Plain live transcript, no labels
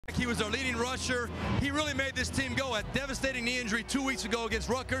He was our leading rusher. He really made this team go. A devastating knee injury 2 weeks ago against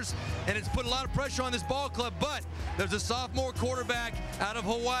Rutgers, and it's put a lot of pressure on this ball club. But there's a sophomore quarterback out of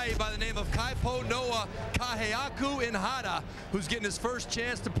Hawaii by the name of Kaipo Noa Kaheaku Inhada, who's getting his first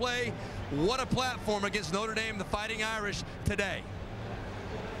chance to play. What a platform against Notre Dame, the Fighting Irish, today.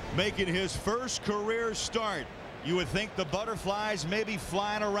 Making his first career start. You would think the Butterflies may be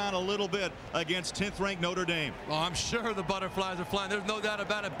flying around a little bit against 10th ranked Notre Dame. Well, I'm sure the Butterflies are flying. There's no doubt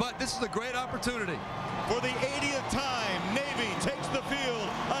about it. But this is a great opportunity. For the 80th time, Navy takes the field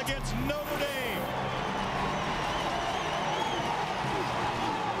against Notre Dame.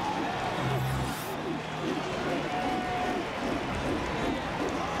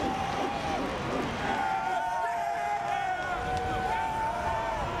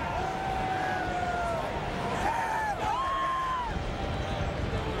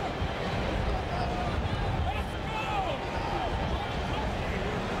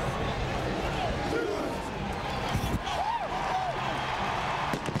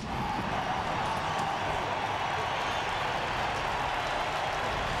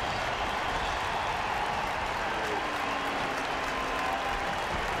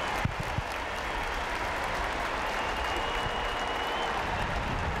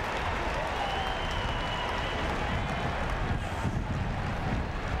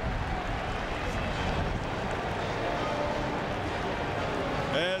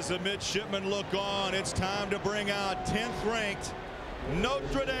 As the midshipmen look on, it's time to bring out 10th ranked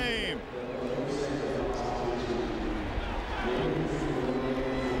Notre Dame.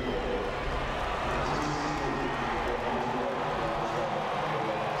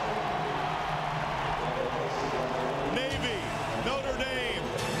 Navy, Notre Dame,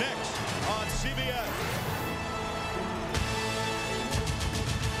 next on CBS.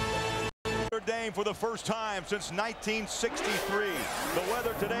 Notre Dame for the first time since 1963. The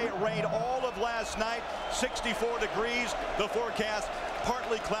weather today, it rained all of last night, 64 degrees. The forecast,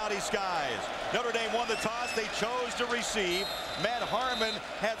 partly cloudy skies. Notre Dame won the toss. They chose to receive. Matt Harmon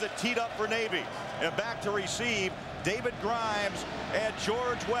has it teed up for Navy. And back to receive, David Grimes and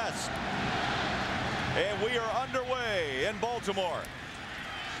George West. And we are underway in Baltimore.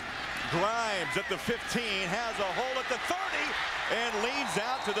 Grimes at the 15, has a hole at the 30, and leans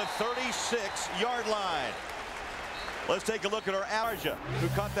out to the 36-yard line. Let's take a look at our Georgia, who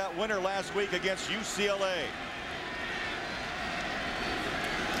caught that winner last week against UCLA.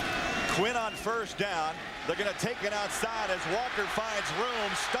 Quinn on first down. They're going to take it outside as Walker finds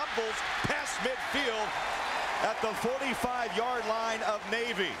room, stumbles past midfield at the 45-yard line of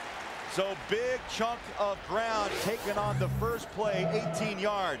Navy. So big chunk of ground taken on the first play, 18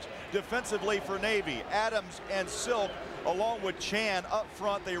 yards. Defensively for Navy, Adams and Silk along with Chan up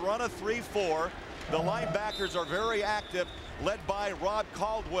front. They run a 3-4. The linebackers are very active, led by Rob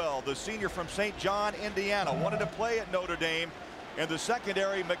Caldwell, the senior from St. John, Indiana. Wanted to play at Notre Dame. In the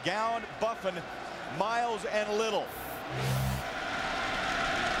secondary, McGowan, Buffin, Miles, and Little.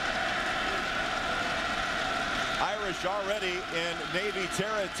 Irish already in Navy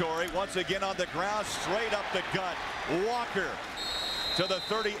territory. Once again on the ground, straight up the gut. Walker to the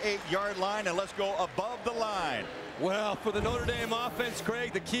 38-yard line, and let's go above the line. Well, for the Notre Dame offense,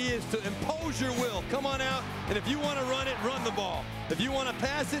 Craig, the key is to impose your will. Come on out, and if you want to run it, run the ball. If you want to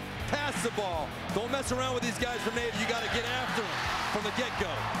pass it, pass the ball. Don't mess around with these guys from Navy. You got to get after them from the get-go.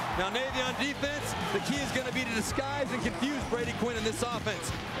 Now, Navy on defense, the key is going to be to disguise and confuse Brady Quinn in this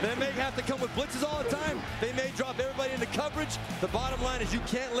offense. They may have to come with blitzes all the time. They may drop everybody into coverage. The bottom line is you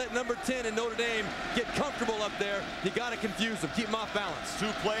can't let number 10 in Notre Dame get comfortable up there. You got to confuse them, keep them off balance. 2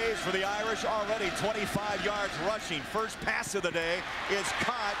 plays for the Irish already, 25 yards rushing. First pass of the day is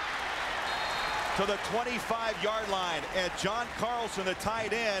caught to the 25-yard line, and John Carlson, the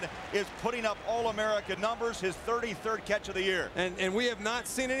tight end, is putting up All-American numbers, his 33rd catch of the year. And we have not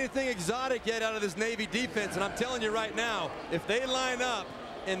seen anything exotic yet out of this Navy defense, and I'm telling you right now, if they line up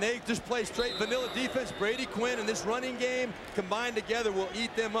and they just play straight vanilla defense, Brady Quinn and this running game combined together will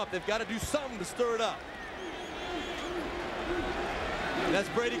eat them up. They've got to do something to stir it up. And that's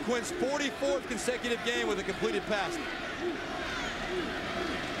Brady Quinn's 44th consecutive game with a completed pass.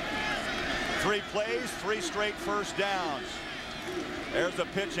 3 plays, 3 straight first downs. There's a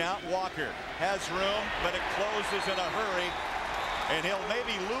pitch out. Walker has room, but it closes in a hurry, and he'll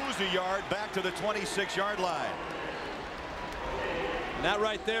maybe lose a yard back to the 26-yard line. And that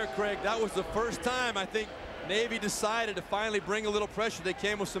right there, Craig, that was the first time I think Navy decided to finally bring a little pressure. They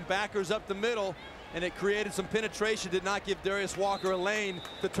came with some backers up the middle, and it created some penetration. Did not give Darius Walker a lane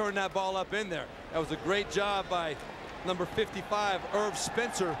to turn that ball up in there. That was a great job by number 55, Irv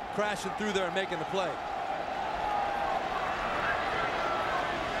Spencer, crashing through there and making the play.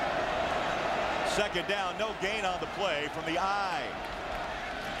 Second down, no gain on the play from the eye.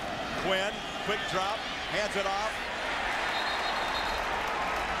 Quinn, quick drop, hands it off.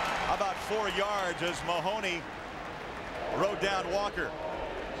 About 4 yards as Mahoney rode down Walker.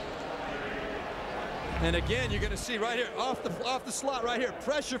 And again, you're going to see right here, off the slot right here,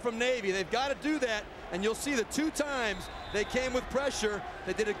 pressure from Navy. They've got to do that, and you'll see the 2 times they came with pressure.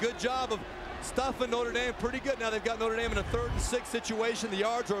 They did a good job of stuffing Notre Dame pretty good. Now they've got Notre Dame in a 3rd and 6 situation. The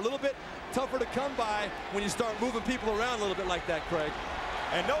yards are a little bit tougher to come by when you start moving people around a little bit like that, Craig.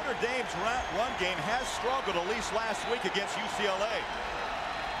 And Notre Dame's run game has struggled, at least last week, against UCLA.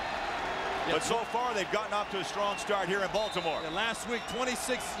 But so far, they've gotten off to a strong start here in Baltimore. And last week,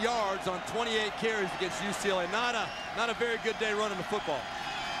 26 yards on 28 carries against UCLA. Not a very good day running the football.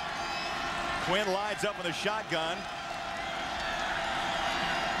 Quinn lines up with a shotgun.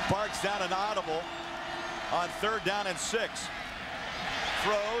 Barks down an audible on 3rd down and 6.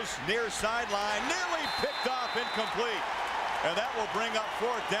 Throws near sideline, nearly picked off, incomplete. And that will bring up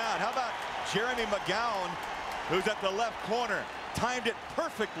 4th down. How about Jeremy McGowan, who's at the left corner? Timed it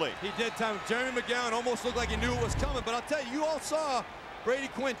perfectly. He did time it. Jeremy McGowan almost looked like he knew it was coming, but I'll tell you, you all saw Brady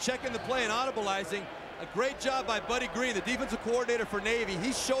Quinn checking the play and audibleizing. A great job by Buddy Green, the defensive coordinator for Navy.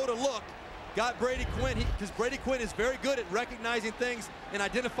 He showed a look, got Brady Quinn, because Brady Quinn is very good at recognizing things and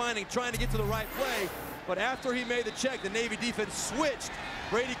identifying and trying to get to the right play. But after he made the check, the Navy defense switched.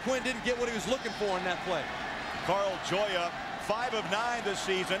 Brady Quinn didn't get what he was looking for in that play. Carl Joya, 5 of 9 this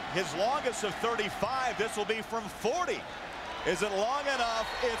season. His longest of 35. This will be from 40. Is it long enough?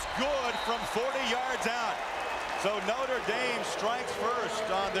 It's good from 40 yards out. So Notre Dame strikes first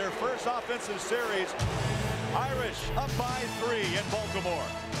on their first offensive series. Irish up by 3 in Baltimore.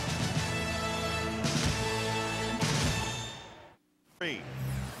 3.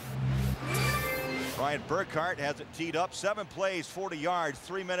 Ryan Burkhart has it teed up. 7 plays, 40 yards,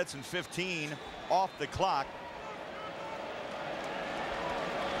 3 minutes and 15 off the clock.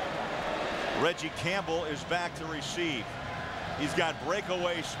 Reggie Campbell is back to receive. He's got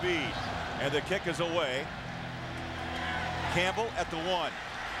breakaway speed, and the kick is away. Campbell at the 1.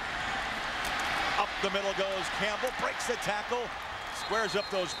 Up the middle goes Campbell, breaks the tackle, squares up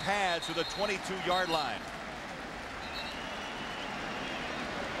those pads to the 22-yard line.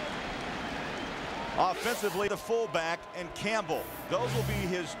 Offensively, the fullback and Campbell. Those will be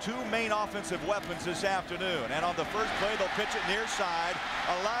his 2 main offensive weapons this afternoon. And on the first play, they'll pitch it near side.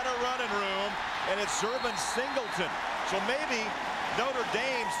 A lot of running room, and it's Zervin Singleton. So maybe Notre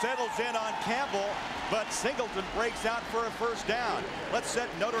Dame settles in on Campbell, but Singleton breaks out for a 1st down. Let's set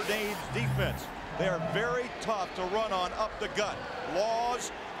Notre Dame's defense. They are very tough to run on up the gut.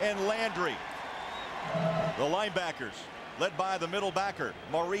 Laws and Landry. The linebackers, led by the middle backer,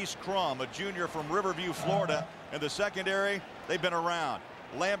 Maurice Crum, a junior from Riverview, Florida. In the secondary, they've been around.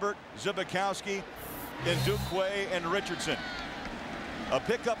 Lambert, Zibikowski, Ndukwe, and Richardson. A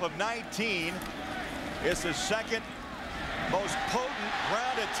pickup of 19. It's the 2nd most potent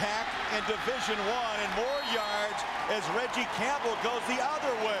ground attack in Division I, and more yards as Reggie Campbell goes the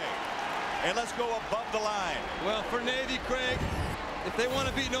other way. And let's go above the line. Well, for Navy, Craig, if they want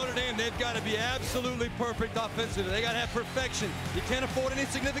to beat Notre Dame, they've got to be absolutely perfect offensively. They got to have perfection. You can't afford any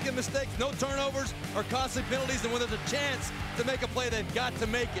significant mistakes, no turnovers or costly penalties, and when there's a chance to make a play, they've got to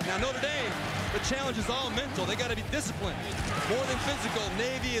make it. Now, Notre Dame, the challenge is all mental. They got to be disciplined, more than physical.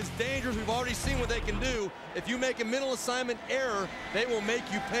 Navy is dangerous. We've already seen what they can do. If you make a mental assignment error, they will make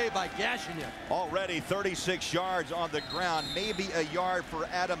you pay by gashing you. Already 36 yards on the ground, maybe a yard for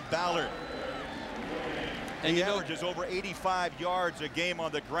Adam Ballard. And he averages over 85 yards a game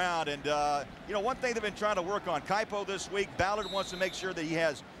on the ground. And, you know, one thing they've been trying to work on, Kaipo this week, Ballard wants to make sure that he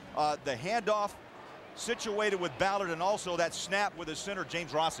has the handoff situated with Ballard, and also that snap with his center,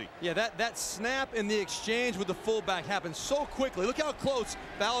 James Rossi. Yeah, that snap and the exchange with the fullback happens so quickly. Look how close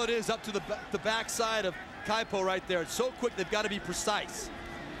Ballard is up to the backside of Kaipo right there. It's so quick, they've got to be precise.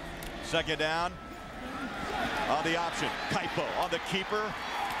 2nd down on the option. Kaipo on the keeper.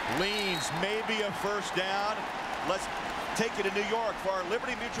 Leans, maybe a 1st down. Let's take you to New York for our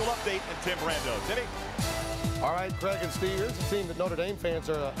Liberty Mutual update and Tim Brando. Timmy? All right, Craig and Steve, here's a team that Notre Dame fans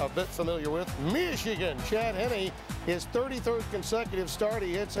are a bit familiar with. Michigan. Chad Henne, his 33rd consecutive start.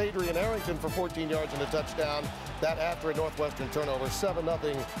 He hits Adrian Arrington for 14 yards and a touchdown. That after a Northwestern turnover.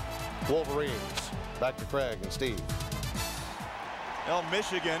 7-0 Wolverines. Back to Craig and Steve. Well,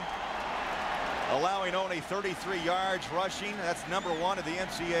 Michigan allowing only 33 yards rushing. That's #1 of the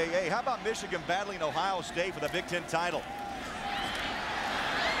NCAA. How about Michigan battling Ohio State for the Big Ten title?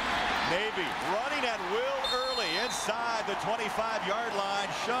 Navy running at will early inside the 25-yard line.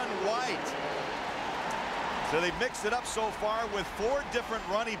 Shun White. So they've mixed it up so far with 4 different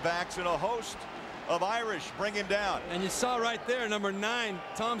running backs and a host of Irish bring him down. And you saw right there, number 9,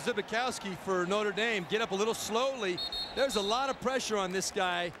 Tom Zbikowski for Notre Dame, get up a little slowly. There's a lot of pressure on this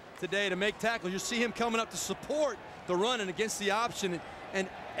guy today to make tackles. You see him coming up to support the run and against the option. And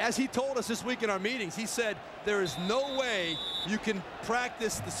as he told us this week in our meetings, he said there is no way you can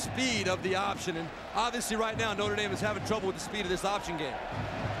practice the speed of the option. And obviously right now Notre Dame is having trouble with the speed of this option game.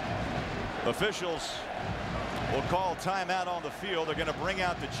 Officials will call timeout on the field. They're going to bring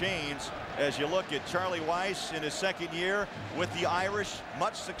out the chains as you look at Charlie Weiss in his second year with the Irish.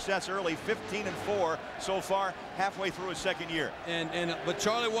 Much success early, 15-4 so far, halfway through his second year. But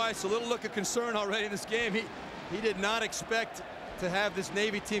Charlie Weiss, a little look of concern already in this game. He did not expect to have this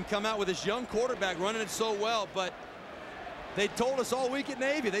Navy team come out with this young quarterback running it so well, but they told us all week at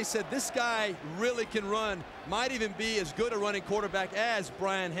Navy, they said this guy really can run, might even be as good a running quarterback as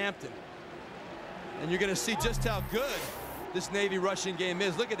Brian Hampton. And you're going to see just how good this Navy rushing game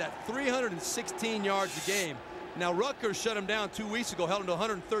is. Look at that, 316 yards a game. Now Rutgers shut him down 2 weeks ago, held him to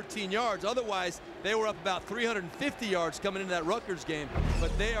 113 yards. Otherwise, they were up about 350 yards coming into that Rutgers game.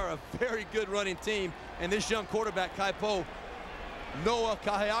 But they are a very good running team. And this young quarterback, Kaipo, Noah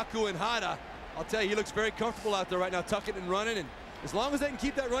Kahiaku and Hada, I'll tell you, he looks very comfortable out there right now, tucking and running. And as long as they can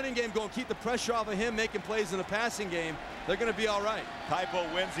keep that running game going, keep the pressure off of him, making plays in the passing game, they're going to be all right.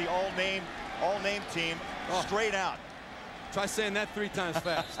 Kaipo wins the all-name team straight out. Try saying that 3 times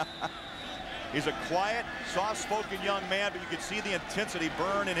fast. He's a quiet, soft-spoken young man, but you can see the intensity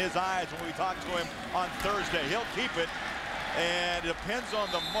burn in his eyes when we talked to him on Thursday. He'll keep it, and it depends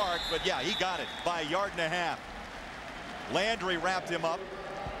on the mark, but yeah, he got it by 1.5 yards. Landry wrapped him up.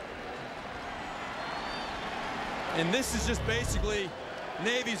 And this is just basically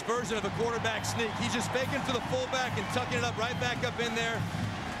Navy's version of a quarterback sneak. He's just faking to the fullback and tucking it up right back up in there.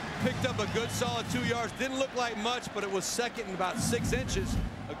 Picked up a good solid 2 yards. Didn't look like much, but it was second and about 6 inches.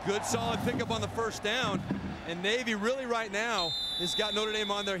 A good solid pickup on the first down. And Navy really right now has got Notre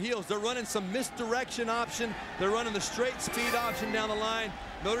Dame on their heels. They're running some misdirection option. They're running the straight speed option down the line.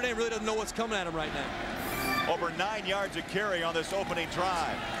 Notre Dame really doesn't know what's coming at them right now. Over 9 yards of carry on this opening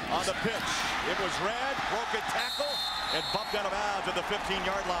drive. On the pitch, it was Red, broke a tackle, and bumped out of bounds at the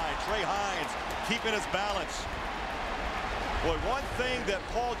 15-yard line. Trey Hines keeping his balance. Boy, one thing that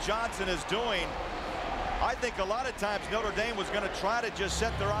Paul Johnson is doing, I think a lot of times Notre Dame was going to try to just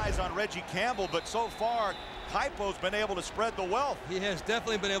set their eyes on Reggie Campbell, but so far, Kaipo's been able to spread the wealth. He has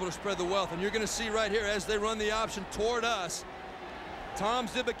definitely been able to spread the wealth, and you're going to see right here as they run the option toward us, Tom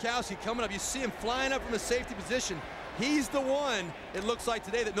Zbikowski coming up. You see him flying up from a safety position. He's the one, it looks like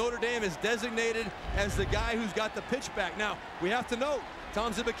today, that Notre Dame is designated as the guy who's got the pitch back. Now, we have to note,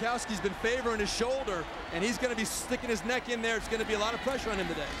 Tom Zbikowski's been favoring his shoulder, and he's going to be sticking his neck in there. It's going to be a lot of pressure on him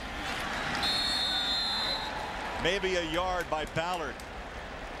today. Maybe a yard by Ballard.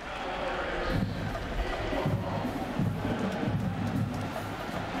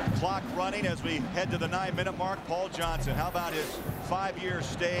 Clock running as we head to the 9-minute mark. Paul Johnson, how about his 5-year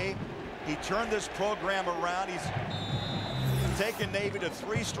stay? He turned this program around. He's taken Navy to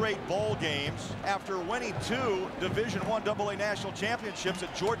 3 straight bowl games after winning 2 Division I AA national championships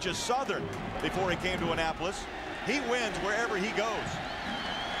at Georgia Southern before he came to Annapolis. He wins wherever he goes.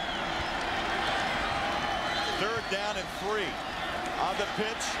 3rd down and 3. On the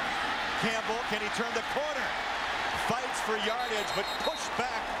pitch, Campbell, can he turn the corner? Fights for yardage, but pushed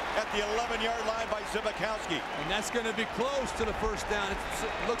back at the 11-yard line by Zbikowski. And that's going to be close to the first down. It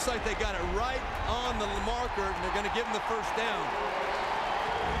looks like they got it right on the marker, and they're going to give him the first down.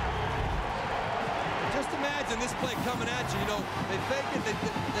 Just imagine this play coming at you. You know, they fake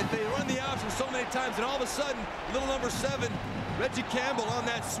it, they run the option so many times, and all of a sudden, little number 7, Reggie Campbell on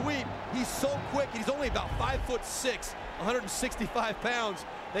that sweep. He's so quick. He's only about 5'6", 165 pounds.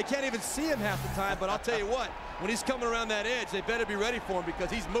 They can't even see him half the time, but I'll tell you what, when he's coming around that edge, they better be ready for him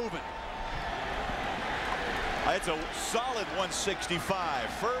because he's moving. It's a solid 165.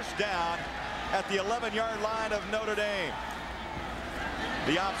 First down at the 11-yard line of Notre Dame.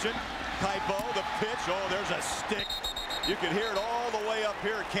 The option, Kaipo, the pitch. Oh, there's a stick. You could hear it all the way up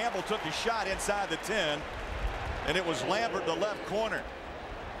here. Campbell took a shot inside the 10, and it was Lambert, the left corner,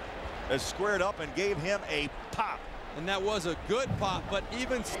 that squared up and gave him a pop. And that was a good pop, but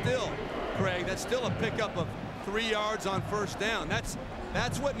even still, Craig, that's still a pickup of 3 yards on first down.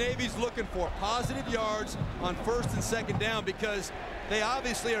 That's what Navy's looking for, positive yards on first and second down, because they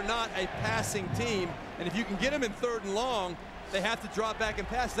obviously are not a passing team, and if you can get them in 3rd and long, they have to drop back and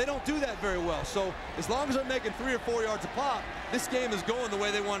pass. They don't do that very well, so as long as they're making 3 or 4 yards a pop, this game is going the way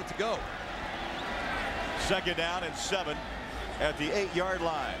they want it to go. 2nd down and 7 at the 8-yard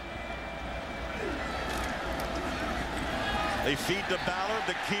line. They feed to Ballard,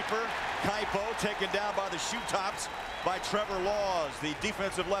 the keeper. Kaipo taken down by the shoe tops by Trevor Laws, the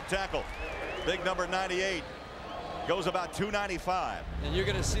defensive left tackle. Big number 98 goes about 295. And you're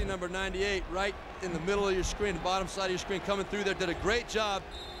going to see number 98 right in the middle of your screen, the bottom side of your screen, coming through there. Did a great job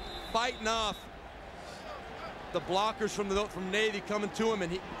fighting off the blockers from Navy coming to him,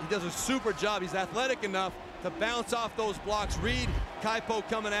 and he does a super job. He's athletic enough to bounce off those blocks, read Kaipo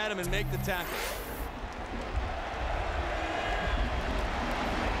coming at him, and make the tackle.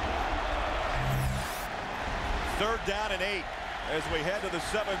 Third down and 8 as we head to the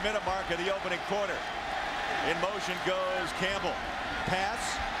 7-minute mark of the opening quarter. In motion goes Campbell.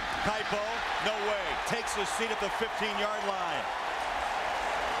 Pass. Kaipo, no way. Takes his seat at the 15-yard line.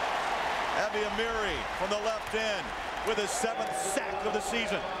 Abiamiri from the left end with his 7th sack of the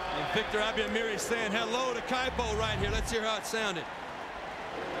season. And Victor Abiamiri saying hello to Kaipo right here. Let's hear how it sounded.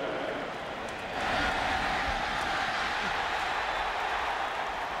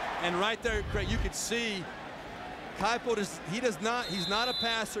 And right there, Craig, you could see Kaipo he's not a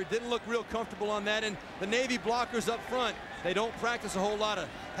passer. He didn't look real comfortable on that. And the Navy blockers up front, they don't practice a whole lot of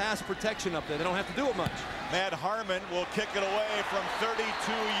pass protection up there. They don't have to do it much. Matt Harmon will kick it away from 32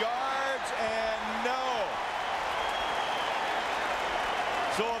 yards, and no.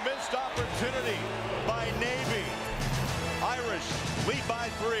 So a missed opportunity by Navy. Irish lead by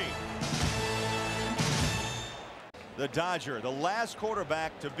 3. The Dodger, the last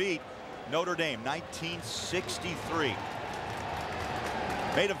quarterback to beat Notre Dame, 1963.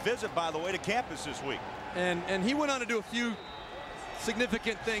 Made a visit, by the way, to campus this week. And he went on to do a few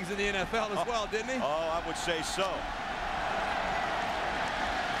significant things in the NFL as well, didn't he? Oh, I would say so.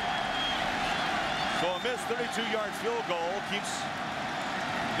 So a missed 32-yard field goal keeps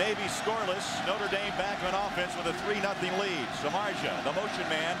Navy scoreless. Notre Dame back on offense with a 3-0 lead. Samardzija, the motion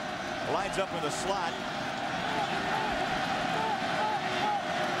man, lines up in the slot.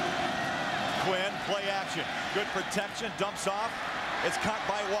 Quinn, play action. Good protection, dumps off. It's caught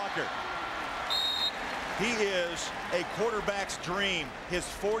by Walker. He is a quarterback's dream. His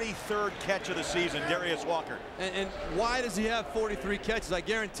 43rd catch of the season, Darius Walker. And why does he have 43 catches? I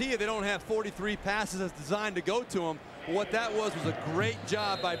guarantee you they don't have 43 passes that's designed to go to him. But what that was a great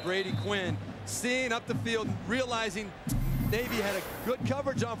job by Brady Quinn, seeing up the field, realizing Navy had a good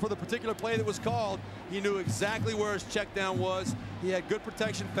coverage on for the particular play that was called. He knew exactly where his check down was. He had good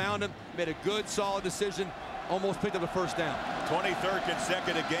protection, found him, made a good, solid decision, almost picked up a first down. 23rd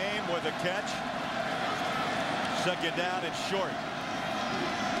consecutive game with a catch. Second down and short.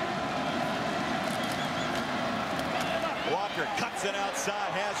 Walker cuts it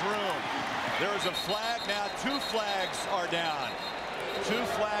outside, has room. There is a flag now. 2 flags are down. 2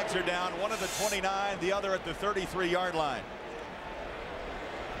 flags are down, one at the 29, the other at the 33-yard line.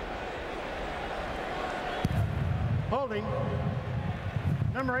 Holding.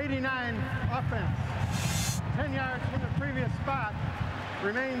 Number 89 offense. 10 yards from the previous spot.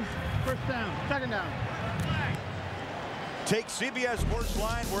 Remains first down. Second down. Take CBS Sports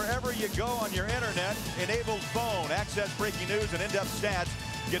Line wherever you go on your internet. Enabled phone. Access breaking news and in-depth stats.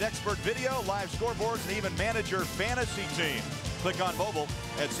 Get expert video, live scoreboards, and even manage your fantasy team. Click on mobile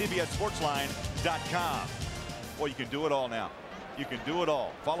at cbssportsline.com. Well, you can do it all now. You can do it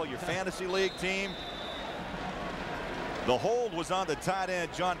all. Follow your fantasy league team. The hold was on the tight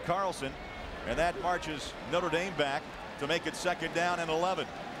end, John Carlson, and that marches Notre Dame back to make it second down and 11.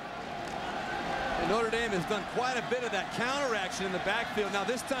 And Notre Dame has done quite a bit of that counter action in the backfield. Now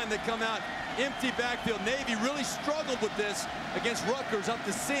this time they come out empty backfield. Navy really struggled with this against Rutgers up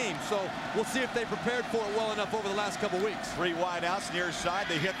the seam. So we'll see if they prepared for it well enough over the last couple weeks. 3 wide outs near side.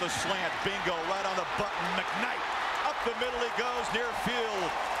 They hit the slant. Bingo right on the button. McKnight up the middle he goes near field.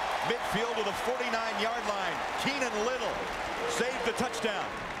 Midfield to the 49-yard line. Keenan Little saved the touchdown.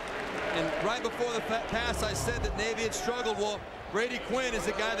 And right before the pass, I said that Navy had struggled. Well, Brady Quinn is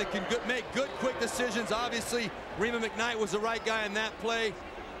a guy that can make good, quick decisions. Obviously, Rema McKnight was the right guy in that play.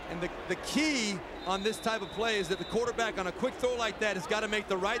 And the key on this type of play is that the quarterback on a quick throw like that has got to make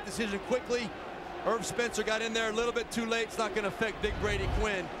the right decision quickly. Herb Spencer got in there a little bit too late. It's not going to affect big Brady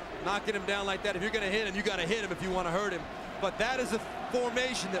Quinn. Knocking him down like that. If you're going to hit him, you got to hit him if you want to hurt him. But that is a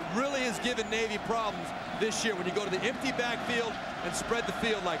formation that really has given Navy problems this year when you go to the empty backfield and spread the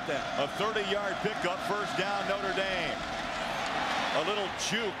field like that. A 30-yard pickup, first down, Notre Dame. A little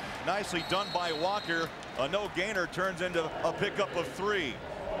juke, nicely done by Walker. A no-gainer turns into a pickup of 3.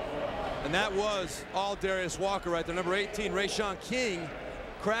 And that was all Darius Walker right there. Number 18, Rayshawn King,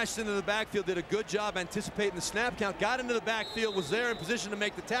 crashed into the backfield, did a good job anticipating the snap count, got into the backfield, was there in position to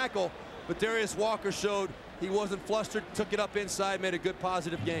make the tackle, but Darius Walker showed he wasn't flustered, took it up inside, made a good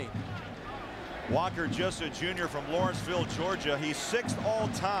positive gain. Walker, just a junior from Lawrenceville, Georgia. He's 6th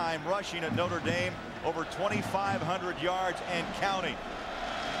all-time rushing at Notre Dame, over 2,500 yards and counting.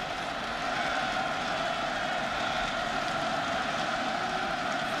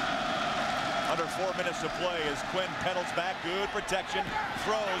 Under 4 minutes to play as Quinn pedals back. Good protection.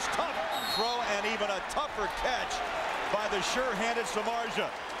 Throws. Tough throw and even a tougher catch by the sure-handed Samardzija.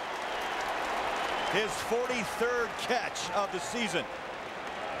 His 43rd catch of the season.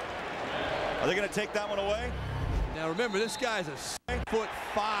 Are they going to take that one away? Now remember, this guy's a 6'5"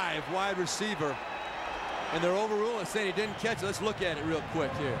 wide receiver, and they're overruling, saying he didn't catch it. Let's look at it real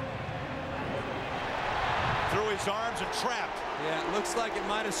quick here. Through his arms and trapped. Yeah, it looks like it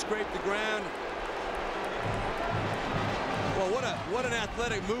might have scraped the ground. Well, what an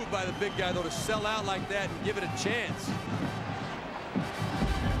athletic move by the big guy, though, to sell out like that and give it a chance.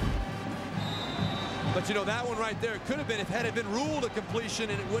 But you know, that one right there, it could have been, if had it been ruled a completion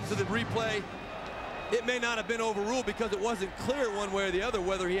and it went to the replay, it may not have been overruled because it wasn't clear one way or the other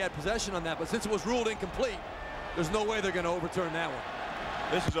whether he had possession on that. But since it was ruled incomplete, there's no way they're going to overturn that one.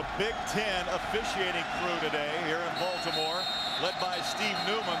 This is a Big Ten officiating crew today here in Baltimore, led by Steve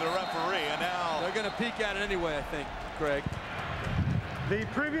Newman, the referee. And now they're going to peek at it anyway, I think, Craig. The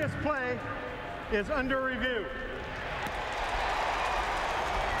previous play is under review.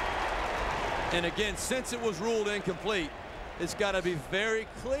 And again, since it was ruled incomplete, it's got to be very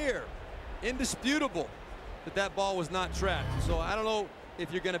clear, indisputable, that that ball was not trapped. So I don't know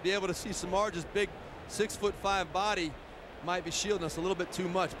if you're going to be able to see Samardzija's big 6'5" body might be shielding us a little bit too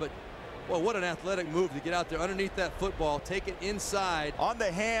much, but well, what an athletic move to get out there underneath that football, take it inside. On the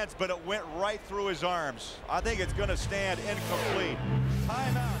hands, but it went right through his arms. I think it's going to stand incomplete.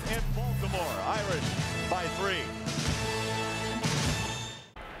 Timeout in Baltimore. Irish by 3.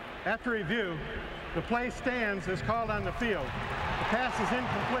 After review, the play stands as called on the field. The pass is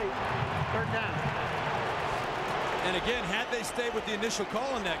incomplete. 3rd down. And again, had they stayed with the initial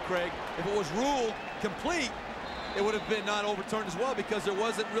call on that, Craig, if it was ruled complete, it would have been not overturned as well, because there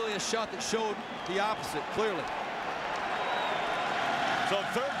wasn't really a shot that showed the opposite clearly. So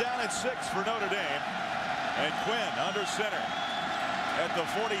 3rd down and 6 for Notre Dame, and Quinn under center at the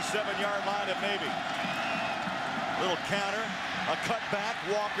 47-yard line of Navy. Little counter, a cutback.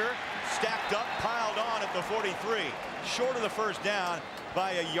 Walker stacked up, piled on at the 43, short of the 1st down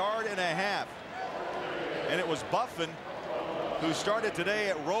by 1.5 yards. And it was Buffin who started today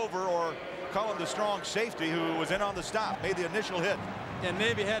at Rover, or call him the strong safety, who was in on the stop, made the initial hit. And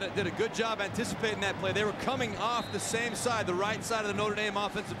Navy did a good job anticipating that play. They were coming off the same side, the right side of the Notre Dame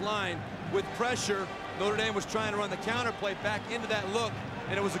offensive line with pressure. Notre Dame was trying to run the counter play back into that look,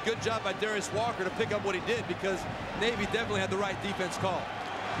 and it was a good job by Darius Walker to pick up what he did, because Navy definitely had the right defense call.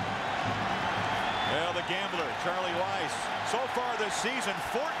 Well, the gambler, Charlie Weiss, so far this season,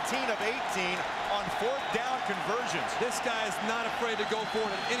 14 of 18 on 4th down conversions. This guy is not afraid to go for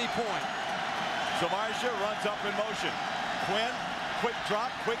it at any point. Samardzija runs up in motion. Quinn, quick drop,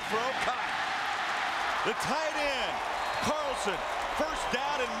 quick throw, caught. The tight end, Carlson, 1st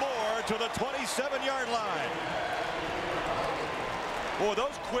down and more to the 27-yard line. Boy,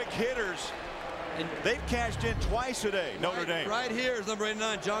 those quick hitters, and they've cashed in twice today, Notre Dame. Right here is number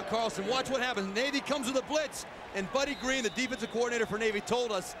 89, John Carlson. Watch what happens. Navy comes with a blitz, and Buddy Green, the defensive coordinator for Navy,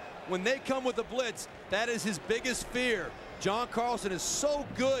 told us when they come with a blitz, that is his biggest fear. John Carlson is so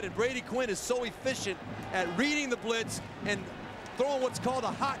good, and Brady Quinn is so efficient at reading the blitz and throwing what's called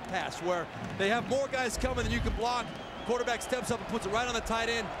a hot pass, where they have more guys coming than you can block. Quarterback steps up and puts it right on the tight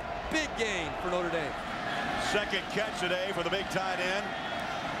end. Big gain for Notre Dame. 2nd catch today for the big tight end.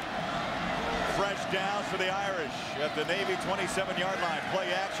 Fresh downs for the Irish at the Navy 27-yard line.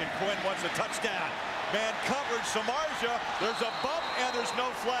 Play action. Quinn wants a touchdown. Man coverage. Samardzija. There's a bump and there's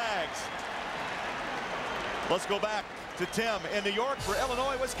no flags. Let's go back to Tim in New York for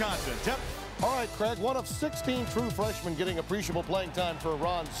Illinois, Wisconsin. Tim. All right, Craig, one of 16 true freshmen getting appreciable playing time for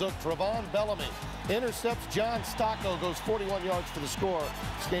Ron Zook. Trevon Bellamy intercepts John Stocco, goes 41 yards for the score.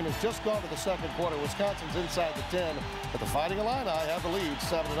 This game has just gone to the 2nd quarter. Wisconsin's inside the 10, but the Fighting Illini have the lead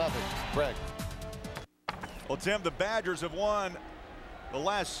 7-0. Craig. Well, Tim, the Badgers have won the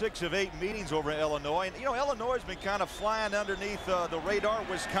last 6 of 8 meetings over Illinois. And, you know, Illinois has been kind of flying underneath the radar.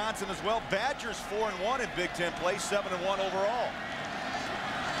 Wisconsin as well. Badgers 4-1 in Big Ten play, 7-1 overall.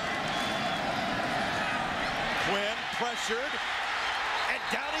 Quinn pressured, and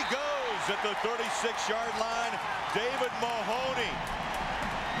down he goes at the 36-yard line. David Mahoney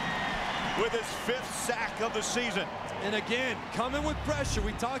with his 5th sack of the season. And again, coming with pressure.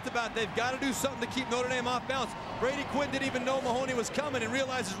 We talked about they've got to do something to keep Notre Dame off balance. Brady Quinn didn't even know Mahoney was coming and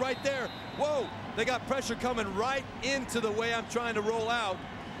realizes right there, whoa, they got pressure coming right into the way I'm trying to roll out.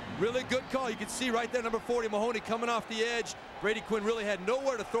 Really good call. You can see right there, number 40, Mahoney coming off the edge. Brady Quinn really had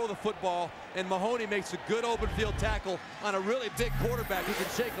nowhere to throw the football, and Mahoney makes a good open field tackle on a really big quarterback who can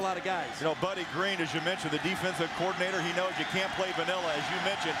shake a lot of guys. You know, Buddy Green, as you mentioned, the defensive coordinator, he knows you can't play vanilla. As you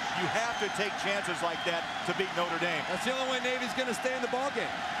mentioned, you have to take chances like that to beat Notre Dame. That's the only way Navy's going to stay in the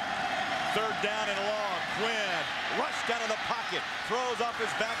ballgame. Third down and long. Quinn rushed out of the pocket, throws off his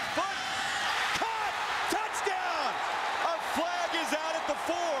back foot. Caught! Touchdown! A flag is out at the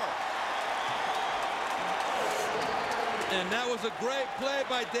 4. And that was a great play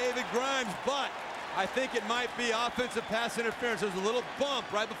by David Grimes, but I think it might be offensive pass interference. There's a little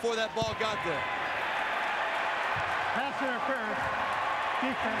bump right before that ball got there. Pass interference.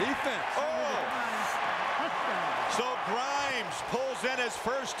 Defense. Oh! Touchdown. So Grimes pulls in his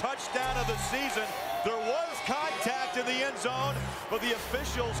first touchdown of the season. There was contact in the end zone, but the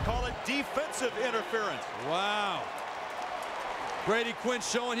officials call it defensive interference. Wow. Brady Quinn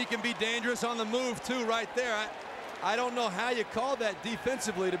showing he can be dangerous on the move too right there. I don't know how you call that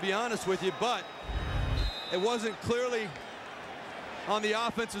defensively, to be honest with you, but it wasn't clearly on the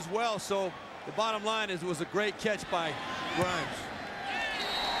offense as well. So the bottom line is it was a great catch by Grimes.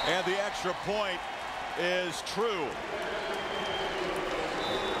 And the extra point is true.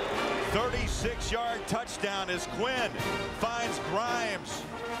 36-yard touchdown as Quinn finds Grimes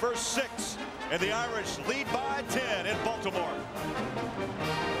for 6, and the Irish lead by 10 in Baltimore.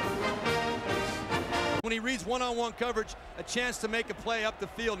 When he reads one-on-one coverage, a chance to make a play up the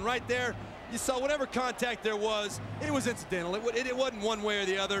field, and right there you saw whatever contact there was, it was incidental. It wasn't one way or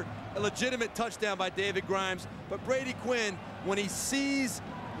the other. A legitimate touchdown by David Grimes. But Brady Quinn, when he sees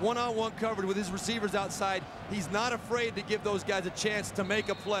one-on-one coverage with his receivers outside, he's not afraid to give those guys a chance to make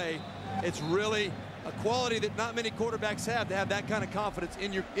a play. It's really a quality that not many quarterbacks have, to have that kind of confidence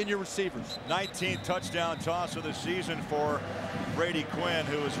in your receivers. 19th touchdown toss of the season for Brady Quinn,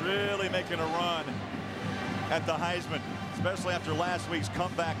 who is really making a run at the Heisman, especially after last week's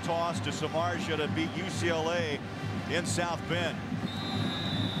comeback toss to Samardzija to beat UCLA in South Bend.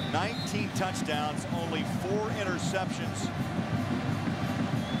 19 touchdowns, only 4 interceptions.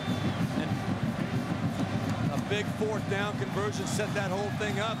 And a big 4th down conversion set that whole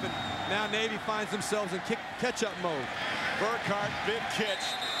thing up, and now Navy finds themselves in catch-up mode. Burkhardt, big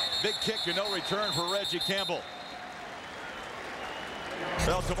kick and no return for Reggie Campbell.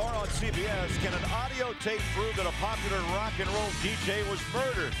 Well, tomorrow on CBS, can an audio tape prove that a popular rock and roll DJ was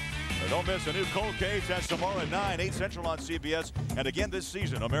murdered? Don't miss a new cold case. That's tomorrow at 9, 8 Central on CBS. And again this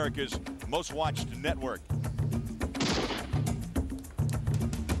season, America's most watched network.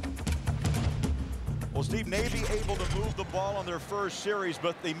 Well, Steve, Navy able to move the ball on their first series,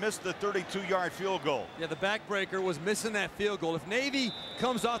 but they missed the 32-yard field goal. Yeah, the backbreaker was missing that field goal. If Navy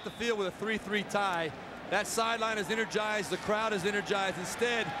comes off the field with a 3-3 tie, that sideline is energized, the crowd is energized.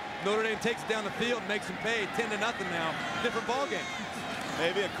 Instead, Notre Dame takes it down the field and makes them pay 10-0 now. Different ball game.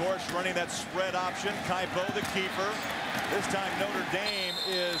 Maybe, of course, running that spread option. Kaipo, the keeper. This time, Notre Dame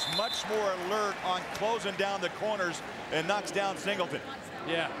is much more alert on closing down the corners and knocks down Singleton.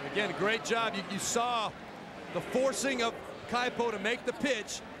 Yeah, again, great job. You saw the forcing of Kaipo to make the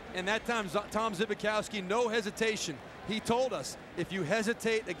pitch, and that time Tom Zbikowski, no hesitation. He told us, if you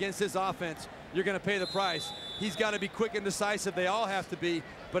hesitate against this offense, you're going to pay the price. He's got to be quick and decisive. They all have to be,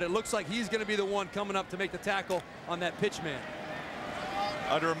 but it looks like he's going to be the one coming up to make the tackle on that pitch man.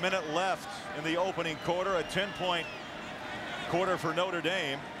 Under a minute left in the opening quarter, a 10-point quarter for Notre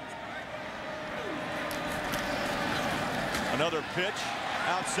Dame. Another pitch.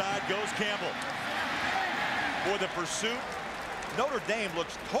 Outside goes Campbell. For the pursuit, Notre Dame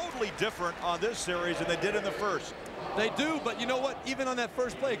looks totally different on this series than they did in the first. They do, but you know what? Even on that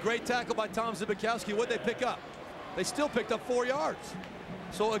first play, great tackle by Tom Zbikowski. What'd they pick up? They still picked up 4 yards.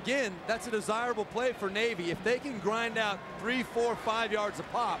 So again, that's a desirable play for Navy. If they can grind out 3, 4, 5 yards a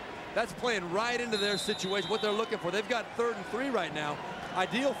pop, that's playing right into their situation, what they're looking for. They've got 3rd and 3 right now.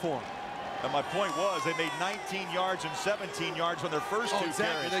 Ideal for them. And my point was, they made 19 yards and 17 yards on their first 2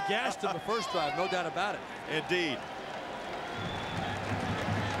 exactly. carries. They gassed them the first drive, no doubt about it. Indeed.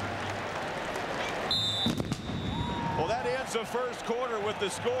 Well, that ends the first quarter with the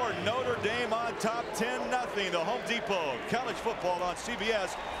score. Notre Dame on top 10-0. The Home Depot College Football on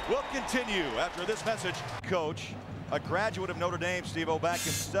CBS will continue after this message. Coach, a graduate of Notre Dame, Steve-O, back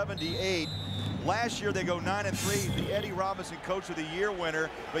in '78. Last year they go 9-3, the Eddie Robinson Coach of the Year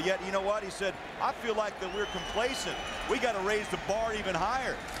winner. But yet, you know what? He said, I feel like that we're complacent. We got to raise the bar even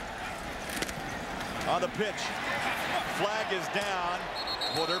higher. On the pitch, flag is down.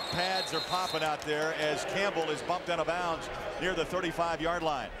 Well, their pads are popping out there as Campbell is bumped out of bounds near the 35-yard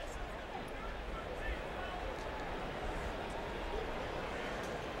line.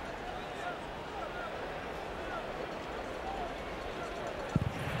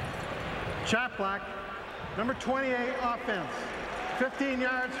 Shot block, number 28 offense. 15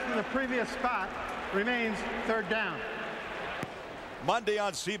 yards from the previous spot, remains third down. Monday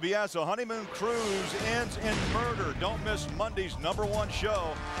on CBS, a honeymoon cruise ends in murder. Don't miss Monday's #1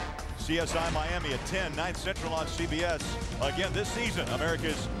 show. CSI Miami at 10, 9 Central on CBS. Again this season,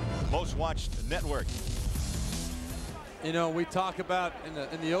 America's most watched network. You know, we talk about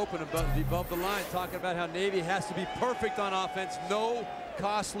in the open above the line, talking about how Navy has to be perfect on offense. No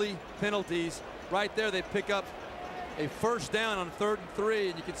costly penalties. Right there, they pick up a first down on 3rd and 3,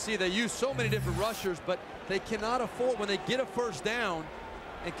 and you can see they use so many different rushers, but they cannot afford, when they get a first down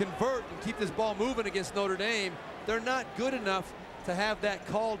and convert and keep this ball moving against Notre Dame, they're not good enough to have that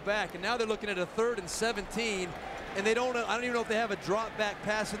called back. And now they're looking at a 3rd and 17, and I don't even know if they have a drop back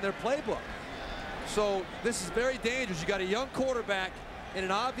pass in their playbook. So this is very dangerous. You got a young quarterback in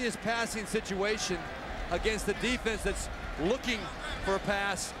an obvious passing situation against the defense that's looking for a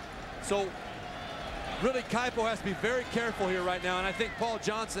pass. So really, Kaipo has to be very careful here right now, and I think Paul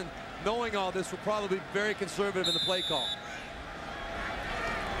Johnson, knowing all this, will probably be very conservative in the play call.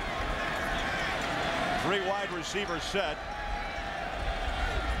 3 wide receivers set.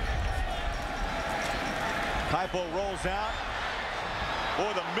 Kaipo rolls out.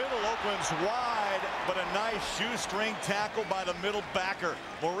 Boy, the middle opens wide, but a nice shoestring tackle by the middle backer,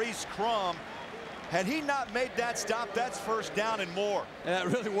 Maurice Crum. Had he not made that stop, that's first down and more. And that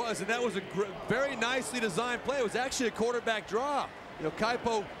really was, and that was a very nicely designed play. It was actually a quarterback draw. You know,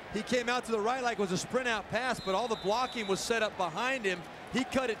 Kaipo, he came out to the right like it was a sprint out pass, but all the blocking was set up behind him. He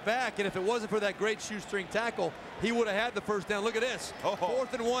cut it back, and if it wasn't for that great shoestring tackle, he would have had the first down. Look at this.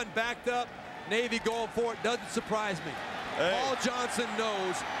 4th and 1, backed up. Navy going for it. Doesn't surprise me. Hey. Paul Johnson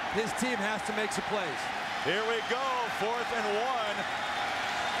knows his team has to make some plays. Here we go, 4th and 1.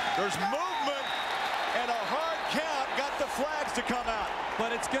 There's movement and a hard count. Got the flags to come out.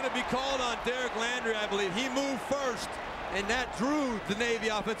 But it's going to be called on Derek Landry, I believe. He moved first, and that drew the Navy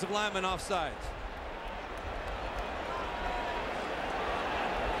offensive lineman offsides.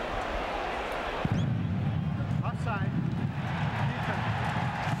 Offside.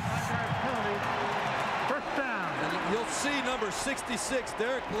 Penalty. First down. And you'll see number 66,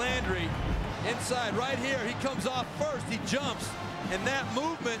 Derek Landry, inside right here. He comes off first. He jumps, and that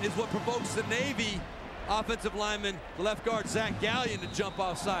movement is what provokes the Navy offensive lineman, the left guard Zach Gallion, to jump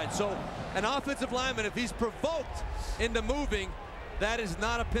offside. So an offensive lineman, if he's provoked into moving, that is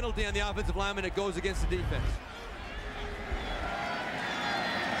not a penalty on the offensive lineman. It goes against the defense.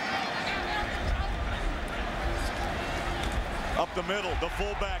 Up the middle, the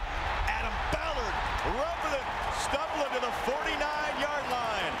fullback, Adam Ballard, rubbing it, stumbling to the 49-yard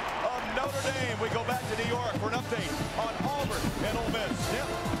line of Notre Dame. We go back to New York for an update on Auburn and Ole Miss. Yep.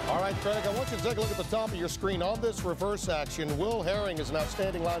 All right, Craig, I want you to take a look at the top of your screen. On this reverse action, Will Herring is an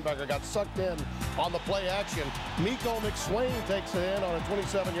outstanding linebacker, got sucked in on the play action. Miko McSwain takes it in on a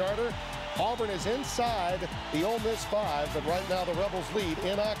 27-yarder. Auburn is inside the Ole Miss 5, but right now the Rebels lead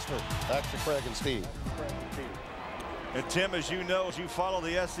in Oxford. Back to Craig and Steve. And Tim, as you know, as you follow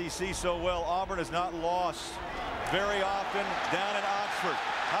the SEC so well, Auburn has not lost very often down in Oxford.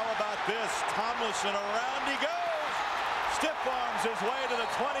 How about this? Tomlinson, around he goes. Stiff arms his way to the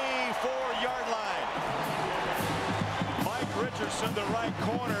 24-yard line. Mike Richardson, the right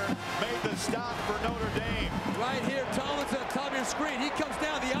corner, made the stop for Notre Dame. Right here, Tomlinson at the top of your screen. He comes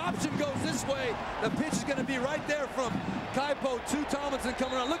down. The option goes this way. The pitch is going to be right there from Kaipo to Tomlinson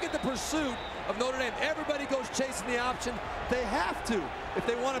coming on. Look at the pursuit of Notre Dame. Everybody goes chasing the option. They have to if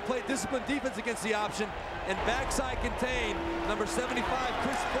they want to play disciplined defense against the option. And backside contain, number 75,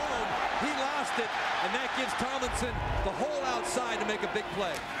 Chris Bohm. He lost it, and that gives Tomlinson the whole outside to make a big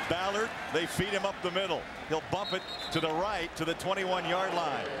play. Ballard, they feed him up the middle. He'll bump it to the right to the 21-yard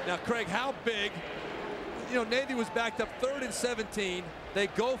line. Now, Craig, how big? You know, Navy was backed up 3rd and 17. They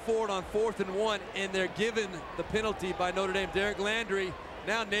go for it on 4th and 1, and they're given the penalty by Notre Dame. Derek Landry.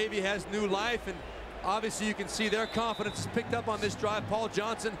 Now Navy has new life, and obviously you can see their confidence is picked up on this drive. Paul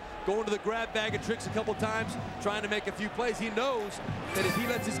Johnson going to the grab bag of tricks a couple times, trying to make a few plays. He knows that if he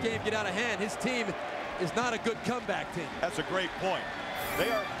lets this game get out of hand, his team is not a good comeback team. That's a great point.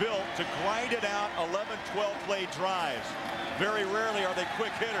 They are built to grind it out 11, 12 play drives. Very rarely are they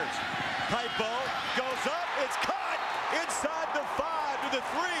quick hitters. Kaipo goes up, it's caught inside the 5 to the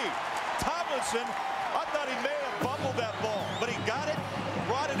 3. Tomlinson, I thought he may have bumbled that ball, but he got it,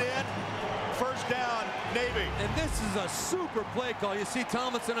 brought it in. First down, Navy. And this is a super play call. You see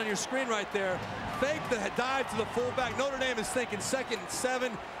Tomlinson on your screen right there. Fake the dive to the fullback. Notre Dame is thinking 2nd and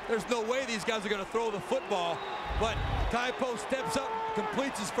 7. There's no way these guys are going to throw the football. But Kaipo steps up,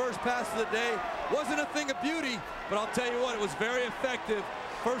 completes his first pass of the day. Wasn't a thing of beauty, but I'll tell you what, it was very effective.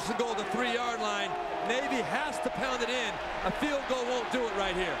 First and goal at the 3-yard line. Navy has to pound it in. A field goal won't do it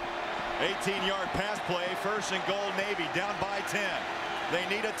right here. 18-yard pass play, first and goal, Navy down by 10. They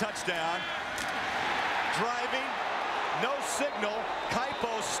need a touchdown. Driving, no signal.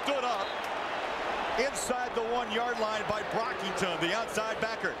 Kaipo stood up inside the 1-yard line by Brockington, the outside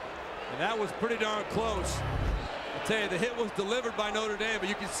backer. And that was pretty darn close. I'll tell you, the hit was delivered by Notre Dame, but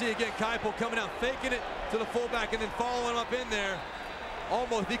you can see again Kaipo coming out, faking it to the fullback, and then following up in there.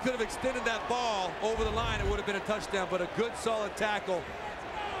 Almost, if he could have extended that ball over the line, it would have been a touchdown, but a good solid tackle.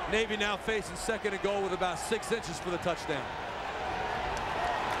 Navy now facing second and goal with about 6 inches for the touchdown.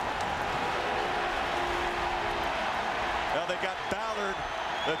 Now they got Ballard,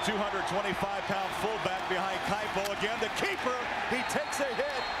 the 225-pound fullback behind Kaipo again. The keeper, he takes a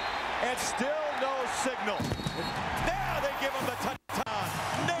hit, and still no signal. Now they give him the touchdown.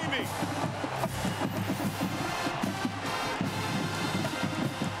 Navy.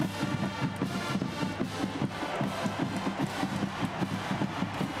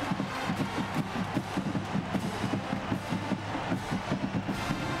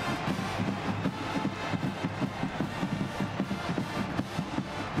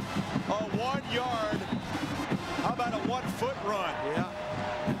 How about a 1-foot run? Yeah,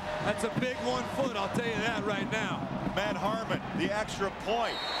 that's a big 1 foot, I'll tell you that right now. Matt Harmon, the extra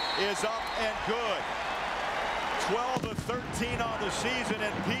point is up and good. 12 of 13 on the season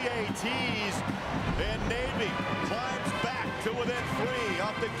in PATs, and Navy climbs back to within 3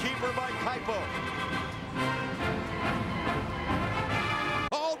 off the keeper by Kaipo.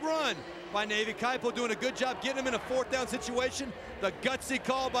 Called run by Navy. Kaipo doing a good job getting him in a 4th down situation. The gutsy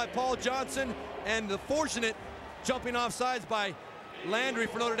call by Paul Johnson, and the fortunate jumping off sides by Landry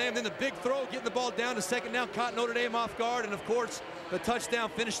for Notre Dame. Then the big throw, getting the ball down to second down, caught Notre Dame off guard, and of course the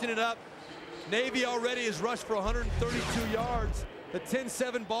touchdown, finishing it up. Navy already has rushed for 132 yards. The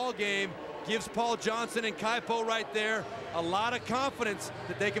 10-7 ball game gives Paul Johnson and Kaipo right there a lot of confidence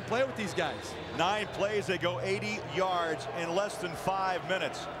that they can play with these guys. 9 plays, they go 80 yards in less than 5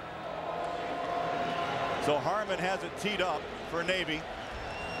 minutes. So Harmon has it teed up for Navy.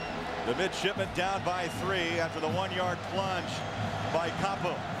 The midshipman down by 3 after the 1-yard plunge by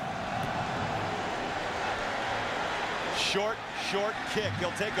Kaipo. Short kick.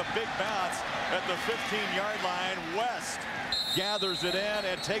 He'll take a big bounce at the 15-yard line. West gathers it in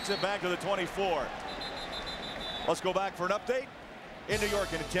and takes it back to the 24. Let's go back for an update in New York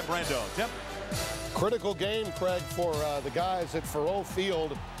and Tim Brando. Tim? Critical game, Craig, for the guys at Faurot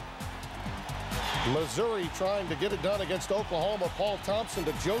Field. Missouri trying to get it done against Oklahoma. Paul Thompson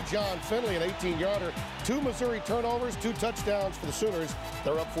to Joe John Finley, an 18-yarder. 2 Missouri turnovers, 2 touchdowns for the Sooners.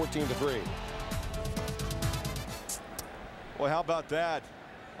 They're up 14-3. Well, how about that?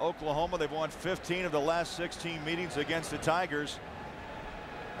 Oklahoma, they've won 15 of the last 16 meetings against the Tigers.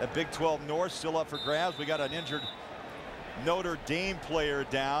 That Big 12 North still up for grabs. We got an injured Notre Dame player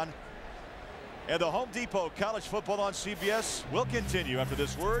down. And the Home Depot College Football on CBS will continue after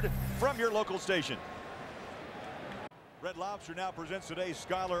this word from your local station. Red Lobster now presents today's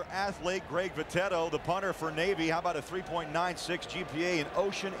scholar athlete, Greg Vitetto, the punter for Navy. How about a 3.96 GPA in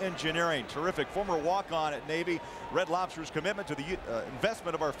ocean engineering? Terrific. Former walk-on at Navy. Red Lobster's commitment to the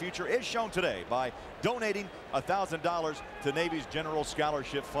investment of our future is shown today by donating $1,000 to Navy's General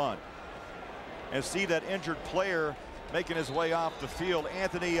Scholarship Fund. And see that injured player making his way off the field.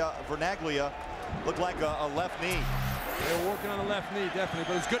 Anthony Vernaglia looked like a left knee. They're working on the left knee, definitely,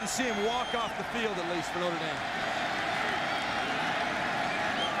 but it's good to see him walk off the field at least for Notre Dame.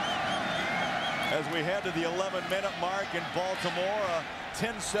 As we head to the 11-minute mark in Baltimore, a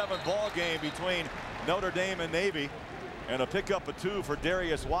 10-7 ball game between Notre Dame and Navy, and a pickup of 2 for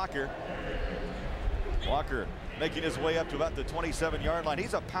Darius Walker. Walker making his way up to about the 27-yard line.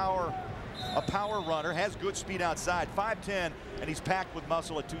 He's a power runner, has good speed outside, 5'10", and he's packed with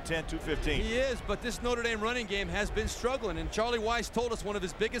muscle at 210, 215. He is, but this Notre Dame running game has been struggling, and Charlie Weiss told us one of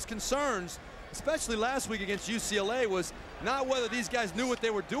his biggest concerns, especially last week against UCLA, was not whether these guys knew what they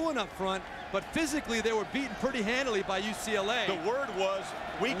were doing up front, but physically they were beaten pretty handily by UCLA. The word was,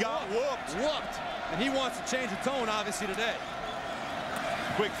 we got whooped. And he wants to change the tone, obviously, today.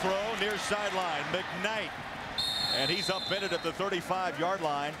 Quick throw near sideline, McKnight. And he's upended at the 35-yard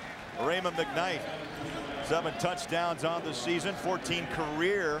line. Raymond McKnight, 7 touchdowns on the season, 14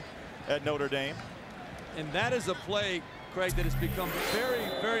 career at Notre Dame. And that is a play, Craig, that has become very,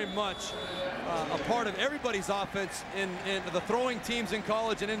 very much a part of everybody's offense in the throwing teams in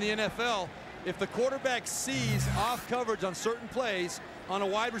college and in the NFL. If the quarterback sees off coverage on certain plays on a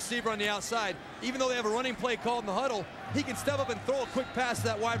wide receiver on the outside, even though they have a running play called in the huddle, he can step up and throw a quick pass to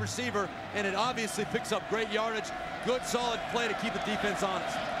that wide receiver, and it obviously picks up great yardage. good, solid play to keep the defense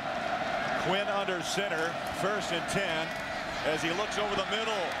honest. Quinn under center, 1st and 10, as he looks over the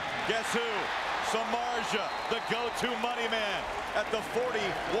middle. Guess who? Samardzija, the go-to money man at the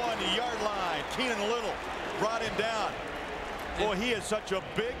 41-yard line. Keenan Little brought him down. Boy, he is such a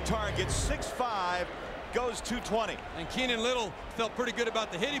big target. 6'5", goes 220. And Keenan Little felt pretty good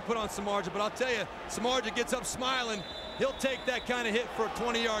about the hit he put on Samardzija, but I'll tell you, Samardzija gets up smiling. He'll take that kind of hit for a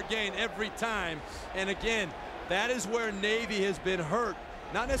 20-yard gain every time. And again, that is where Navy has been hurt.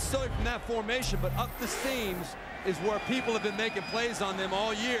 Not necessarily from that formation, but up the seams is where people have been making plays on them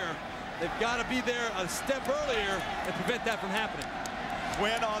all year. They've got to be there a step earlier and prevent that from happening.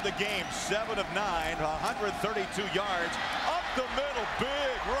 Quinn on the game, 7 of 9, 132 yards. Up the middle,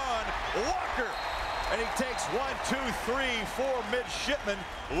 big run. Walker. And he takes 1, 2, 3, 4 midshipmen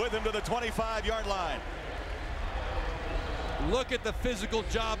with him to the 25-yard line. Look at the physical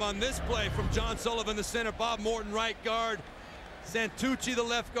job on this play from John Sullivan, the center, Bob Morton, right guard, Santucci, the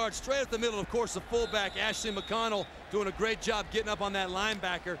left guard, straight at the middle, of course, the fullback, Ashley McConnell, doing a great job getting up on that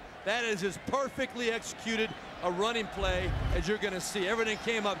linebacker. That is as perfectly executed a running play as you're going to see. Everything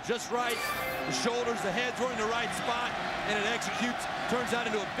came up just right. The shoulders, the heads were in the right spot, and it executes, turns out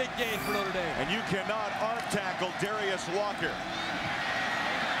into a big gain for Notre Dame. And you cannot arm tackle Darius Walker.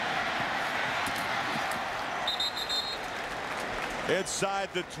 Inside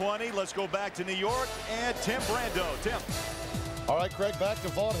the 20, let's go back to New York and Tim Brando. Tim. All right, Craig, back to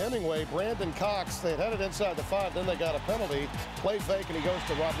Vaughn Hemingway. Brandon Cox, they had it inside the 5, then they got a penalty. Play fake, and he goes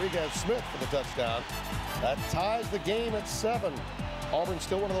to Rodriguez-Smith for the touchdown. That ties the game at 7. Auburn's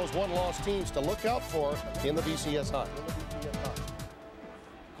still one of those one-loss teams to look out for in the BCS Hunt.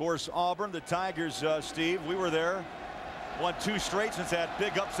 Of course, Auburn, the Tigers, Steve, we were there. Won 2 straight since that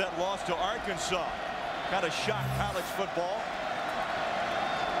big upset loss to Arkansas. Kind of shocked college football.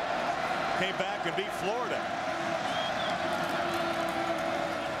 Came back and beat Florida.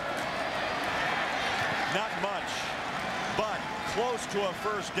 Not much, but close to a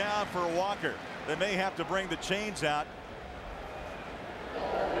first down for Walker. They may have to bring the chains out.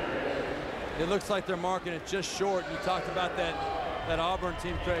 It looks like they're marking it just short. You talked about that Auburn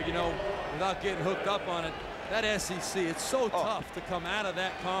team, Craig, you know, without getting hooked up on it. That SEC, it's so tough to come out of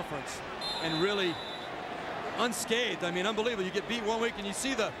that conference and really unscathed. I mean, unbelievable. You get beat one week and you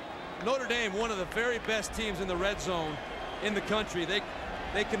see the Notre Dame, one of the very best teams in the red zone in the country. They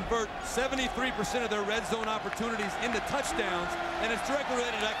convert 73% of their red zone opportunities into touchdowns, and it's directly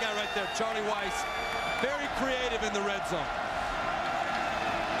related to that guy right there, Charlie Weiss. Very creative in the red zone.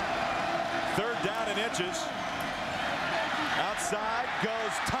 3rd down and inches. Outside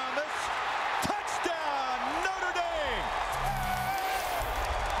goes Thomas. Touchdown, Notre Dame!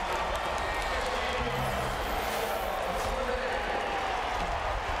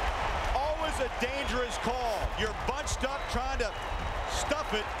 Always a dangerous call. You're bunched up trying to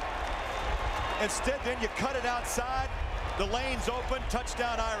stuff it. Instead, then you cut it outside. The lane's open.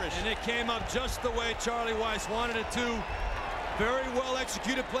 Touchdown, Irish. And it came up just the way Charlie Weiss wanted it to. Very well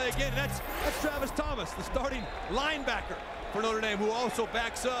executed play again. That's Travis Thomas, the starting linebacker for Notre Dame, who also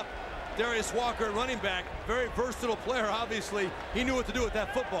backs up Darius Walker at running back. Very versatile player, obviously. He knew what to do with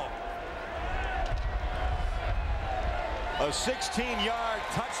that football. A 16-yard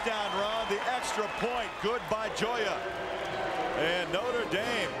touchdown run. The extra point. Good by Joya. And Notre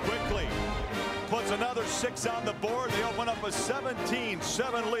Dame quickly puts another 6 on the board. They open up a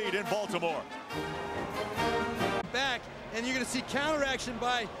 17-7 lead in Baltimore. Back, and you're going to see counteraction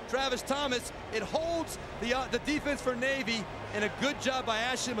by Travis Thomas. It holds the defense for Navy, and a good job by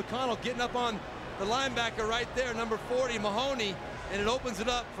Ashley McConnell getting up on the linebacker right there, number 40, Mahoney, and it opens it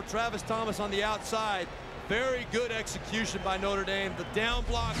up for Travis Thomas on the outside. Very good execution by Notre Dame. The down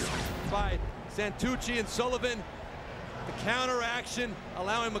blocks by Santucci and Sullivan. The counter action,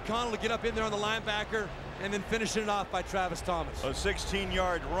 allowing McConnell to get up in there on the linebacker, and then finishing it off by Travis Thomas. A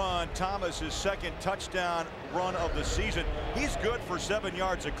 16-yard run. Thomas' 2nd touchdown run of the season. He's good for 7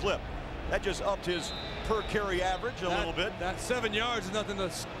 yards a clip. That just upped his per carry average a little bit. That 7 yards is nothing to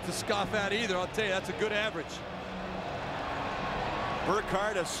scoff at either. I'll tell you, that's a good average.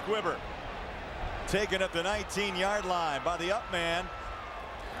 Burkhardt, a squibber. Taken at the 19-yard line by the up man.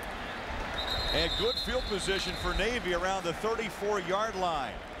 And good field position for Navy around the 34-yard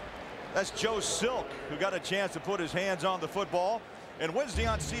line. That's Joe Silk, who got a chance to put his hands on the football. And Wednesday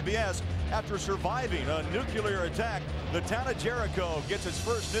on CBS, after surviving a nuclear attack, the town of Jericho gets its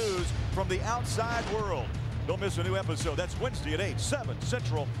first news from the outside world. Don't miss a new episode. That's Wednesday at 8, 7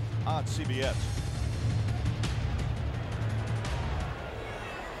 Central on CBS.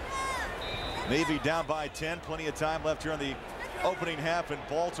 Navy down by 10. Plenty of time left here in the opening half in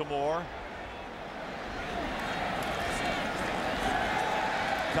Baltimore.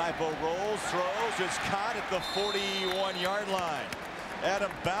 Typo rolls, throws, it's caught at the 41-yard line.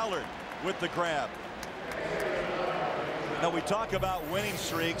 Adam Ballard with the grab. Now we talk about winning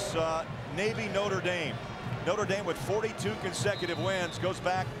streaks. Navy, Notre Dame. Notre Dame with 42 consecutive wins, goes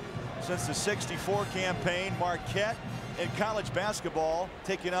back since the '64 campaign. Marquette in college basketball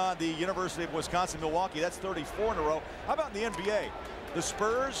taking on the University of Wisconsin-Milwaukee. That's 34 in a row. How about in the NBA? The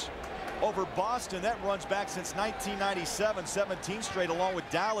Spurs over Boston, that runs back since 1997, 17 straight, along with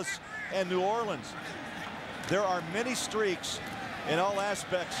Dallas and New Orleans. There are many streaks in all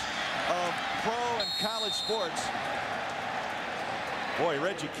aspects of pro and college sports. Boy,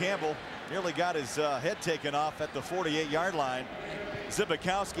 Reggie Campbell nearly got his head taken off at the 48-yard line.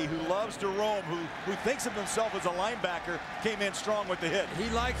 Zibikowski, who loves to roam, who thinks of himself as a linebacker, came in strong with the hit. He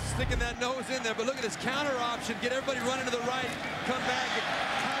likes sticking that nose in there, but look at his counter option. Get everybody running to the right, come back, and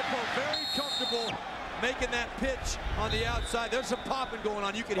Typo very comfortable making that pitch on the outside. There's some popping going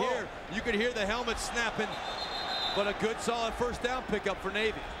on. You could hear the helmet snapping, but a good solid first down pickup for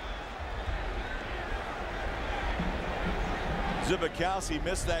Navy. Zibikowski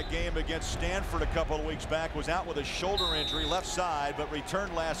missed that game against Stanford a couple of weeks back, was out with a shoulder injury, left side, but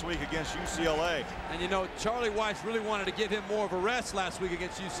returned last week against UCLA. And you know, Charlie Weiss really wanted to give him more of a rest last week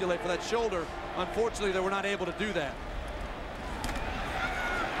against UCLA for that shoulder. Unfortunately, they were not able to do that.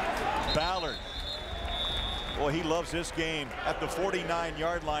 Ballard. Boy, he loves this game. At the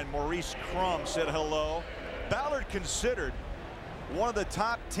 49-yard line, Maurice Crum said hello. Ballard considered one of the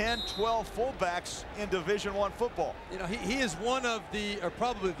top 10, 12 fullbacks in Division I football. You know, he is one of the, or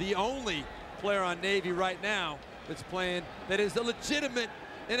probably the only player on Navy right now that's playing that is a legitimate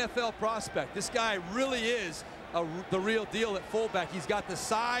NFL prospect. This guy really is the real deal at fullback. He's got the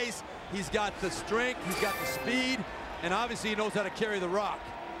size, he's got the strength, he's got the speed, and obviously he knows how to carry the rock.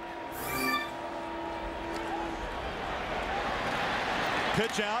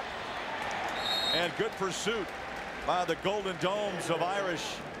 Pitch out, and good pursuit by the Golden Domes of Irish.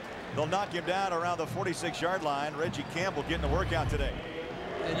 They'll knock him down around the 46-yard line. Reggie Campbell getting the workout today.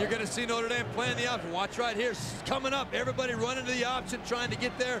 And you're going to see Notre Dame playing the option. Watch right here. Coming up, everybody running to the option, trying to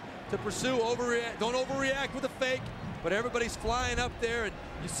get there to pursue. Don't overreact with a fake, but everybody's flying up there, and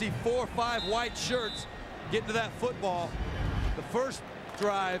you see 4 or 5 white shirts getting to that football. The first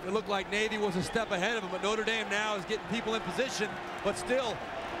drive, it looked like Navy was a step ahead of them, but Notre Dame now is getting people in position, but still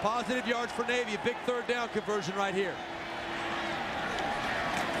positive yards for Navy. A big third down conversion right here.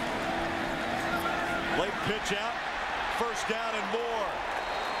 Late pitch out, first down and more.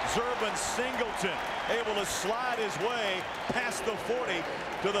 Zervin Singleton able to slide his way past the 40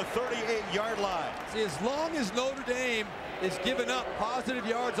 to the 38-yard line. See, as long as Notre Dame is giving up positive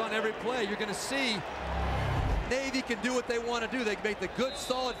yards on every play, you're going to see Navy can do what they want to do. They can make the good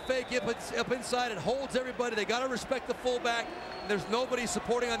solid fake up inside. It holds everybody. They got to respect the fullback. There's nobody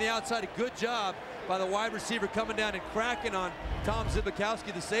supporting on the outside. A good job by the wide receiver coming down and cracking on Tom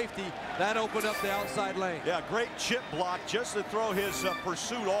Zibikowski, the safety. That opened up the outside lane. Yeah, great chip block just to throw his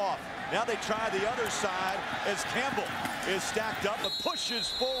pursuit off. Now they try the other side as Campbell is stacked up and pushes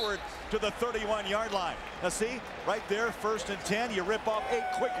forward to the 31-yard line. Now see, right there, 1st and 10, you rip off 8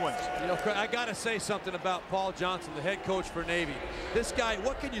 quick ones. You know, I got to say something about Paul Johnson, the head coach for Navy. This guy,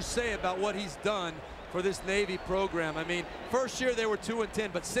 what can you say about what he's done for this Navy program? I mean, first year they were 2-10,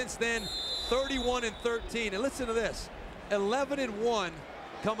 but since then, 31-13. And listen to this, 11-1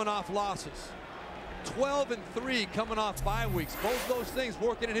 coming off losses. 12-3 coming off bye weeks. Both those things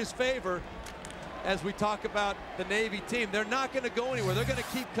working in his favor as we talk about the Navy team. They're not going to go anywhere. They're going to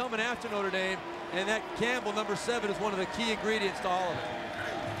keep coming after Notre Dame, and that Campbell, number 7, is one of the key ingredients to all of it.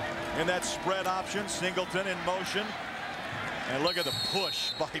 And that spread option, Singleton in motion. And look at the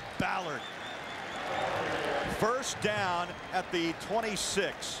push by Ballard. First down at the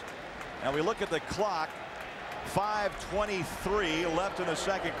 26. Now we look at the clock. 5:23 left in the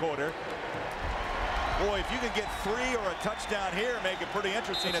second quarter. Boy, if you can get 3 or a touchdown here, make it pretty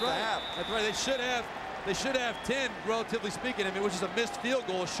interesting at the half. That's right. They should have 10, relatively speaking. I mean, which is a missed field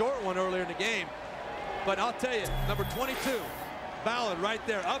goal, a short one earlier in the game. But I'll tell you, number 22, Ballard right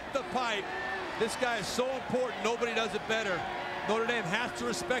there, up the pipe. This guy is so important. Nobody does it better. Notre Dame has to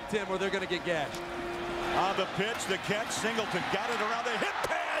respect him or they're going to get gashed. On the pitch, the catch, Singleton got it around the hip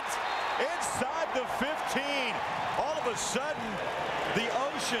pads inside the 15. All of a sudden, the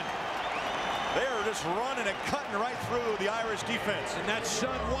ocean. They are just running and cutting right through the Irish defense. And that's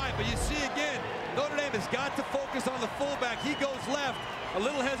Shun White. But you see again, Notre Dame has got to focus on the fullback. He goes left. A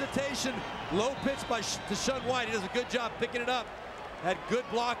little hesitation. Low pitch to Shun White. He does a good job picking it up. Had good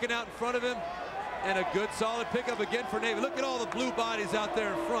blocking out in front of him. And a good solid pickup again for Navy. Look at all the blue bodies out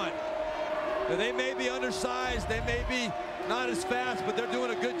there in front. Now, they may be undersized. They may be not as fast, but they're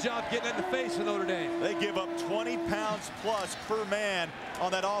doing a good job getting in the face of Notre Dame. They give up 20 pounds plus per man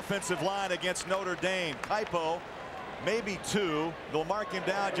on that offensive line against Notre Dame. Kaipo, maybe 2. They'll mark him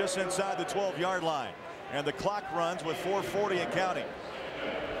down just inside the 12-yard line. And the clock runs with 4:40 and counting.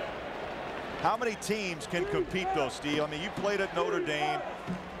 How many teams can compete, though, Steve? I mean, you played at Notre Dame.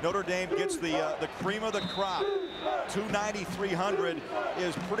 Notre Dame gets the cream of the crop. 290, 300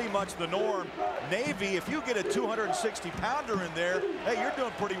 is pretty much the norm. Navy, if you get a 260-pounder in there, hey, you're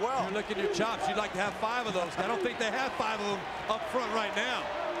doing pretty well. You're licking your chops. You'd like to have 5 of those. I don't think they have 5 of them up front right now.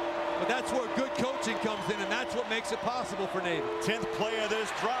 But that's where good coaching comes in, and that's what makes it possible for Navy. 10th play of this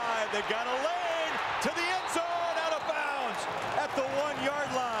drive. They've got a lane to the end zone, out of bounds. At the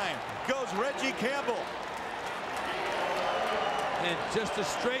 1-yard line goes Reggie Campbell. And just a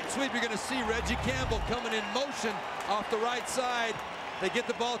straight sweep. You're going to see Reggie Campbell coming in motion off the right side. They get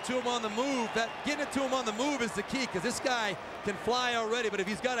the ball to him on the move. That getting it to him on the move is the key, because this guy can fly already. But if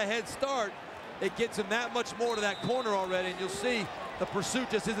he's got a head start, it gets him that much more to that corner already. And you'll see the pursuit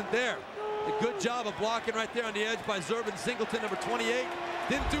just isn't there. A good job of blocking right there on the edge by Zervin Singleton, number 28.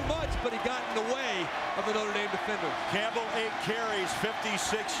 Didn't do much, but he got in the way of the Notre Dame defender. Campbell, 8 carries,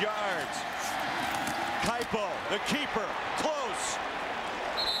 56 yards. Kaipo, the keeper, close.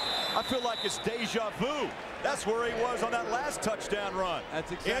 I feel like it's deja vu. That's where he was on that last touchdown run.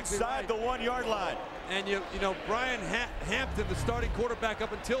 That's exactly inside right. the 1-yard line. And you know, Brian Hampton, the starting quarterback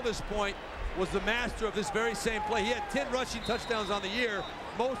up until this point, was the master of this very same play. He had 10 rushing touchdowns on the year,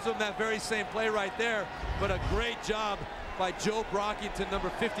 most of them that very same play right there. But a great job by Joe Brockington, number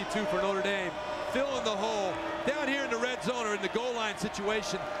 52 for Notre Dame, filling the hole. Down here in the red zone or in the goal line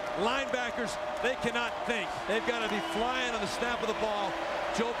situation, linebackers, they cannot think. They've got to be flying on the snap of the ball.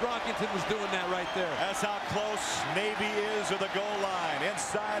 Joe Brockington was doing that right there. That's how close Navy is to the goal line,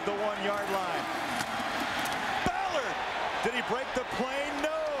 inside the 1-yard line. Ballard, did he break the plane? No.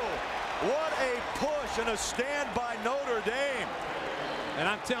 What a push and a stand by Notre Dame. And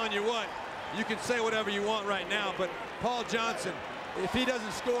I'm telling you what, you can say whatever you want right now, but Paul Johnson, if he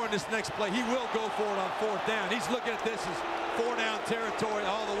doesn't score in this next play, he will go for it on 4th down. He's looking at this as 4-down territory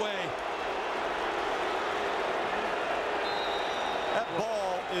all the way. That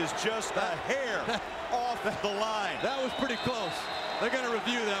ball is just a hair off the line. That was pretty close. They're going to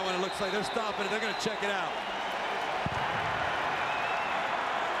review that one, it looks like. They're stopping it. They're going to check it out.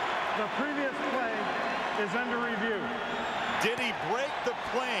 The previous play is under review. Did he break the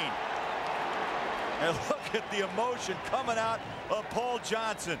plane? And look at the emotion coming out of Paul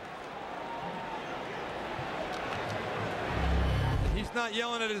Johnson. He's not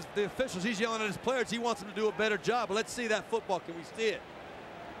yelling at the officials. He's yelling at his players. He wants them to do a better job. But let's see that football. Can we see it?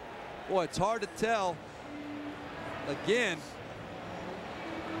 Boy, it's hard to tell. Again.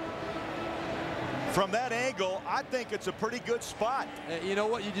 From that angle, I think it's a pretty good spot. You know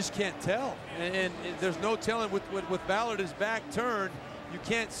what? You just can't tell. And there's no telling with Ballard his back turned. You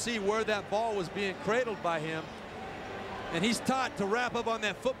can't see where that ball was being cradled by him. And he's taught to wrap up on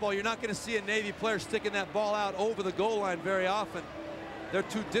that football. You're not going to see a Navy player sticking that ball out over the goal line very often. They're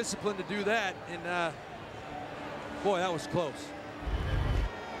too disciplined to do that. And boy, that was close.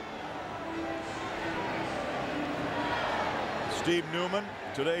 Steve Newman,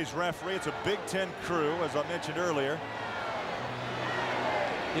 today's referee. It's a Big Ten crew, as I mentioned earlier.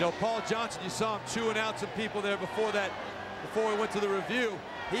 You know, Paul Johnson, you saw him chewing out some people there before we went to the review.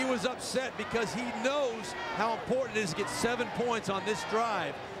 He was upset because he knows how important it is to get 7 points on this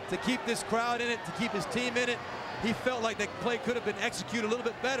drive, to keep this crowd in it, to keep his team in it. He felt like that play could have been executed a little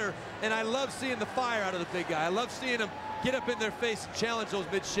bit better, and I love seeing the fire out of the big guy. I love seeing him get up in their face and challenge those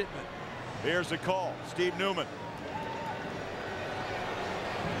midshipmen. Here's the call, Steve Newman.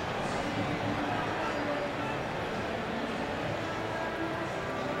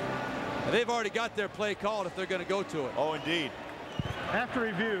 They've already got their play called if they're going to go to it. Oh, indeed. After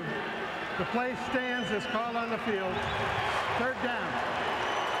review, the play stands as called on the field. 3rd down.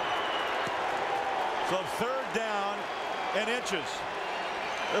 So 3rd down and inches.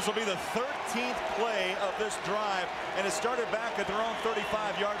 This will be the 13th play of this drive, and it started back at their own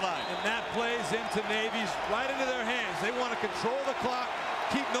 35-yard line. And that plays into Navy's right into their hands. They want to control the clock,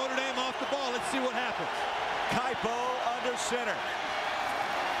 keep Notre Dame off the ball. Let's see what happens. Kaipo under center.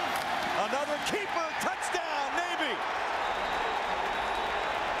 Another keeper, touchdown, Navy.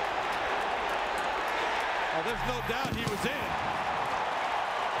 Oh, there's no doubt he was in.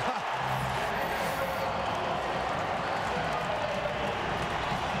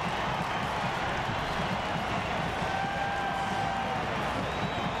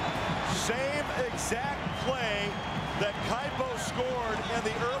 Same exact play that Kaipo scored in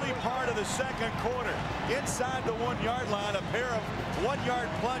the early part of the second quarter. Inside the 1-yard line, a pair of 1-yard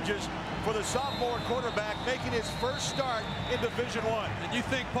plunges for the sophomore quarterback, making his first start in Division I. And you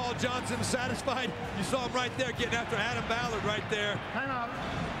think Paul Johnson's satisfied? You saw him right there getting after Adam Ballard right there. Timeout.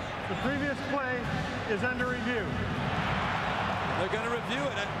 The previous play is under review. They're going to review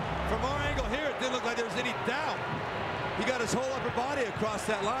it. And from our angle here, it didn't look like there was any doubt. He got his whole upper body across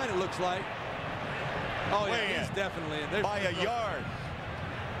that line, it looks like. Oh, yeah, he's definitely in there. By a yard.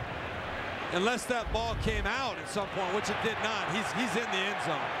 Unless that ball came out at some point, which it did not. He's in the end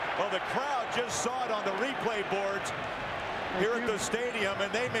zone. Well, the crowd just saw it on the replay boards here at the stadium,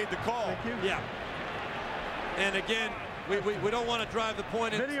 and they made the call. Thank you. Yeah. And again, we don't want to drive the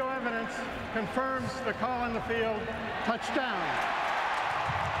point. Video evidence confirms the call on the field. Touchdown.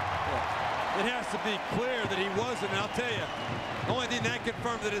 It has to be clear that he wasn't. And I'll tell you, the only thing that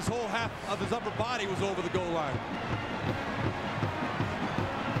confirmed that his whole half of his upper body was over the goal line.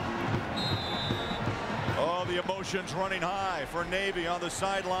 Oh, the emotions running high for Navy on the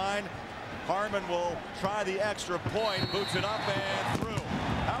sideline. Harmon will try the extra point, boots it up and through.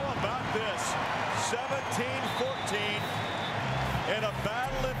 How about this? 17-14 in a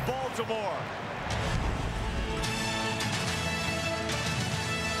battle in Baltimore.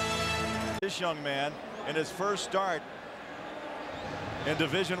 This young man in his first start in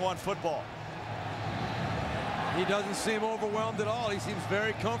Division I football. He doesn't seem overwhelmed at all. He seems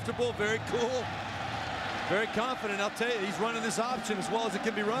very comfortable, very cool, very confident. I'll tell you, he's running this option as well as it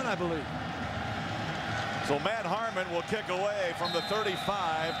can be run, I believe. So Matt Harmon will kick away from the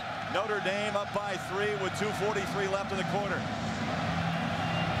 35. Notre Dame up by 3 with 2:43 left in the quarter.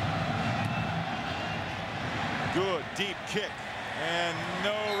 Good deep kick and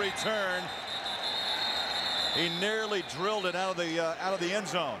no return. He nearly drilled it out of the end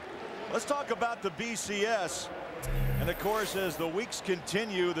zone. Let's talk about the BCS. And of course, as the weeks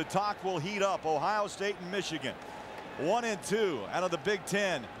continue, the talk will heat up. Ohio State and Michigan, 1 and 2 out of the Big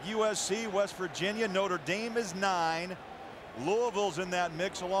Ten. USC, West Virginia, Notre Dame is 9. Louisville's in that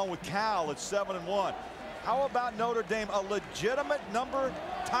mix along with Cal at 7 and 1. How about Notre Dame, a legitimate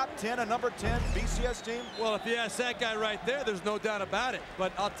top 10, a number 10 BCS team? Well, if you ask that guy right there, there's no doubt about it.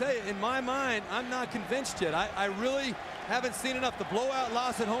 But I'll tell you, in my mind, I'm not convinced yet. I really haven't seen enough. The blowout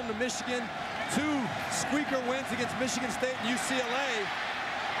loss at home to Michigan, 2 squeaker wins against Michigan State and UCLA.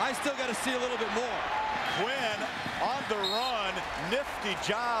 I still got to see a little bit more. Quinn on the run, nifty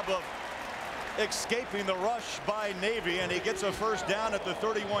job of escaping the rush by Navy, and he gets a first down at the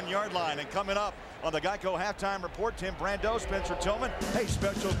 31-yard line. And coming up on the Geico Halftime Report, Tim Brando, Spencer Tillman, hey,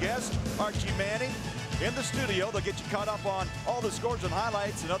 special guest Archie Manning in the studio. They'll get you caught up on all the scores and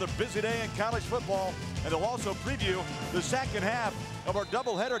highlights. Another busy day in college football, and they'll also preview the second half of our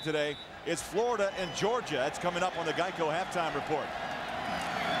doubleheader today. It's Florida and Georgia. That's coming up on the Geico Halftime Report.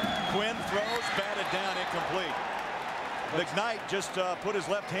 Quinn throws, batted down, incomplete. McKnight just put his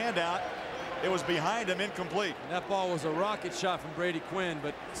left hand out. It was behind him, incomplete. That ball was a rocket shot from Brady Quinn,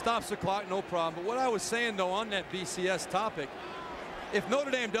 but stops the clock, no problem. But what I was saying, though, on that BCS topic, if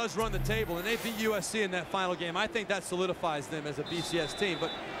Notre Dame does run the table and they beat USC in that final game, I think that solidifies them as a BCS team.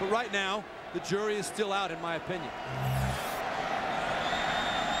 But right now, the jury is still out, in my opinion.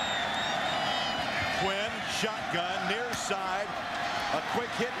 Quinn, shotgun, near side. A quick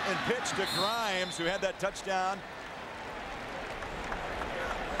hit and pitch to Grimes, who had that touchdown.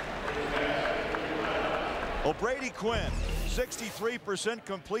 Well, Brady Quinn, 63%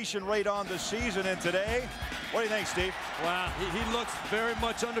 completion rate on the season, and today, what do you think, Steve? Wow, he looks very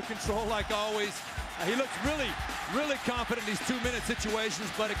much under control, like always. He looks really confident in these 2-minute situations,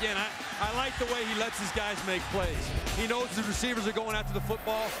 but again, I like the way he lets his guys make plays. He knows the receivers are going after the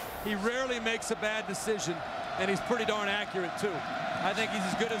football. He rarely makes a bad decision, and he's pretty darn accurate, too. I think he's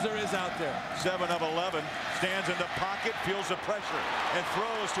as good as there is out there. 7 of 11, stands in the pocket, feels the pressure, and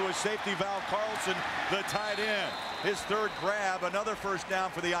throws to his safety valve, Carlson, the tight end. His third grab, another first down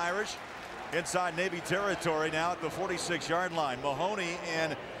for the Irish. Inside Navy territory now at the 46-yard line. Mahoney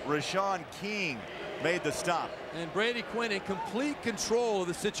and Rashawn King made the stop. And Brady Quinn in complete control of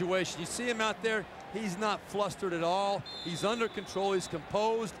the situation. You see him out there, he's not flustered at all. He's under control, he's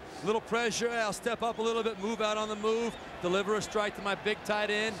composed. Little pressure, I'll step up a little bit, move out on the move, deliver a strike to my big tight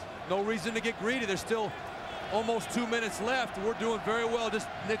end. No reason to get greedy. There's still almost 2 minutes left. We're doing very well, just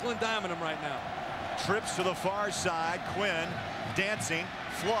nickel and diming him right now. Trips to the far side, Quinn dancing,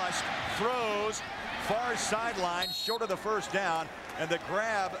 flushed, throws, far sideline, short of the first down, and the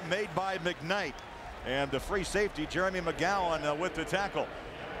grab made by McKnight. And the free safety, Jeremy McGowan, with the tackle.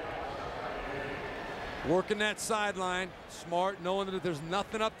 Working that sideline, smart, knowing that there's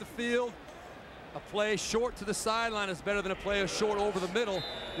nothing up the field. a play short to the sideline is better than a play short over the middle,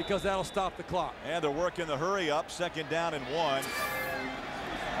 because that'll stop the clock. And they're working the hurry up. 2nd down and 1.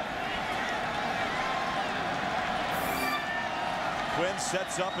 Quinn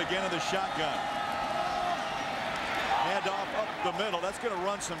sets up again in the shotgun. Handoff up the middle. That's going to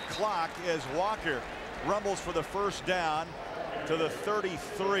run some clock as Walker rumbles for the 1st down to the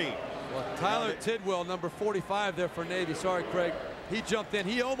 33. Well, Tyler Tidwell, number 45 there for Navy. Sorry, Craig. He jumped in.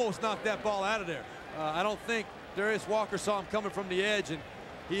 He almost knocked that ball out of there. I don't think Darius Walker saw him coming from the edge, and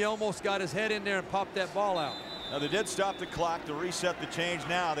he almost got his head in there and popped that ball out. Now, they did stop the clock to reset the change.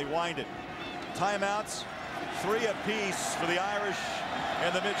 Now they wind it. Timeouts, 3 apiece for the Irish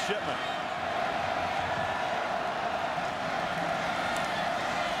and the midshipmen.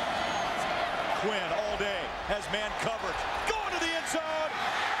 Quinn all day has man coverage. Going to the end zone.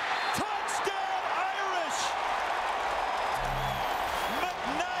 Touchdown Irish.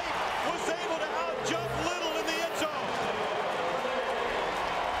 McKnight was able to outjump Little in the end zone.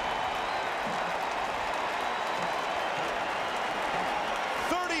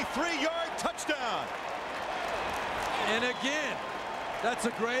 "33-yard touchdown." And again, that's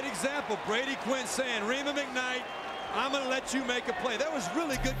a great example. Brady Quinn saying, Reba McKnight, I'm going to let you make a play. That was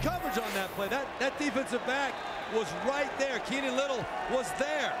really good coverage on that play. That defensive back was right there. Keenan Little was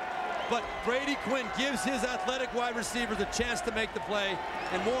there. But Brady Quinn gives his athletic wide receivers a chance to make the play.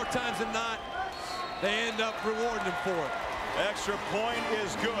 And more times than not, they end up rewarding them for it. Extra point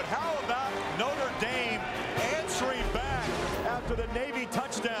is good. How about Notre Dame answering back after the Navy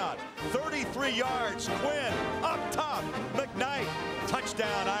touchdown? 33 yards. Quinn up top. McKnight.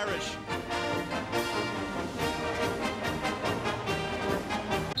 Touchdown Irish.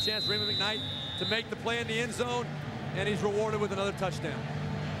 Chance for Reba McKnight to make the play in the end zone, and he's rewarded with another touchdown.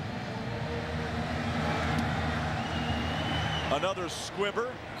 Another squibber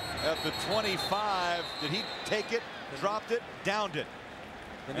at the 25. Did he take it? Dropped it? Downed it.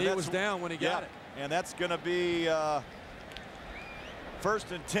 And he was down when he got it. And that's going to be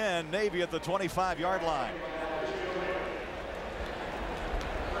 1st and 10. Navy at the 25-yard line.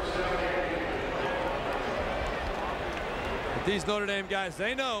 These Notre Dame guys,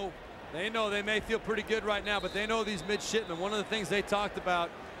 they know they may feel pretty good right now, but they know these midshipmen. One of the things they talked about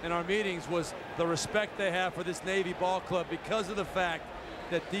in our meetings was the respect they have for this Navy ball club because of the fact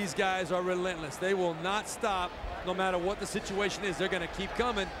that these guys are relentless. They will not stop no matter what the situation is. They're going to keep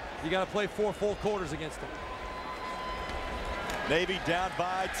coming. You got to play 4 full quarters against them. Navy down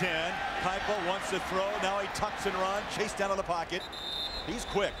by 10. Keipo wants to throw. Now he tucks and runs. Chase down in the pocket. He's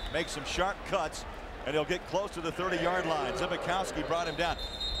quick. Makes some sharp cuts. And he'll get close to the 30-yard line. Zibikowski brought him down.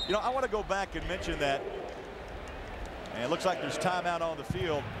 You know, I want to go back and mention that. And it looks like there's timeout on the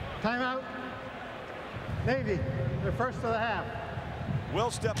field. Timeout. Navy, the first of the half.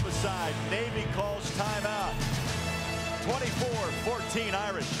 We'll step aside. Navy calls timeout. 24-14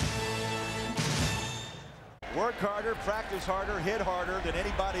 Irish. Work harder, practice harder, hit harder than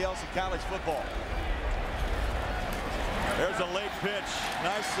anybody else in college football. There's a late pitch,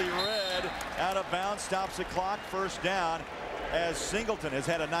 nicely read, out of bounds, stops the clock, 1st down, as Singleton has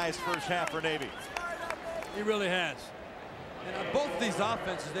had a nice first half for Navy. He really has. And both of these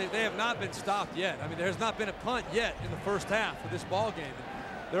offenses, they have not been stopped yet. I mean, there's not been a punt yet in the first half of this ball game.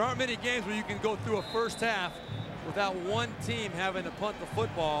 There aren't many games where you can go through a first half without one team having to punt the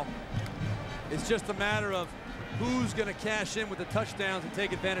football. It's just a matter of who's going to cash in with the touchdowns and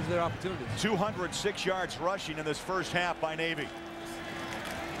take advantage of their opportunities. 206 yards rushing in this first half by Navy.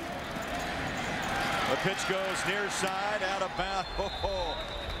 The pitch goes near side, out of bounds. Oh,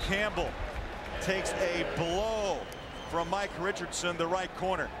 Campbell takes a blow from Mike Richardson, the right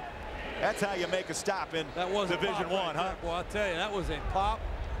corner. That's how you make a stop in Division I, huh? Well, I'll tell you, that was a pop.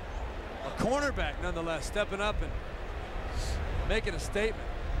 A cornerback, nonetheless, stepping up and making a statement.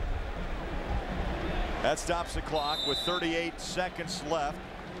 That stops the clock with 38 seconds left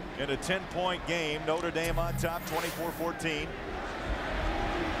in a 10-point game. Notre Dame on top, 24-14.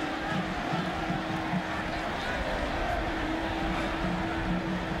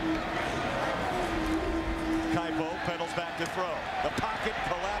 Keipo pedals back to throw. The pocket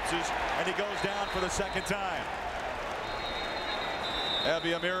collapses, and he goes down for the 2nd time. Abby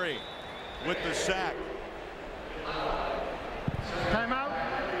Amiri with the sack. Timeout.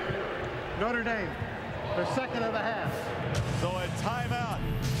 Notre Dame. The 2nd of the half. So a timeout.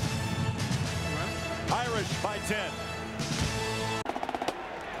 Irish by 10.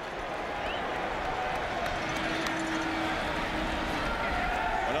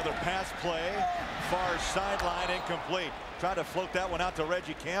 Another pass play, far sideline, incomplete. Trying to float that one out to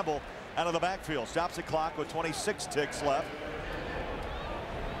Reggie Campbell out of the backfield. Stops the clock with 26 ticks left.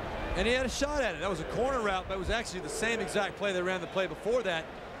 And he had a shot at it. That was a corner route, but it was actually the same exact play they ran the play before that.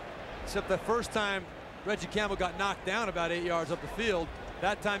 Except the first time Reggie Campbell got knocked down about 8 yards up the field.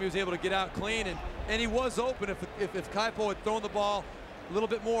 That time he was able to get out clean, and he was open. If Kaipo had thrown the ball a little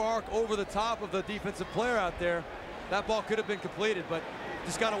bit more arc over the top of the defensive player out there, that ball could have been completed, but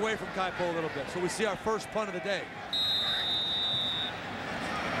just got away from Kaipo a little bit. So we see our first punt of the day.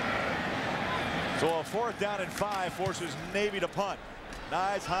 So a 4th down and 5 forces Navy to punt.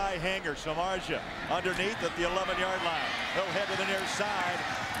 Nice high hanger. Samardzija underneath at the 11-yard line. He'll head to the near side.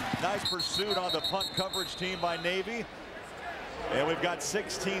 Nice pursuit on the punt coverage team by Navy. And we've got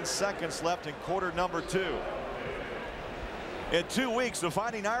 16 seconds left in quarter number 2. In 2 weeks, the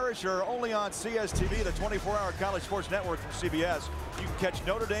Fighting Irish are only on CSTV, the 24-hour college sports network from CBS. You can catch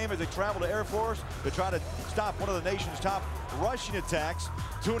Notre Dame as they travel to Air Force to try to stop one of the nation's top rushing attacks.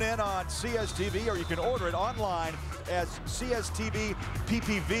 Tune in on CSTV, or you can order it online at cstvppv.com.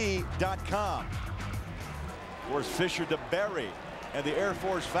 Of course, Fisher to Berry and the Air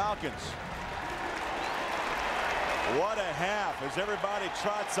Force Falcons. What a half as everybody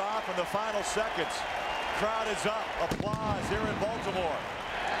trots off in the final seconds. Crowd is up. Applause here in Baltimore.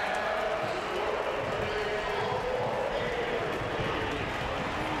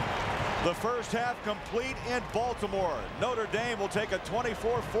 The first half complete in Baltimore. Notre Dame will take a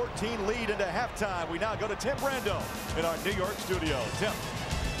 24-14 lead into halftime. We now go to Tim Brando in our New York studio. Tim.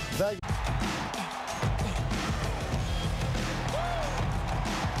 Thank you.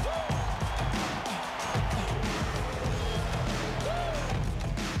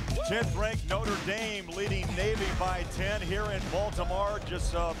 10th ranked Notre Dame leading Navy by 10 here in Baltimore.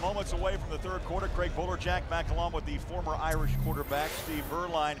 Just moments away from the 3rd quarter. Craig Bolerjack back along with the former Irish quarterback Steve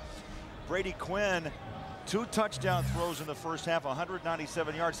Verline. Brady Quinn, 2 touchdown throws in the first half,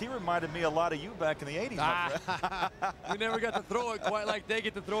 197 yards. He reminded me a lot of you back in the 80s. We never got to throw it quite like they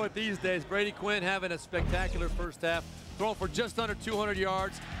get to throw it these days. Brady Quinn having a spectacular first half, throwing for just under 200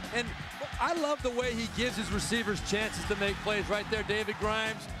 yards. And I love the way he gives his receivers chances to make plays. Right there, David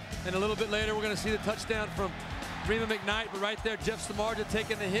Grimes. And a little bit later, we're going to see the touchdown from Rema McKnight. But right there, Jeff Samardzija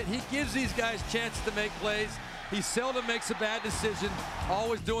taking the hit. He gives these guys chances to make plays. He seldom makes a bad decision,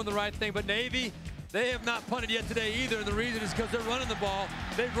 always doing the right thing. But Navy, they have not punted yet today either. And the reason is because they're running the ball.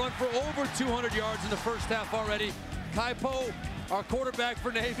 They've run for over 200 yards in the first half already. Kaipo, our quarterback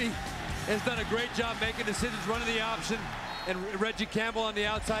for Navy, has done a great job making decisions, running the option. And Reggie Campbell on the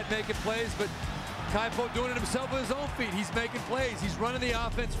outside making plays. But Kaipo doing it himself with his own feet. He's making plays. He's running the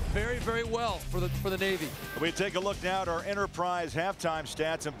offense very, very well for the Navy. We take a look now at our Enterprise halftime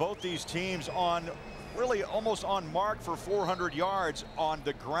stats, and both these teams on really almost on mark for 400 yards on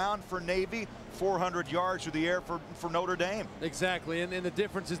the ground for Navy, 400 yards through the air for Notre Dame. Exactly, and the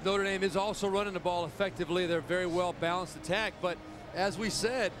difference is Notre Dame is also running the ball effectively. They're a very well balanced attack, but as we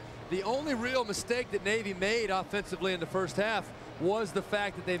said, the only real mistake that Navy made offensively in the first half was the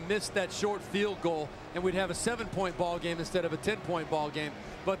fact that they missed that short field goal, and we'd have a 7-point ball game instead of a 10-point ball game.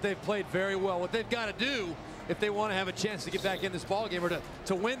 But they've played very well. What they've got to do if they want to have a chance to get back in this ball game, or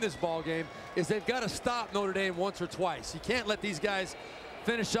to win this ball game, is they've got to stop Notre Dame once or twice. You can't let these guys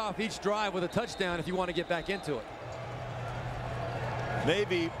finish off each drive with a touchdown if you want to get back into it.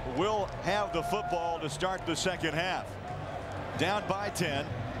 Navy will have the football to start the second half. Down by 10.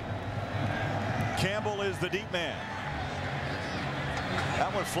 Campbell is the deep man.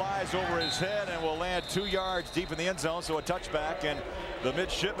 That one flies over his head and will land 2 yards deep in the end zone, so a touchback, and the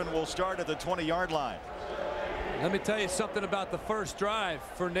midshipman will start at the 20-yard line. Let me tell you something about the first drive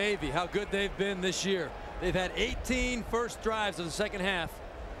for Navy, how good they've been this year. They've had 18 first drives of the second half,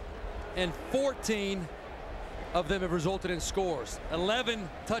 and 14 of them have resulted in scores. 11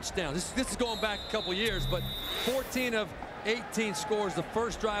 touchdowns. This is going back a couple years, but 14 of 18 scores the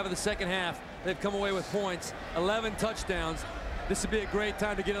first drive of the second half. They've come away with points, 11 touchdowns. This would be a great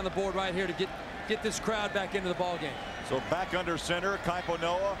time to get on the board right here to get this crowd back into the ball game. So back under center, Kaipo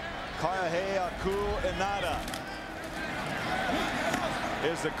Noah, Kayaheaku Inada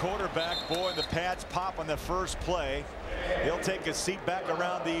is the quarterback. Boy, and the pads pop on the first play. He'll take a seat back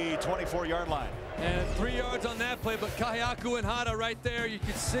around the 24-yard line. And 3 yards on that play, but Kayaheaku Inada right there, you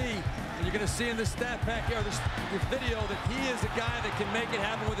can see, and you're going to see in this stat pack here, this video, that he is a guy that can make it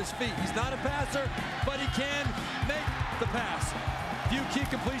happen with his feet. He's not a passer, but he can make the pass. Few key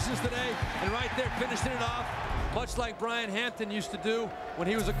completions today, and right there finishing it off, much like Brian Hampton used to do when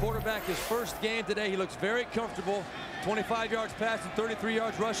he was a quarterback his first game today. He looks very comfortable. 25 yards passing, 33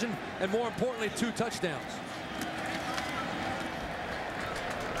 yards rushing, and more importantly, 2 touchdowns.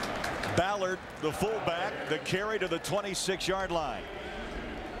 Ballard, the fullback, the carry to the 26-yard line.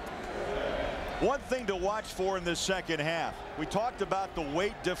 One thing to watch for in this second half. We talked about the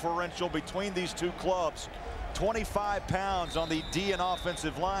weight differential between these two clubs. 25 pounds on the D and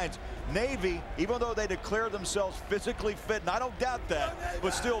offensive lines. Navy, even though they declare themselves physically fit, and I don't doubt that,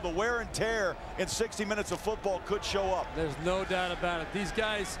 but still the wear and tear in 60 minutes of football could show up. There's no doubt about it. These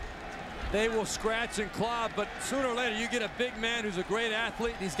guys, they will scratch and claw, but sooner or later you get a big man who's a great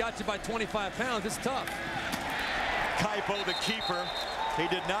athlete and he's got you by 25 pounds. It's tough. Kaipo, the keeper, he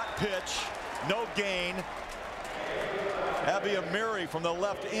did not pitch. No gain. Abiyamiri from the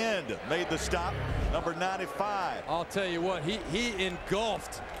left end made the stop. Number 95. I'll tell you what, he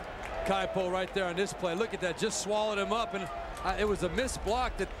engulfed Kaipo right there on this play. Look at that, just swallowed him up, and it was a missed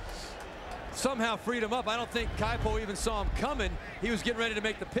block that somehow freed him up. I don't think Kaipo even saw him coming. He was getting ready to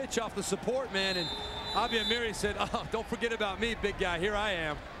make the pitch off the support man, and Abiyamiri said, oh, don't forget about me, big guy. Here I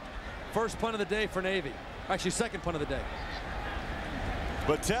am. First punt of the day for Navy. Actually, second punt of the day.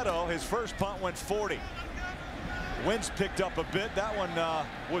 Boteto, his first punt went 40. Winds picked up a bit. That one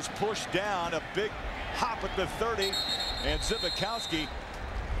was pushed down. A big hop at the 30. And Zibikowski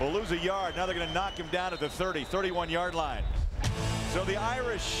will lose a yard. Now they're going to knock him down at the 30, 31-yard line. So the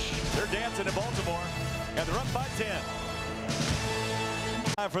Irish, they're dancing in Baltimore, and they're up by 10.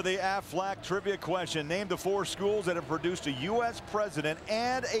 Time for the Aflac trivia question. Name the 4 schools that have produced a U.S. president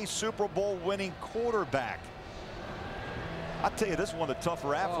and a Super Bowl winning quarterback. I'll tell you, this is one of the tougher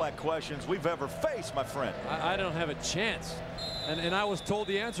Aflac questions we've ever faced, my friend. I don't have a chance. And I was told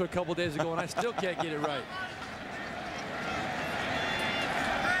the answer a couple days ago, and I still can't get it right.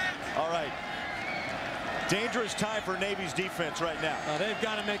 All right. Dangerous time for Navy's defense right now. They've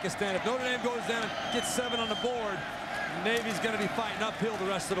got to make a stand. If Notre Dame goes down and gets 7 on the board, Navy's going to be fighting uphill the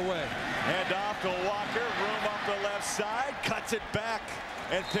rest of the way. Hand off to Walker. Room up the left side. Cuts it back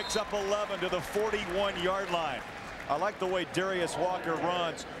and picks up 11 to the 41-yard line. I like the way Darius Walker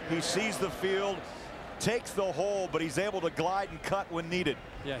runs. He sees the field, takes the hole, but he's able to glide and cut when needed.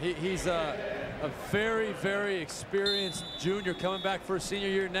 Yeah, he's a very, very experienced junior coming back for a senior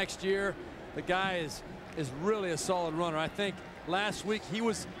year next year. The guy is really a solid runner. I think last week he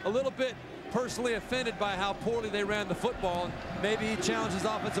was a little bit personally offended by how poorly they ran the football, and maybe he challenges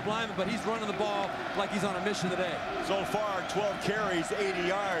offensive linemen, but he's running the ball like he's on a mission today. So far, 12 carries, 80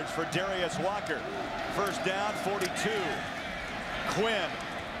 yards for Darius Walker. First down, 42. Quinn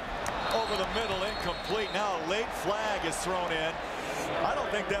over the middle, incomplete. Now a late flag is thrown in. I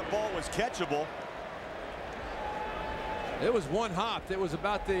don't think that ball was catchable. It was one hop. It was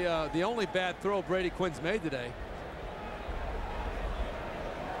about the only bad throw Brady Quinn's made today.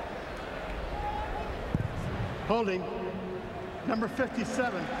 Holding, number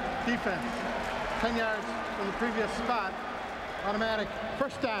 57, defense. 10 yards from the previous spot. Automatic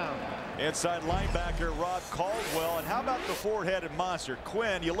first down. Inside linebacker Rod Caldwell. And how about the four-headed monster?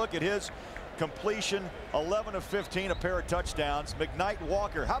 Quinn, you look at his completion, 11 of 15, a pair of touchdowns. McKnight,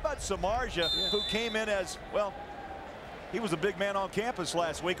 Walker. How about Samardzija, who came in as, well, he was a big man on campus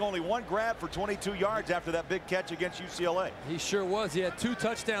last week. Only one grab for 22 yards after that big catch against UCLA. He sure was. He had 2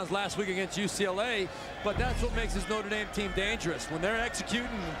 touchdowns last week against UCLA, but that's what makes his Notre Dame team dangerous. When they're executing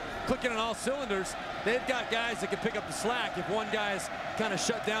and clicking on all cylinders, they've got guys that can pick up the slack if one guy is kind of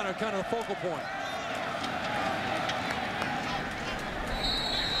shut down or kind of the focal point.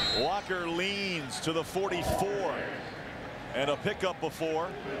 Walker leans to the 44 and a pickup before.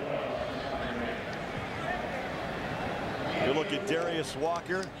 You look at Darius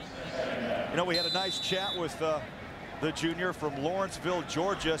Walker. You know, we had a nice chat with the junior from Lawrenceville,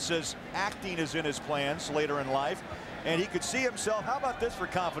 Georgia. Says acting is in his plans later in life, and he could see himself. How about this for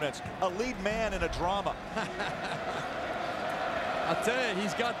confidence? A lead man in a drama. I'll tell you,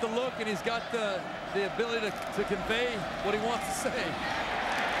 he's got the look and he's got the ability to convey what he wants to say.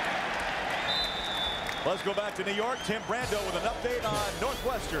 Let's go back to New York. Tim Brando with an update on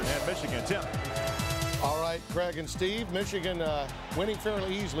Northwestern and Michigan. Tim. All right, Craig and Steve, Michigan winning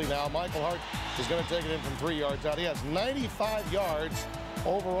fairly easily now. Michael Hart is going to take it in from 3 yards out. He has 95 yards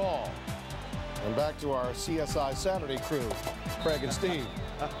overall. And back to our CSI Saturday crew, Craig and Steve.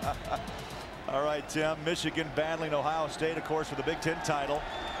 All right, Tim. Michigan battling Ohio State, of course, for the Big Ten title.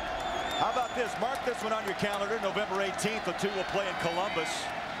 How about this? Mark this one on your calendar. November 18th, the two will play in Columbus.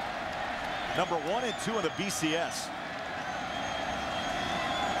 Number 1 and 2 in the BCS.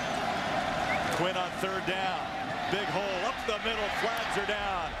 Quinn on third down. Big hole up the middle. Flags are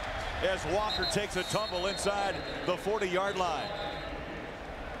down as Walker takes a tumble inside the 40-yard line.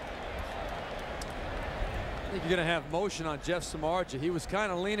 I think you're going to have motion on Jeff Samardzija. He was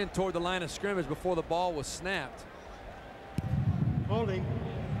kind of leaning toward the line of scrimmage before the ball was snapped. Holding,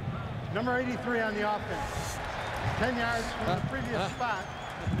 number 83 on the offense. 10 yards from the previous spot.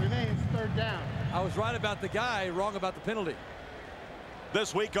 Remains third down. I was right about the guy, wrong about the penalty.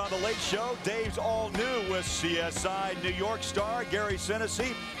 This week on The Late Show, Dave's all new with CSI New York star Gary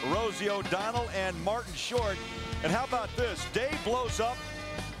Sinise, Rosie O'Donnell, and Martin Short. And how about this? Dave blows up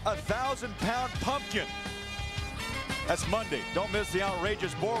a 1,000-pound pumpkin. That's Monday. Don't miss the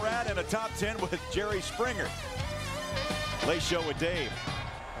outrageous Borat and a top 10 with Jerry Springer. Late Show with Dave.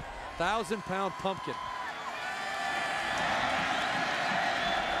 1,000-pound pumpkin.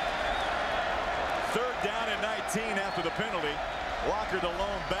 Third down and 19 after the penalty. Walker the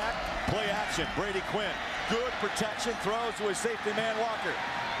lone back. Play action. Brady Quinn. Good protection. Throws to his safety man Walker.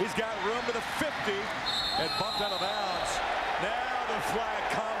 He's got room to the 50 and bumped out of bounds. Now the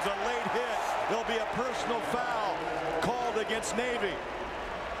flag comes. A late hit. There'll be a personal foul called against Navy.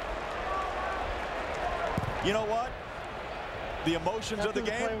 You know what? The emotions of the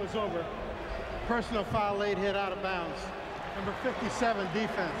game. After the play was over, personal foul, late hit, out of bounds. Number 57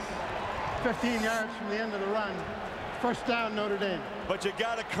 defense. 15 yards from the end of the run. First down, Notre Dame. But you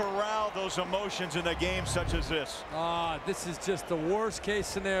got to corral those emotions in a game such as this. This is just the worst case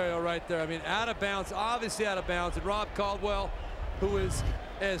scenario right there. I mean, out of bounds, obviously out of bounds. And Rob Caldwell, who is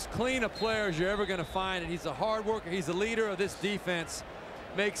as clean a player as you're ever going to find, and he's a hard worker, he's the leader of this defense,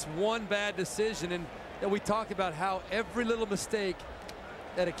 makes one bad decision. And we talk about how every little mistake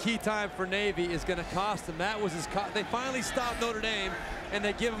at a key time for Navy is going to cost them. That was his they finally stopped Notre Dame, and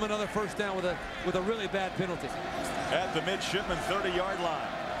they give him another first down with a really bad penalty. At the midshipman 30-yard line.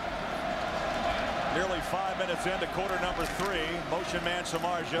 Nearly 5 minutes into quarter number 3. Motion man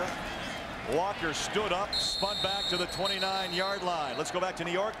Samardzija. Walker stood up, spun back to the 29-yard line. Let's go back to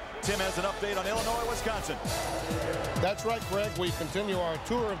New York. Tim has an update on Illinois, Wisconsin. That's right, Greg. We continue our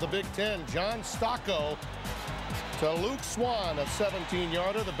tour of the Big Ten. John Stocco to Luke Swan, a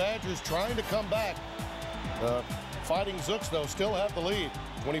 17-yarder. The Badgers trying to come back. Fighting Zooks, though, still have the lead.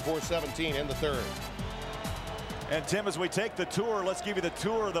 24-17 in the third. And Tim, as we take the tour, let's give you the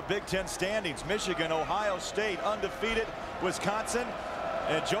tour of the Big Ten standings. Michigan, Ohio State, undefeated. Wisconsin,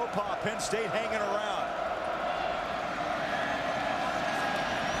 and Joe Pa, Penn State hanging around.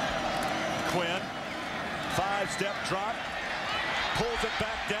 Quinn, 5-step drop, pulls it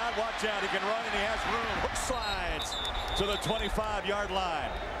back down. Watch out, he can run and he has room. Hook slides to the 25-yard line.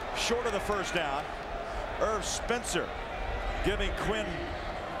 Short of the first down. Irv Spencer giving Quinn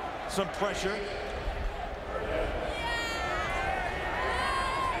some pressure.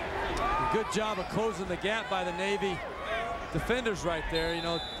 Good job of closing the gap by the Navy defenders right there. You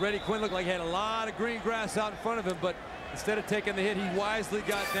know, Brady Quinn looked like he had a lot of green grass out in front of him, but instead of taking the hit, he wisely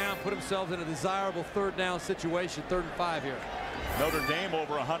got down, put himself in a desirable third down situation, 3rd and 5 here. Notre Dame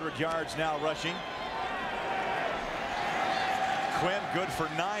over 100 yards now rushing. Quinn good for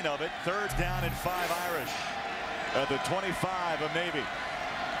 9 of it. 3rd down and 5 Irish at the 25 of Navy.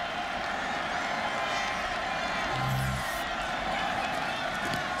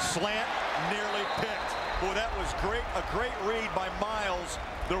 Slant nearly picked. Boy, that was great. A great read by Miles,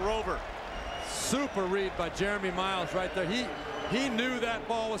 the rover. Super read by Jeremy Miles right there. He knew that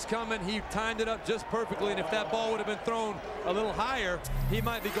ball was coming. He timed it up just perfectly, and if that ball would have been thrown a little higher, he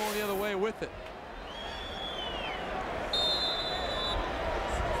might be going the other way with it.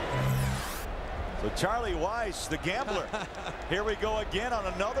 So Charlie Weiss, the gambler. Here we go again on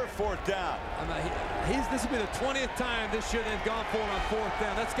another 4th down. This will be the 20th time this year they've gone for it on 4th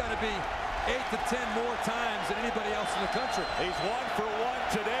down. That's got to be 8 to 10 more times than anybody else in the country. He's 1 for 1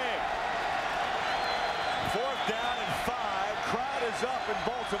 today. 4th down and 5. Crowd is up in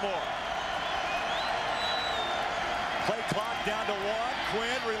Baltimore. Play clock down to 1.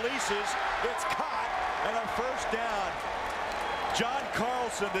 Quinn releases. It's caught and a first down. John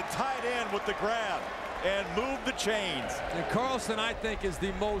Carlson, the tight end, with the grab and move the chains. And Carlson, I think, is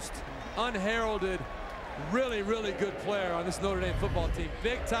the most unheralded, really, really good player on this Notre Dame football team.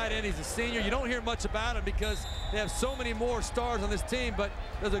 Big tight end. He's a senior. You don't hear much about him because they have so many more stars on this team, but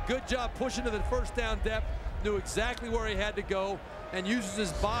does a good job pushing to the first down depth, knew exactly where he had to go, and uses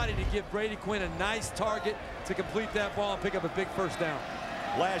his body to give Brady Quinn a nice target to complete that ball and pick up a big first down.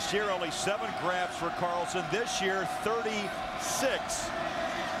 Last year, only 7 grabs for Carlson. This year, 36.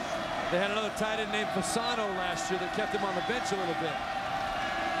 They had another tight end named Fasano last year that kept him on the bench a little bit.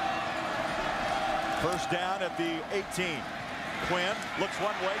 First down at the 18. Quinn looks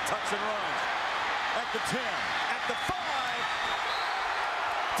one way, tucks and runs. At the 10, at the 5.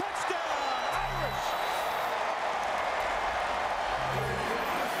 Touchdown, Irish!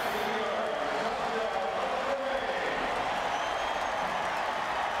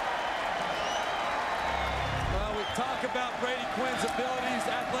 Talk about Brady Quinn's abilities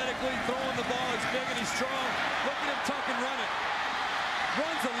athletically, throwing the ball. He's big and he's strong. Look at him tuck and run it.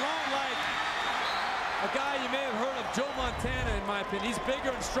 runs a lot like a guy you may have heard of, Joe Montana, in my opinion. He's bigger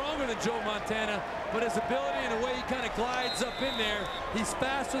and stronger than Joe Montana, but his ability and the way he kind of glides up in there, he's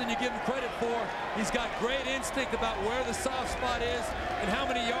faster than you give him credit for. He's got great instinct about where the soft spot is and how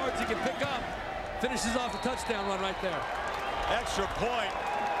many yards he can pick up. Finishes off the touchdown run right there. Extra point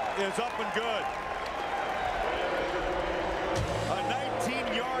is up and good. A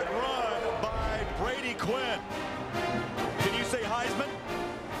 19-yard run by Brady Quinn. Can you say Heisman?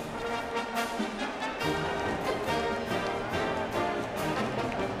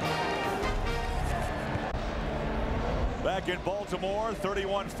 Back in Baltimore,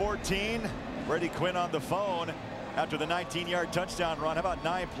 31-14. Brady Quinn on the phone after the 19-yard touchdown run. How about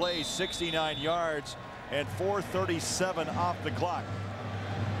 9 plays, 69 yards, and 4:37 off the clock.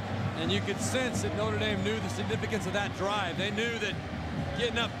 And you could sense that Notre Dame knew the significance of that drive. They knew that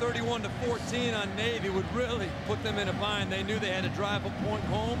getting up 31-14 on Navy would really put them in a bind. They knew they had to drive a point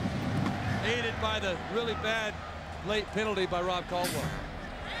home, aided by the really bad late penalty by Rob Caldwell.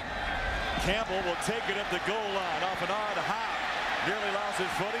 Campbell will take it at the goal line off an odd hop. Nearly lost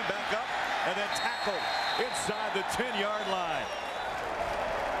his footing, back up, and then tackled inside the 10-yard line.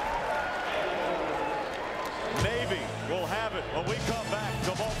 Navy will have it when we come back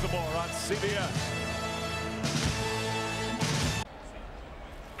to Baltimore on CBS.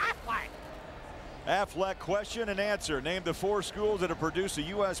 Affleck question and answer. Name the 4 schools that have produced a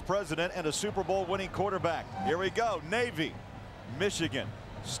U.S. president and a Super Bowl winning quarterback. Here we go. Navy, Michigan,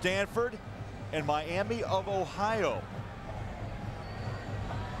 Stanford, and Miami of Ohio.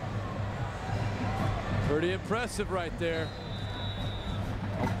 Pretty impressive right there.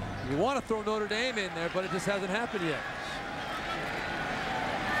 You want to throw Notre Dame in there, but it just hasn't happened yet.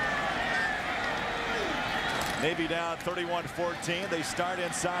 Navy down 31-14. They start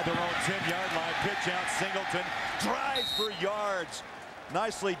inside their own 10-yard line. Pitch out. Singleton drives for yards.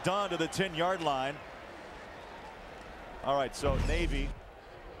 Nicely done to the 10-yard line. All right, so Navy,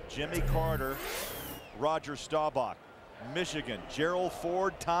 Jimmy Carter, Roger Staubach. Michigan, Gerald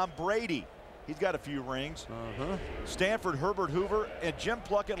Ford, Tom Brady. He's got a few rings. Stanford, Herbert Hoover, and Jim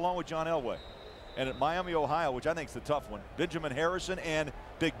Plunkett along with John Elway. And at Miami, Ohio, which I think is the tough one, Benjamin Harrison and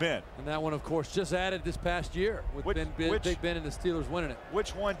Big Ben. And that one, of course, just added this past year with Big Ben and the Steelers winning it.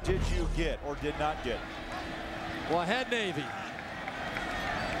 Which one did you get or did not get? Well, I had Navy.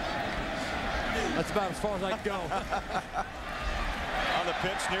 That's about as far as I can go. On the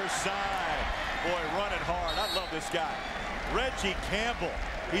pitch near side. Boy, running hard. I love this guy. Reggie Campbell.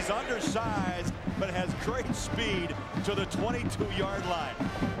 He's undersized, but has great speed to the 22-yard line.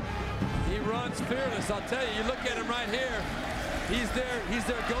 He runs fearless. I'll tell you, you look at him right here. He's their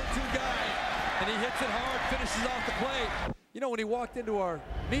go-to guy, and he hits it hard, finishes off the play. You know, when he walked into our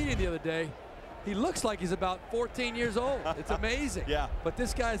meeting the other day, he looks like he's about 14 years old. It's amazing. Yeah. But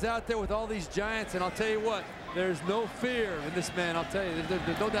this guy's out there with all these giants, and I'll tell you what, there's no fear in this man. I'll tell you,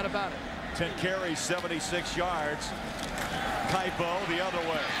 there's no doubt about it. 10 carries, 76 yards. Kaipo the other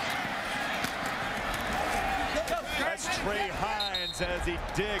way. That's Trey Hines as he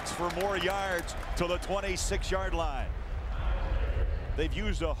digs for more yards to the 26-yard line. They've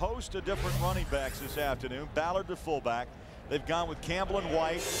used a host of different running backs this afternoon. Ballard the fullback. They've gone with Campbell and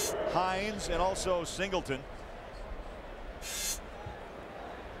White, Hines, and also Singleton.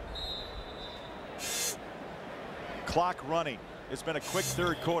 Clock running. It's been a quick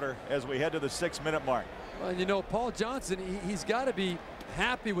third quarter as we head to the 6-minute mark. Well, you know, Paul Johnson, he's got to be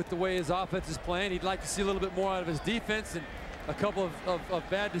happy with the way his offense is playing. He'd like to see a little bit more out of his defense and a couple of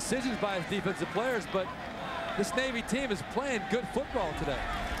bad decisions by his defensive players, but this Navy team is playing good football today.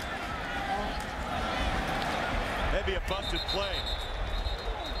 Maybe a busted play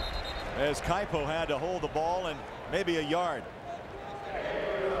as Kaipo had to hold the ball and maybe a yard.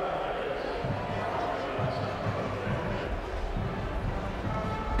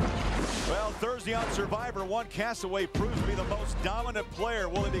 Well, Thursday on Survivor, one castaway proves to be the most dominant player.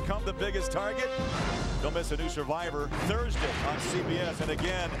 Will he become the biggest target? Don't miss a new Survivor Thursday on CBS. And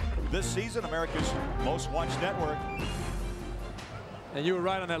again, this season, America's most watched network. And you were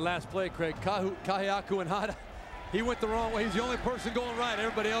right on that last play, Craig. Kahiaku and Hada, he went the wrong way. He's the only person going right.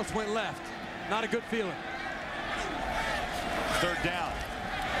 Everybody else went left. Not a good feeling. Third down.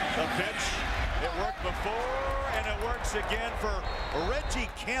 The pitch. It worked before, and it works again for Reggie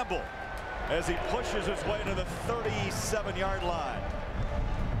Campbell as he pushes his way to the 37-yard line.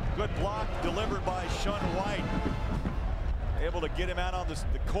 Good block delivered by Shun White. Able to get him out on the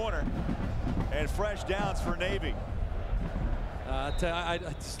corner. And fresh downs for Navy. I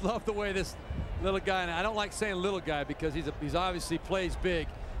just love the way this little guy, and I don't like saying little guy because he's obviously plays big,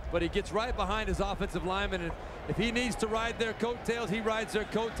 but he gets right behind his offensive lineman, and If he needs to ride their coattails, he rides their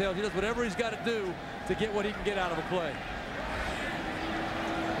coattails. He does whatever he's got to do to get what he can get out of a play.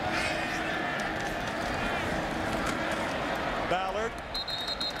 Ballard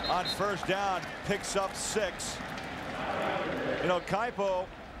on first down picks up 6. You know, Kaipo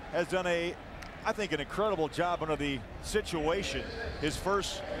has done I think, an incredible job under the situation. His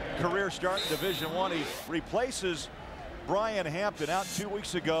first career start in Division I. He replaces Brian Hampton, out 2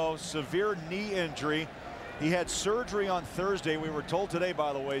 weeks ago, severe knee injury. He had surgery on Thursday. We were told today,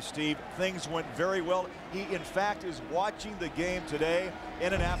 by the way, Steve, things went very well. He, in fact, is watching the game today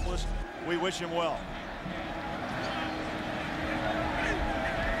in Annapolis. We wish him well.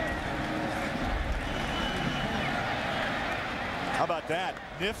 How about that?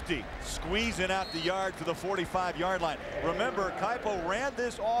 Nifty squeezing out the yard to the 45-yard line. Remember, Kaipo ran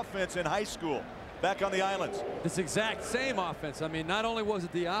this offense in high school back on the islands. This exact same offense. I mean, not only was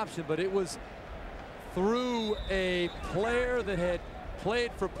it the option, but it was through a player that had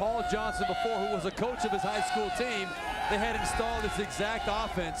played for Paul Johnson before, who was a coach of his high school team. They had installed this exact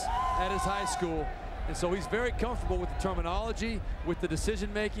offense at his high school. And so he's very comfortable with the terminology, with the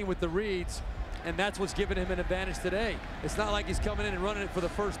decision-making, with the reads. And that's what's given him an advantage today. It's not like he's coming in and running it for the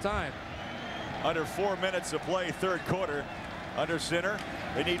first time. Under 4 minutes to play, third quarter. Under center,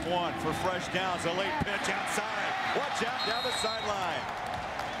 they need 1 for fresh downs. A late pitch outside. Watch out down the sideline.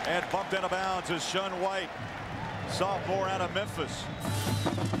 And bumped out of bounds is Shun White, sophomore out of Memphis.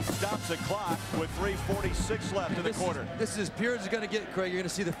 Stops the clock with 3:46 left in the quarter. This is as pure as it's going to get, Craig. You're going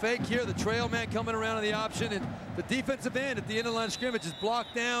to see the fake here, the trail man coming around on the option, and the defensive end at the end of the line of scrimmage is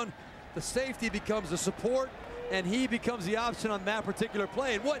blocked down. The safety becomes the support, and he becomes the option on that particular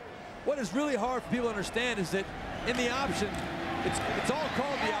play. And what is really hard for people to understand is that in the option, it's all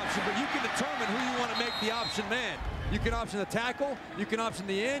called the option, but you can determine who you want to make the option man. You can option the tackle, you can option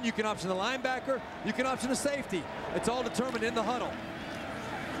the end, you can option the linebacker, you can option the safety. It's all determined in the huddle.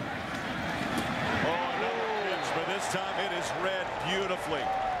 Oh, another pitch, but this time it is read beautifully.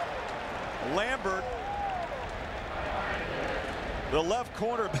 Lambert, the left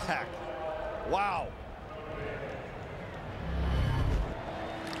cornerback. Wow.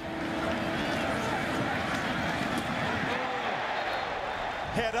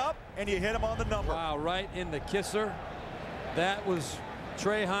 Head up, and you hit him on the number. Wow, right in the kisser. That was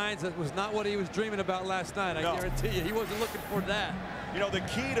Trey Hines. That was not what he was dreaming about last night. I guarantee you, he wasn't looking for that. You know, the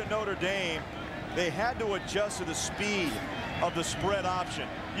key to Notre Dame, they had to adjust to the speed of the spread option.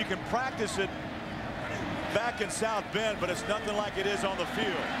 You can practice it back in South Bend, but it's nothing like it is on the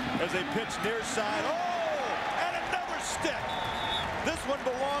field. As they pitch near side. Oh, and another stick. This one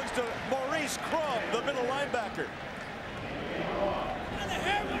belongs to Maurice Crum, the middle linebacker.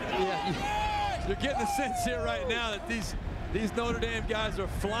 Yeah, you're getting the sense here right now that these Notre Dame guys are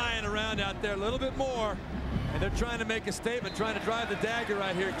flying around out there a little bit more, and they're trying to make a statement, trying to drive the dagger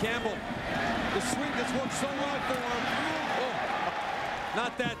right here. Campbell, the sweep that's worked so well for him. Oh,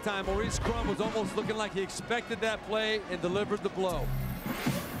 not that time. Maurice Crum was almost looking like he expected that play and delivered the blow.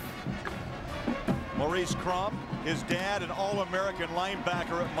 Maurice Crum, his dad, an All-American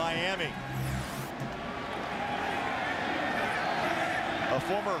linebacker at Miami. A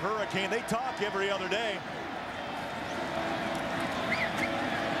former Hurricane. They talk every other day.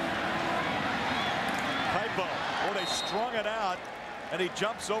 Kaipo, oh, they strung it out, and he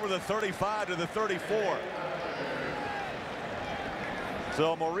jumps over the 35 to the 34.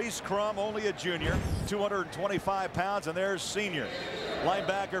 So Maurice Crum, only a junior, 225 pounds, and there's senior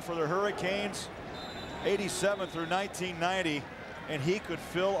linebacker for the Hurricanes, 87 through 1990, and he could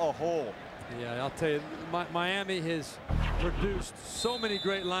fill a hole. Yeah, I'll tell you, Miami has produced so many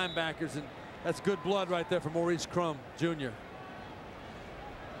great linebackers, and that's good blood right there for Maurice Crum, Jr.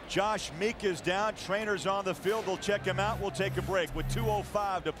 Josh Meek is down. Trainers on the field. They'll check him out. We'll take a break with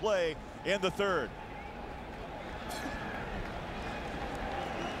 2:05 to play in the third.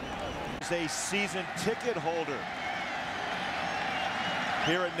 He's a season ticket holder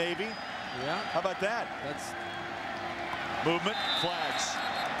here at Navy. Yeah. How about that? That's movement, flags.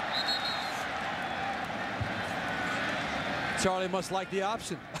 Charlie must like the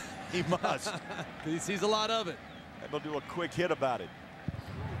option. He must. He sees a lot of it. And they'll do a quick hit about it.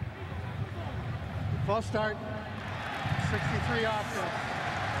 False start, 63 offense.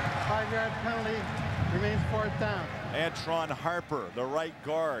 5-yard penalty, remains 4th down. Antron Harper, the right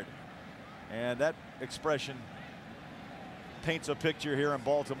guard. And that expression paints a picture here in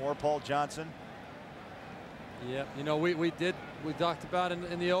Baltimore. Paul Johnson. Yeah, you know, we talked about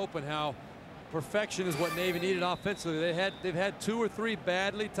in the open how perfection is what Navy needed offensively. They've had 2 or 3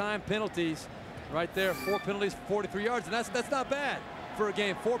 badly timed penalties right there. 4 penalties, 43 yards, and that's not bad for a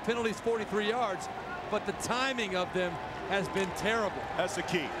game. 4 penalties, 43 yards. but the timing of them has been terrible. That's the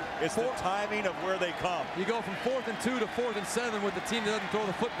key. It's the timing of where they come. You go from 4th and 2 to 4th and 7 with the team that doesn't throw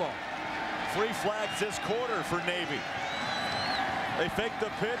the football. 3 flags this quarter for Navy. They fake the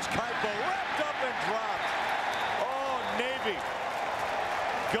pitch. Kaipo wrapped up and dropped. Oh, Navy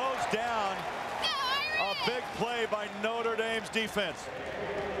goes down. A big play by Notre Dame's defense.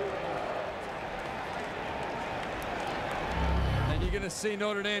 And you're going to see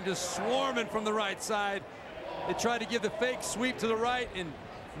Notre Dame just swarming from the right side. They tried to give the fake sweep to the right, and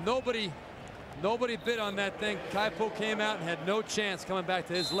nobody bit on that thing. Kaipo came out and had no chance coming back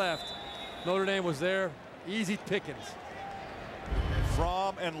to his left. Notre Dame was there. Easy pickings.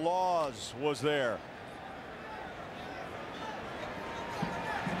 Fromm and Laws was there.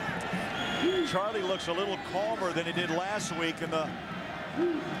 Charlie looks a little calmer than he did last week in that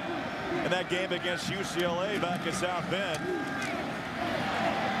game against UCLA back at South Bend.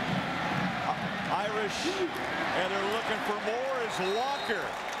 Irish, and they're looking for more as Walker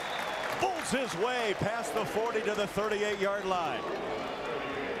pulls his way past the 40 to the 38-yard line.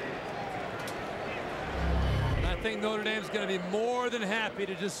 I think Notre Dame's going to be more than happy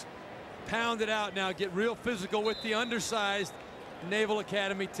to just pound it out now, get real physical with the undersized Naval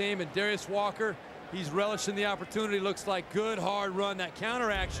Academy team. And Darius Walker, he's relishing the opportunity. Looks like good hard run. That counter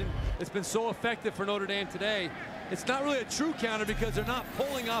action that's been so effective for Notre Dame today. It's not really a true counter because they're not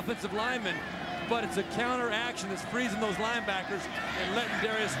pulling offensive linemen, but it's a counter action that's freezing those linebackers and letting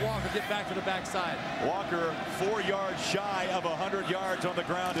Darius Walker get back to the backside. Walker 4 yards shy of 100 yards on the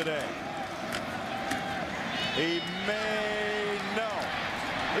ground today. He may know.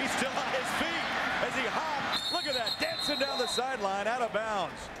 He's still on his feet as he hops. Look at that, dancing down the sideline, out of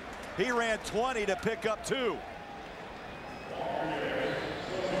bounds. He ran 20 to pick up 2.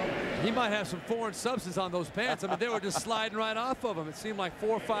 He might have some foreign substance on those pants. I mean, they were just sliding right off of him. It seemed like 4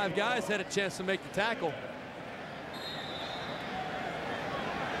 or 5 guys had a chance to make the tackle.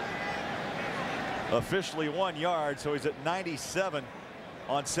 Officially 1 yard, so he's at 97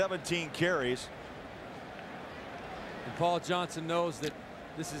 on 17 carries. And Paul Johnson knows that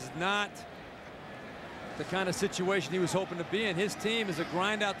this is not the kind of situation he was hoping to be in. His team is a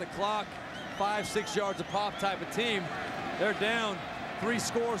grind out the clock, 5, 6 yards a pop type of team. They're down 3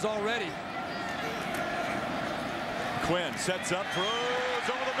 scores already. Quinn sets up, throws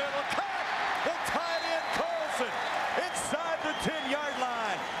over the middle, caught! The tight end Carlson inside the 10-yard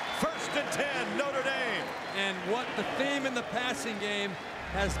line. 1st and 10, Notre Dame. And what the theme in the passing game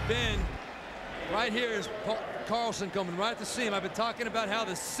has been right here is Carlson coming right at the seam. I've been talking about how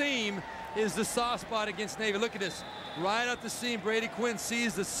the seam is the soft spot against Navy. Look at this. Right up the seam, Brady Quinn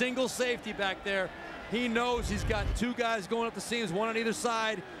sees the single safety back there. He knows he's got 2 guys going up the seams, 1 on either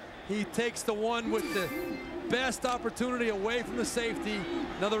side. He takes the one with the best opportunity away from the safety.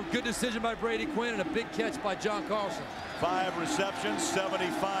 Another good decision by Brady Quinn and a big catch by John Carlson. 5 receptions,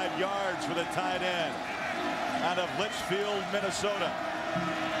 75 yards for the tight end out of Litchfield, Minnesota.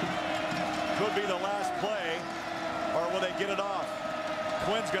 Could be the last play, or will they get it off?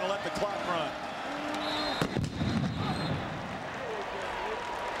 Quinn's going to let the clock run.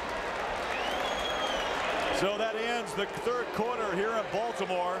 So that ends the 3rd quarter here in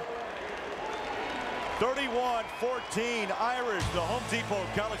Baltimore. 31-14 Irish. The Home Depot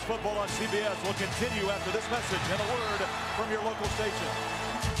College Football on CBS will continue after this message and a word from your local station.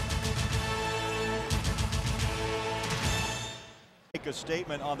 Make a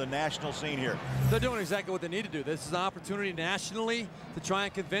statement on the national scene here. They're doing exactly what they need to do. This is an opportunity nationally to try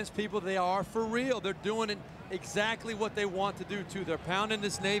and convince people they are for real. They're doing exactly what they want to do too. They're pounding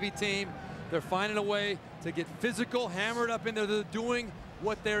this Navy team. They're finding a way to get physical, hammered up in there. They're doing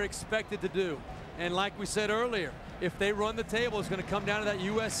what they're expected to do. And like we said earlier, if they run the table, it's going to come down to that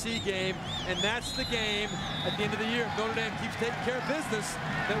USC game, and that's the game at the end of the year. If Notre Dame keeps taking care of business,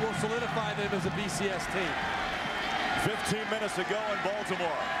 that will solidify them as a BCS team. 15 minutes to go in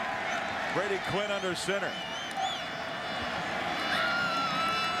Baltimore. Brady Quinn under center.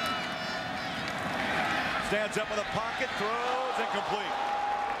 Stands up in the pocket, throws, incomplete.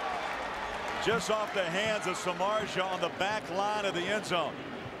 Just off the hands of Samardzija on the back line of the end zone.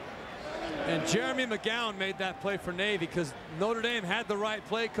 And Jeremy McGowan made that play for Navy because Notre Dame had the right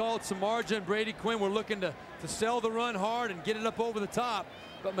play called. Samardzija and Brady Quinn were looking to sell the run hard and get it up over the top.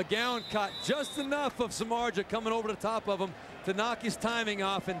 But McGowan caught just enough of Samardzija coming over the top of him to knock his timing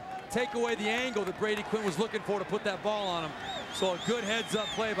off and take away the angle that Brady Quinn was looking for to put that ball on him. So a good heads-up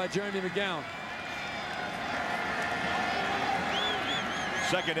play by Jeremy McGowan.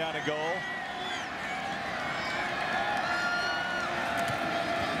 2nd down and goal.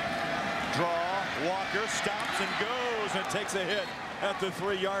 Draw, Walker stops and goes and takes a hit at the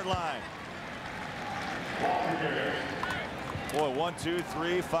 3-yard line. Boy, 1, 2,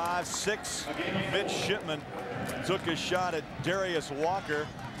 3, 5, 6 midshipmen took a shot at Darius Walker,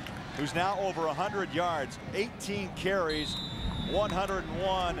 who's now over 100 yards, 18 carries,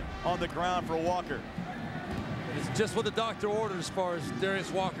 101 on the ground for Walker. It's just what the doctor ordered as far as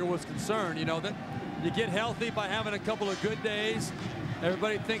Darius Walker was concerned. You know, that you get healthy by having a couple of good days.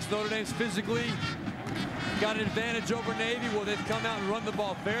 Everybody thinks Notre Dame's physically got an advantage over Navy. Well, they've come out and run the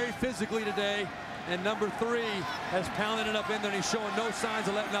ball very physically today. And number 3 has pounded it up in there, and he's showing no signs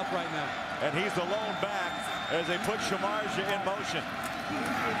of letting up right now. And he's the lone back as they put Shamarja in motion.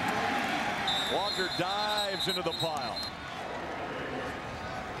 Walker dives into the pile.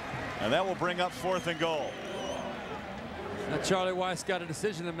 And that will bring up 4th and goal. Now Charlie Weis got a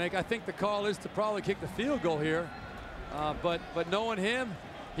decision to make. I think the call is to probably kick the field goal here. But knowing him,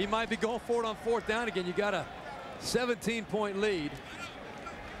 he might be going for it on 4th down again. You got a 17-point lead.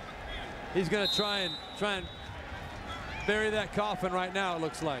 He's going to try and bury that coffin right now, it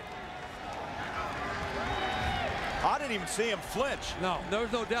looks like. I didn't even see him flinch. No, there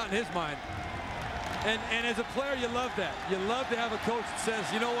was no doubt in his mind. And as a player, you love that. You love to have a coach that says,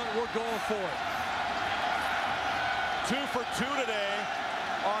 you know what, we're going for it. 2 for 2 today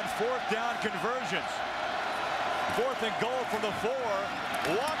on 4th down conversions. 4th and goal from the 4.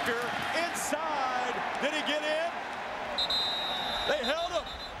 Walker inside. Did he get in? They held him.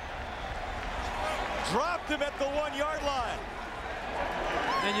 Dropped him at the 1-yard line.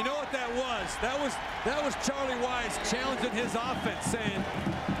 And you know what that was? That was Charlie Weis challenging his offense, saying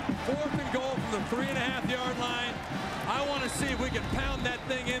 4th and goal from the 3.5-yard line. I want to see if we can pound that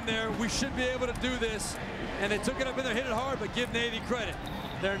thing in there. We should be able to do this. And they took it up in there, hit it hard, but give Navy credit.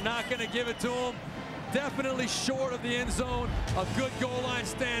 They're not going to give it to them. Definitely short of the end zone. A good goal line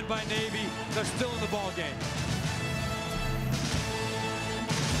stand by Navy. They're still in the ball game.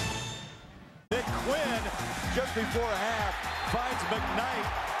 Nick Quinn, just before half, finds McKnight,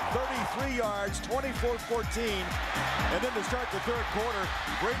 33 yards, 24-14. And then to start the 3rd quarter,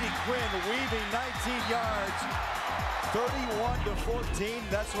 Brady Quinn weaving 19 yards, 31-14.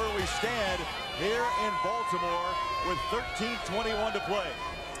 That's where we stand here in Baltimore with 13:21 to play.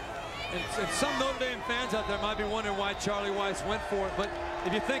 And some Notre Dame fans out there might be wondering why Charlie Weis went for it, but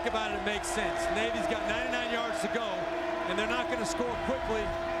if you think about it, it makes sense. Navy's got 99 yards to go, and they're not going to score quickly.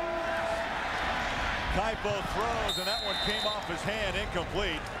 Kaipo throws, and that one came off his hand,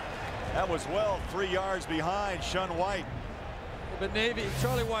 incomplete. That was well 3 yards behind Shun White. But Navy,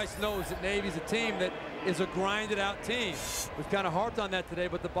 Charlie Weis knows that Navy's a team that is a grinded-out team. We've kind of harped on that today,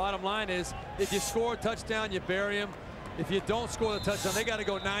 but the bottom line is, if you score a touchdown, you bury them. If you don't score the touchdown, they got to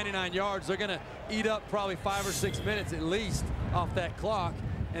go 99 yards. They're going to eat up probably 5 or 6 minutes at least off that clock,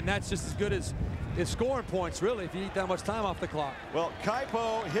 and that's just as good as scoring points, really, if you eat that much time off the clock. Well,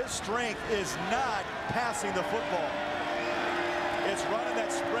 Kaipo, his strength is not passing the football. It's running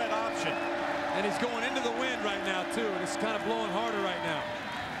that spread option. And he's going into the wind right now, too, and it's kind of blowing harder right now.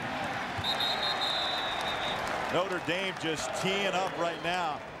 Notre Dame just teeing up right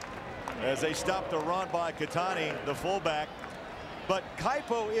now as they stop the run by Katani, the fullback. But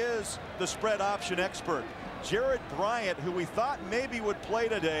Kaipo is the spread option expert. Jared Bryant, who we thought maybe would play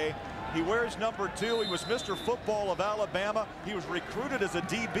today, he wears number 2. He was Mr. Football of Alabama. He was recruited as a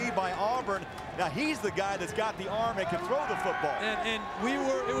DB by Auburn. Now he's the guy that's got the arm and can throw the football. And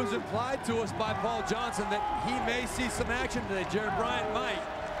it was implied to us by Paul Johnson that he may see some action today. Jared Bryant might.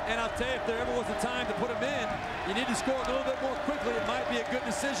 And I'll tell you, if there ever was a time to put him in, you need to score a little bit more quickly. It might be a good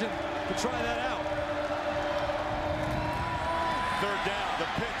decision to try that out. 3rd down, the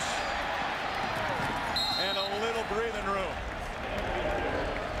pitch. And a little breathing room.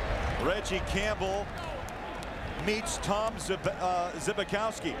 Reggie Campbell meets Tom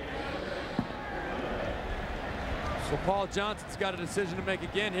Zibikowski. So Paul Johnson's got a decision to make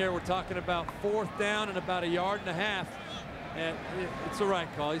again here. We're talking about 4th down and about 1.5 yards. And it's the right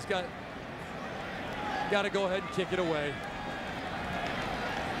call. He's got to go ahead and kick it away.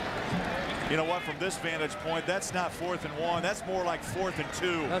 You know what, from this vantage point, that's not 4th and 1. That's more like 4th and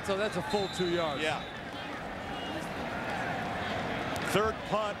 2. That's a full 2 yards. Yeah. 3rd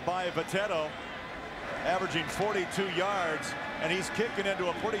punt by Viteto, averaging 42 yards, and he's kicking into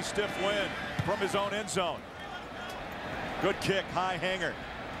a pretty stiff wind from his own end zone. Good kick, high hanger,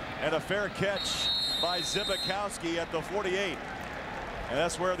 and a fair catch by Zibikowski at the 48. And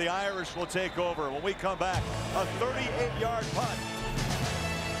that's where the Irish will take over when we come back. A 38-yard punt.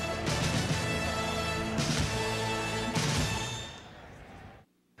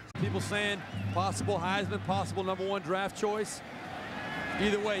 People saying possible Heisman, possible #1 draft choice.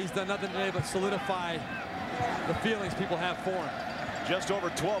 Either way, he's done nothing today but solidify the feelings people have for him. Just over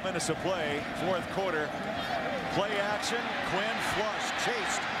 12 minutes of play, fourth quarter. Play action, Quinn flush,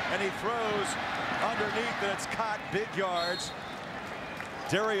 chased, and he throws underneath, and it's caught, big yards.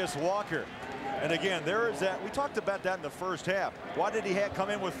 Darius Walker. And again, there is that. We talked about that in the first half. Why did he come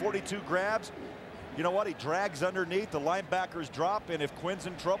in with 42 grabs? You know what? He drags underneath. The linebackers drop, and if Quinn's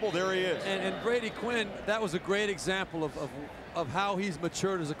in trouble, there he is. And Brady Quinn, that was a great example of how he's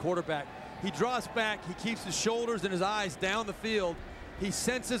matured as a quarterback. He draws back. He keeps his shoulders and his eyes down the field. He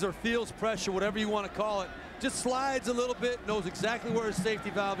senses or feels pressure, whatever you want to call it. Just slides a little bit, knows exactly where his safety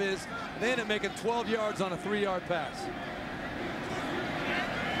valve is. They end up making 12 yards on a 3-yard pass.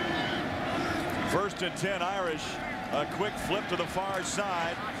 1st and 10 Irish. A quick flip to the far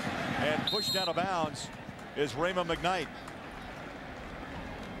side and pushed out of bounds is Raymond McKnight.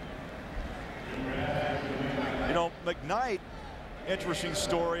 You know, McKnight, interesting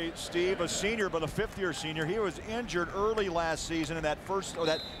story, Steve, a senior but a 5th-year senior. He was injured early last season in that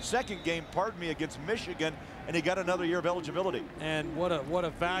second game, pardon me, against Michigan, and he got another year of eligibility. And what a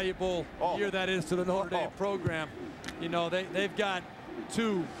valuable year that is to the Notre Dame program. You know, they've got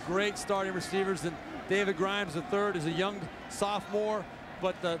 2 great starting receivers, and David Grimes III is a young sophomore,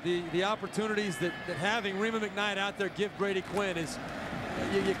 but the opportunities that having Raymond McKnight out there give Brady Quinn is,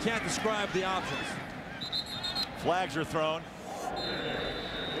 you can't describe the options. Flags are thrown.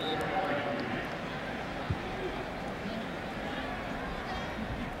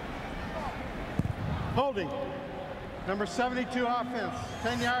 Holding. Number 72 offense.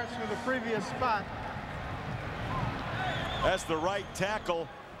 10 yards from the previous spot. That's the right tackle,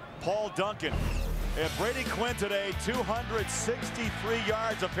 Paul Duncan. And Brady Quinn today, 263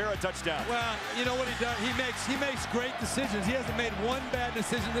 yards, a pair of touchdowns. Well, you know what he does? He makes great decisions. He hasn't made one bad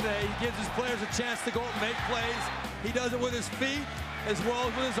decision today. He gives his players a chance to go and make plays. He does it with his feet as well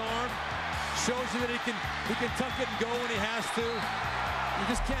as with his arm. Shows you that he can tuck it and go when he has to. You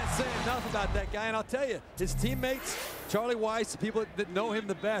just can't say enough about that guy. And I'll tell you, his teammates, Charlie Weiss, the people that know him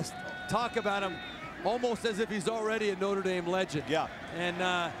the best, talk about him almost as if he's already a Notre Dame legend. Yeah.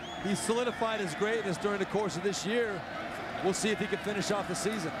 And he's solidified his greatness during the course of this year. We'll see if he can finish off the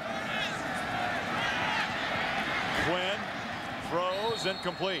season. Quinn throws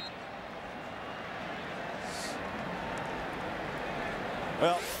incomplete.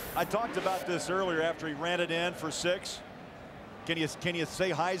 Well, I talked about this earlier after he ran it in for 6. Can you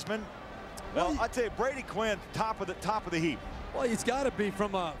say Heisman? Well, I tell you, Brady Quinn, top of the heap. Well, he's got to be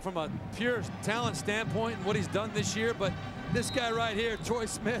from a pure talent standpoint and what he's done this year. But this guy right here, Troy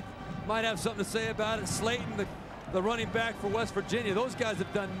Smith, might have something to say about it. Slayton, the running back for West Virginia, those guys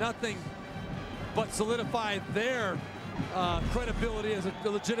have done nothing but solidify their credibility as a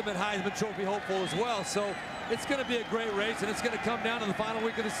legitimate Heisman Trophy hopeful as well. So it's going to be a great race, and it's going to come down to the final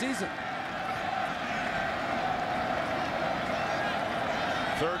week of the season.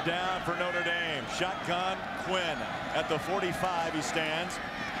 3rd down for Notre Dame. Shotgun, Quinn at the 45. He stands,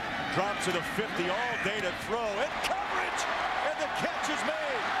 drops to the 50, all day to throw, and coverage, and the catch is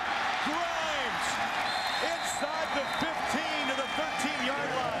made. Grimes inside the 15 to the 13-yard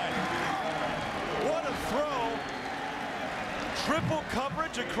line. What a throw. Triple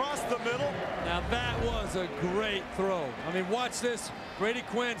coverage across the middle. Now that was a great throw. I mean, watch this. Brady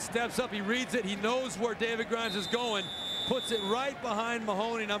Quinn steps up, he reads it, he knows where David Grimes is going, puts it right behind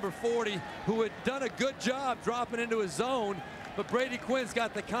Mahoney, number 40, who had done a good job dropping into his zone, but Brady Quinn's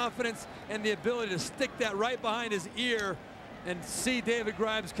got the confidence and the ability to stick that right behind his ear and see David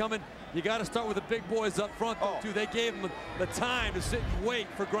Grimes coming. You got to start with the big boys up front, though, too. They gave him the time to sit and wait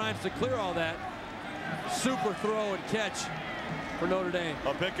for Grimes to clear all that. Super throw and catch for Notre Dame.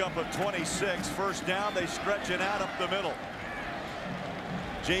 A pickup of 26. 1st down, they stretch it out up the middle.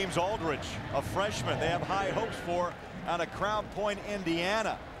 James Aldridge, a freshman they have high hopes for out of Crown Point,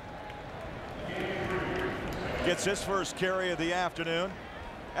 Indiana. Gets his first carry of the afternoon.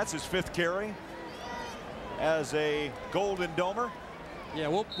 That's his 5th carry as a Golden Domer. Yeah,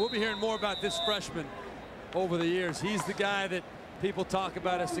 we'll be hearing more about this freshman over the years. He's the guy that people talk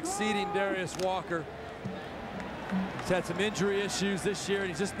about as succeeding Darius Walker. He's had some injury issues this year, and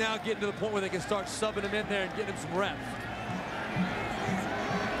he's just now getting to the point where they can start subbing him in there and getting him some reps.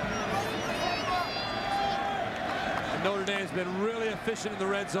 And Notre Dame's been really efficient in the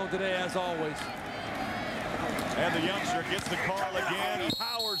red zone today, as always. And the youngster gets the call again. He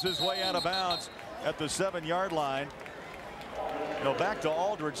powers his way out of bounds at the 7-yard line. You know, back to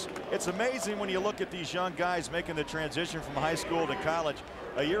Aldridge. It's amazing when you look at these young guys making the transition from high school to college.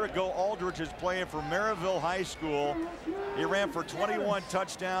 A year ago, Aldridge is playing for Maryville High School. He ran for 21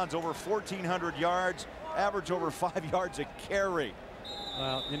 touchdowns, over 1,400 yards, average over 5 yards a carry.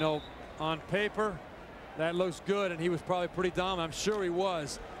 Well, you know, on paper, That looks good, and he was probably pretty dominant. I'm sure he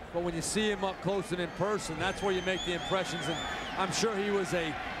was. But when you see him up close and in person, that's where you make the impressions. And I'm sure he was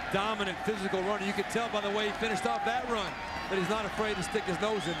a dominant physical runner. You could tell by the way he finished off that run that he's not afraid to stick his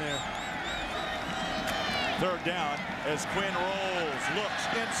nose in there. Third down as Quinn rolls, looks,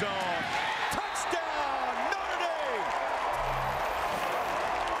 end zone. Touchdown, Notre Dame!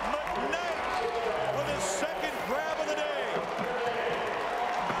 McKnight with his second grab of the day.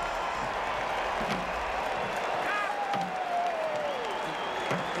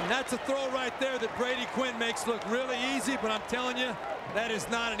 And that's a throw right there that Brady Quinn makes look really easy, but I'm telling you, that is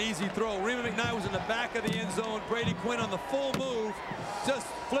not an easy throw. Reba McKnight was in the back of the end zone. Brady Quinn on the full move just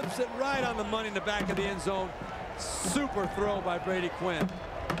flips it right on the money in the back of the end zone. Super throw by Brady Quinn.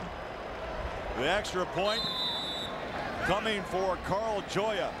 The extra point coming for Carl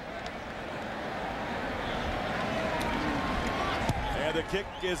Joya. And the kick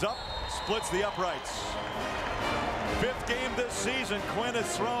is up, splits the uprights. Fifth game this season, Quinn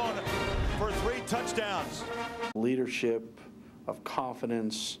has thrown for 3 touchdowns. Leadership, of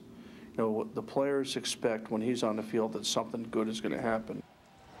confidence. You know, the players expect when he's on the field that something good is going to happen.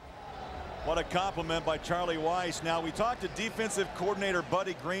 What a compliment by Charlie Weiss. Now, we talked to defensive coordinator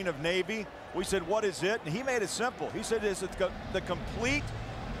Buddy Green of Navy. We said, what is it? And he made it simple. He said it's the complete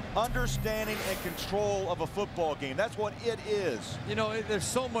understanding and control of a football game. That's what it is. You know, there's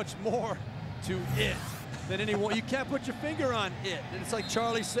so much more to it than anyone. You can't put your finger on it. And it's like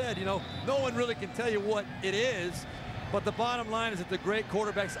Charlie said, you know, no one really can tell you what it is. But the bottom line is that the great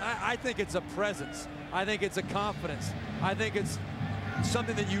quarterbacks, I think it's a presence. I think it's a confidence. I think it's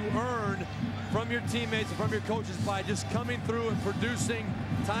something that you earn from your teammates and from your coaches by just coming through and producing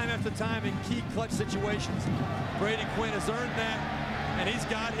time after time in key clutch situations. Brady Quinn has earned that, and he's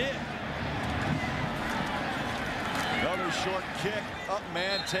got it. Another short kick. Up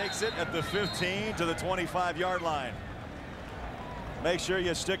man takes it at the 15 to the 25-yard line. Make sure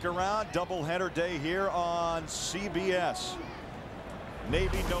you stick around. Doubleheader day here on CBS.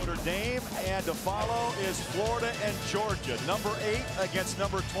 Navy, Notre Dame, and to follow is Florida and Georgia. Number 8 against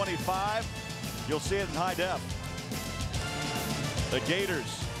number 25. You'll see it in high def. The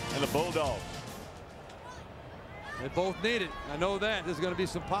Gators and the Bulldogs. They both need it. I know that. There's going to be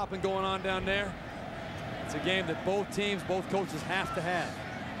some popping going on down there. It's a game that both teams, both coaches have to have.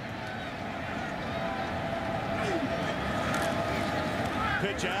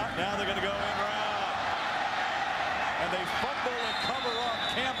 Pitch out. Now they're going to go in route. And they fumble and cover up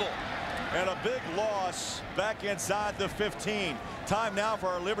Campbell. And a big loss back inside the 15. Time now for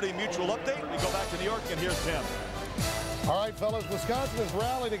our Liberty Mutual update. We go back to New York, and here's Tim. All right, fellas, Wisconsin has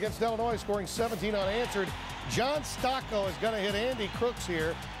rallied against Illinois, scoring 17 unanswered. John Stocco is going to hit Andy Crooks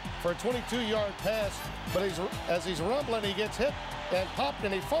here for a 22-yard pass. But as he's rumbling, he gets hit and popped,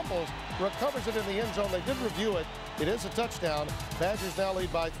 and he fumbles, recovers it in the end zone. They did review it. It is a touchdown. Badgers now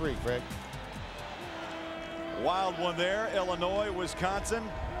lead by 3, Greg. Wild one there. Illinois, Wisconsin.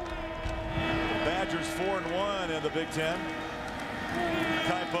 Badgers 4-1 in the Big Ten.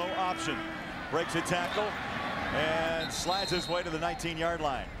 Kaipo option. Breaks a tackle and slides his way to the 19-yard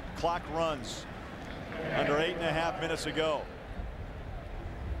line. Clock runs. Under 8.5 minutes to go.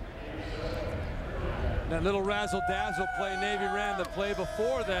 That little razzle-dazzle play Navy ran the play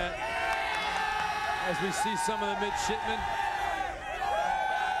before that. As we see some of the midshipmen.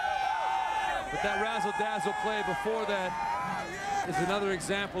 But that razzle-dazzle play before that is another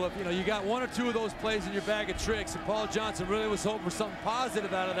example of, you know, you got 1 or 2 of those plays in your bag of tricks, and Paul Johnson really was hoping for something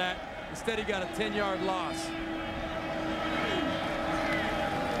positive out of that. Instead, he got a 10-yard loss.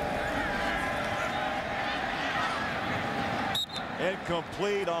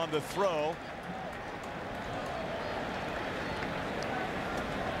 Incomplete on the throw.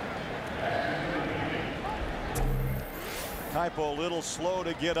 Kaipo a little slow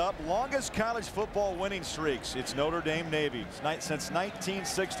to get up. Longest college football winning streaks. It's Notre Dame Navy since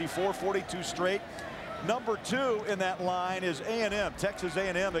 1964, 42 straight. Number 2 in that line is A&M, Texas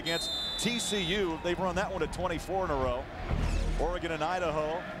A&M against TCU. They've run that one to 24 in a row. Oregon and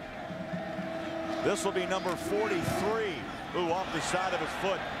Idaho. This will be number 43. Ooh, off the side of his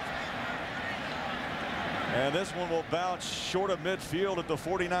foot. And this one will bounce short of midfield at the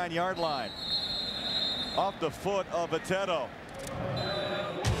 49-yard line. Off the foot of Viteto.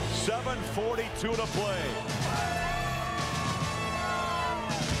 7:42 to play.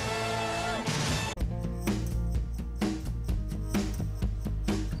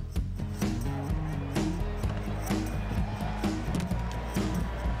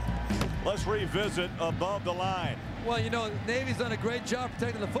 Let's revisit above the line. Well, you know, Navy's done a great job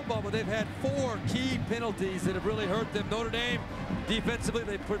protecting the football, but they've had 4 key penalties that have really hurt them. Notre Dame, defensively,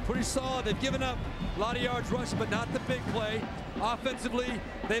 they've put pretty solid. They've given up a lot of yards rushing, but not the big play. Offensively,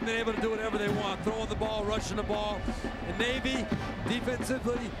 they've been able to do whatever they want, throwing the ball, rushing the ball. And Navy,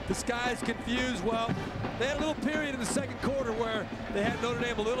 defensively, the sky's confused. Well, they had a little period in the second quarter where they had Notre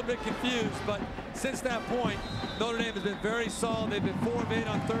Dame a little bit confused, but since that point, Notre Dame has been very solid. They've been 4 of 8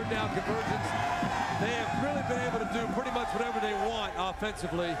 on third down conversions. They have really been able to do pretty much whatever they want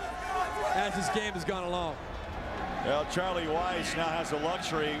offensively as this game has gone along. Well, Charlie Weiss now has the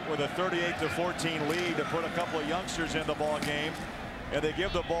luxury with a 38-14 lead to put a couple of youngsters in the ball game, and they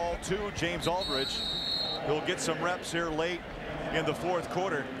give the ball to James Aldridge, who'll get some reps here late in the fourth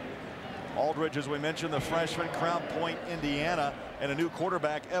quarter. Aldridge, as we mentioned, the freshman, Crown Point, Indiana, and a new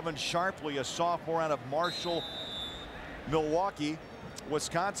quarterback, Evan Sharpley, a sophomore out of Marshall, Milwaukee,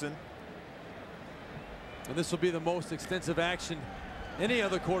 Wisconsin. And this will be the most extensive action any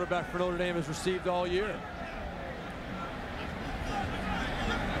other quarterback for Notre Dame has received all year.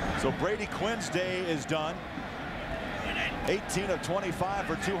 So Brady Quinn's day is done. 18 of 25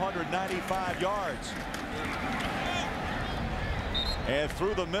 for 295 yards. And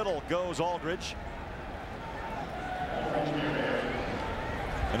through the middle goes Aldridge.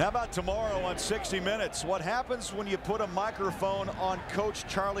 And how about tomorrow on 60 Minutes? What happens when you put a microphone on Coach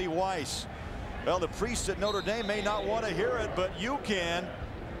Charlie Weiss? Well, the priests at Notre Dame may not want to hear it, but you can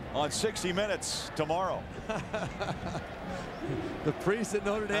on 60 Minutes tomorrow. The priests at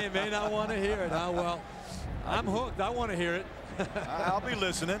Notre Dame may not want to hear it. Oh, well, I'm hooked. I want to hear it. I'll be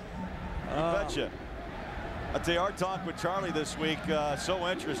listening. You betcha. I tell you, our talk with Charlie this week, so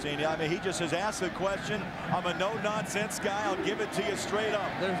interesting. I mean, he just has asked the question. I'm a no-nonsense guy. I'll give it to you straight up.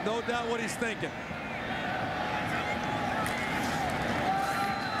 There's no doubt what he's thinking.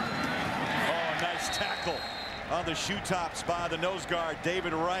 Oh, nice tackle on the shoe tops by the nose guard,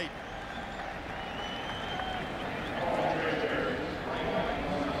 David Wright.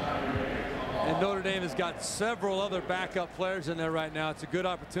 And Notre Dame has got several other backup players in there right now. It's a good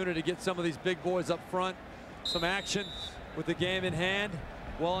opportunity to get some of these big boys up front. Some action with the game in hand.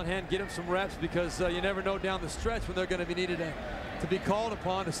 Well in hand, get them some reps, because you never know down the stretch when they're going to be needed to be called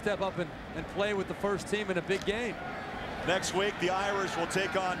upon to step up and play with the first team in a big game. Next week, the Irish will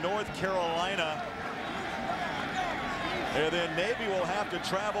take on North Carolina. And then Navy will have to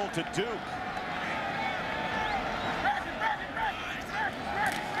travel to Duke.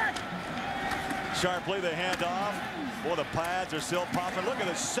 Sharpley, the handoff. Boy, the pads are still popping. Look at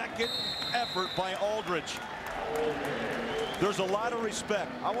the second effort by Aldridge. There's a lot of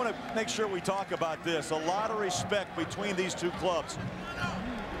respect. I want to make sure we talk about this. A lot of respect between these two clubs.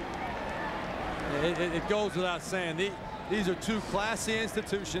 It goes without saying. These are two classy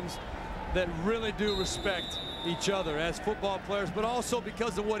institutions that really do respect each other as football players, but also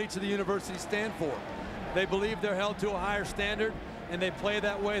because of what each of the universities stand for. They believe they're held to a higher standard, and they play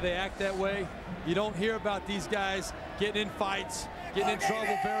that way, they act that way. You don't hear about these guys getting in fights, getting in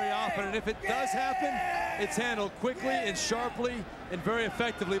trouble very often, and if it does happen, it's handled quickly and sharply and very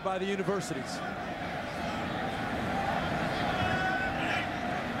effectively by the universities.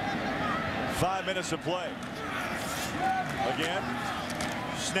 Five minutes of play. Again,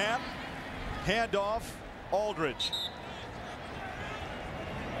 snap, handoff, Aldridge.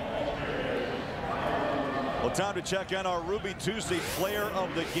 Well, time to check in our Ruby Tuesday player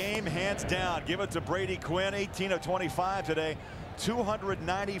of the game, hands down. Give it to Brady Quinn, 18 of 25 today,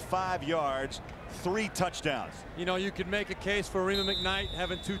 295 yards, 3 touchdowns. You know, you could make a case for Rima McKnight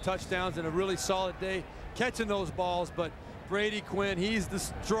having 2 touchdowns and a really solid day catching those balls, but Brady Quinn, he's the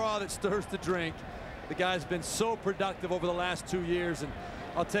straw that stirs the drink. The guy's been so productive over the last 2 years, and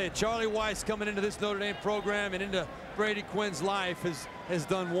I'll tell you, Charlie Weiss coming into this Notre Dame program and into Brady Quinn's life has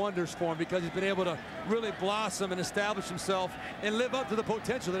done wonders for him, because he's been able to really blossom and establish himself and live up to the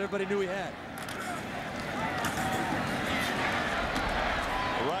potential that everybody knew he had.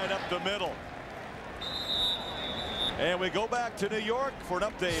 Right up the middle. And we go back to New York for an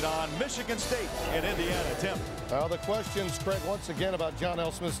update on Michigan State and Indiana. Tim. Well, the questions, Craig, once again about John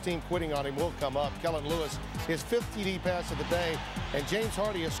L. Smith's team quitting on him will come up. Kellen Lewis, his 5th TD pass of the day, and James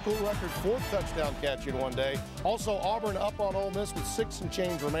Hardy, a school record 4th touchdown catch in one day. Also, Auburn up on Ole Miss with 6 and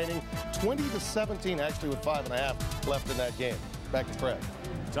change remaining, 20-17, actually with 5.5 left in that game. Back to Craig.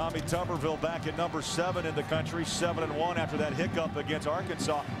 Tommy Tuberville back at number 7 in the country, 7-1 after that hiccup against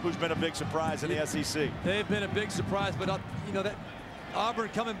Arkansas, who's been a big surprise in the SEC. They've been a big surprise, but you know, that Auburn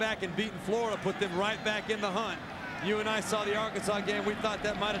coming back and beating Florida put them right back in the hunt. You and I saw the Arkansas game. We thought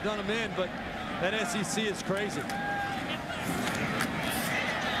that might have done them in, but that SEC is crazy.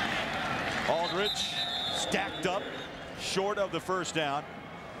 Aldridge stacked up short of the first down.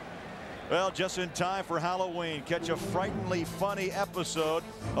 Well, just in time for Halloween. Catch a frighteningly funny episode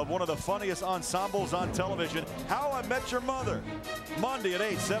of one of the funniest ensembles on television, How I Met Your Mother. Monday at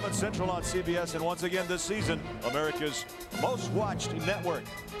 8, 7 Central on CBS. And once again this season, America's most watched network.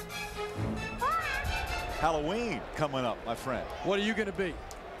 Halloween coming up, my friend. What are you going to be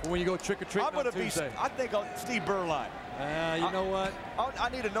when you go trick-or-treating I'm going to be, I think, Steve Berline. You know what? I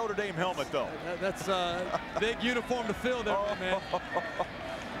need a Notre Dame helmet, though. That's a big uniform to fill there, man.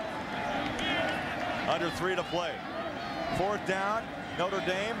 Under 3 to play. 4th down. Notre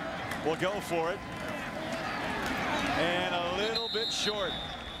Dame will go for it. And a little bit short.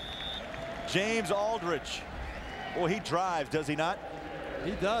 James Aldridge. Well, he drives, does he not?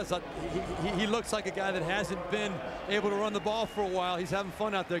 He does. He looks like a guy that hasn't been able to run the ball for a while. He's having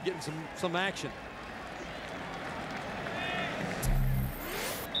fun out there getting some action.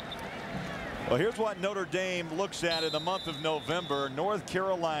 Well, here's what Notre Dame looks at in the month of November. North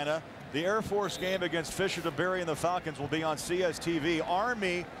Carolina. The Air Force game against Fisher DeBerry and the Falcons will be on CSTV.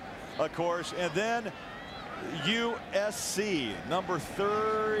 Army, of course, and then USC, number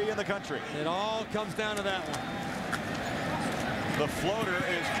 3 in the country. It all comes down to that one. The floater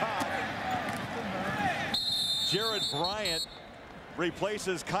is caught. Jared Bryant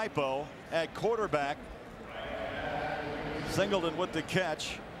replaces Kaipo at quarterback. Singleton with the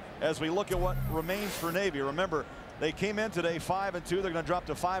catch as we look at what remains for Navy. Remember, they came in today 5-2. They're going to drop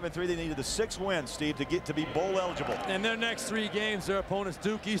to 5-3. They needed the 6 wins, Steve, to get to be bowl eligible. And their next 3 games, their opponents,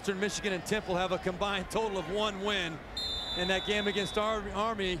 Duke, Eastern Michigan, and Temple, have a combined total of 1 win. And that game against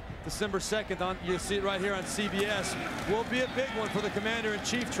Army, December 2nd, you'll see it right here on CBS, will be a big one for the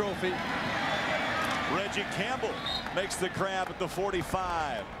Commander-in-Chief trophy. Reggie Campbell makes the grab at the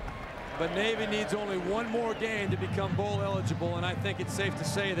 45. But Navy needs only 1 more game to become bowl eligible, and I think it's safe to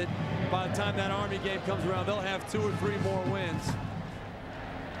say that by the time that Army game comes around, they'll have 2 or 3 more wins.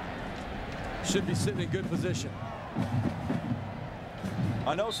 Should be sitting in good position.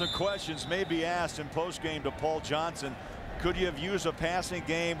 I know some questions may be asked in postgame to Paul Johnson. Could you have used a passing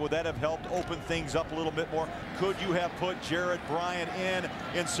game? Would that have helped open things up a little bit more? Could you have put Jared Bryant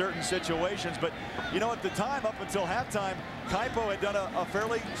in certain situations? But, you know, at the time, up until halftime, Kaipo had done a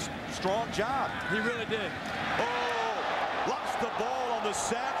fairly strong job. He really did. Oh, lost the ball on the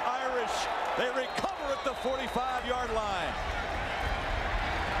sack. Irish, they recover at the 45-yard line.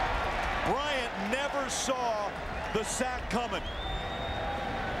 Bryant never saw the sack coming.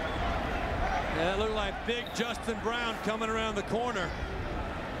 Yeah, it looked like big Justin Brown coming around the corner.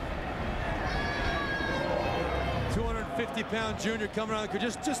 250-pound junior coming around the corner.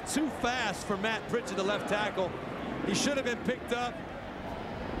 Just too fast for Matt Pritchett, the left tackle. He should have been picked up.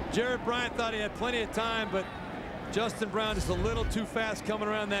 Jared Bryant thought he had plenty of time, but Justin Brown is a little too fast coming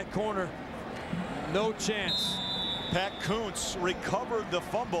around that corner. No chance. Pat Kuntz recovered the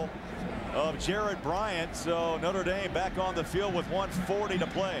fumble of Jared Bryant, so Notre Dame back on the field with 1:40 to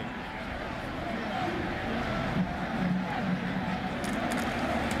play.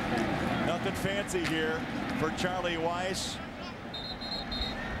 Nothing fancy here for Charlie Weiss.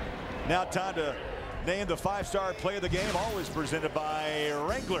 Now time to name the 5-star play of the game, always presented by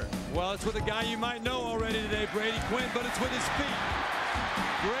Wrangler. Well, it's with a guy you might know already today, Brady Quinn, but it's with his feet.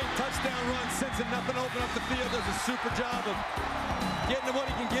 Great touchdown run, sensing nothing open up the field. Does a super job of getting to what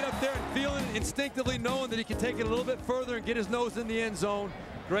he can get up there and feeling, instinctively knowing that he can take it a little bit further and get his nose in the end zone.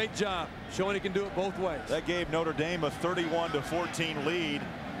 Great job, showing he can do it both ways. That gave Notre Dame a 31-14 lead.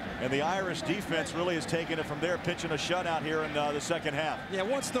 And the Irish defense really has taken it from there, pitching a shutout here in the second half. Yeah,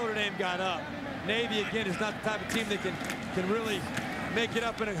 once Notre Dame got up, Navy, again, is not the type of team that can really make it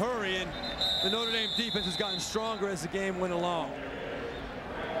up in a hurry. And the Notre Dame defense has gotten stronger as the game went along.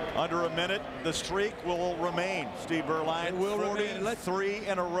 Under a minute, the streak will remain, Steve Berline. It will 43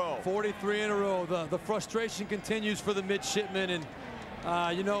 in a row. 43 in a row. The frustration continues for the midshipmen.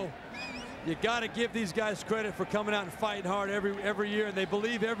 And, you know, you got to give these guys credit for coming out and fighting hard every year, and they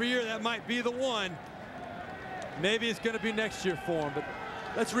believe every year that might be the one. Maybe it's going to be next year for them, but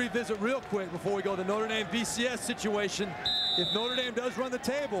let's revisit real quick before we go to the Notre Dame BCS situation. If Notre Dame does run the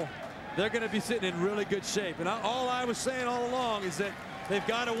table, they're going to be sitting in really good shape. And all I was saying all along is that they've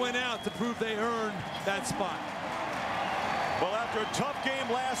got to win out to prove they earned that spot. Well, after a tough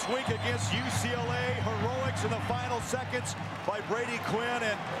game last week against UCLA, heroics in the final seconds by Brady Quinn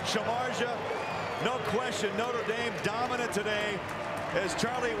and Shamarja. No question, Notre Dame dominant today as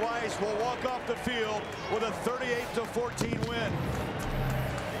Charlie Weiss will walk off the field with a 38-14 win.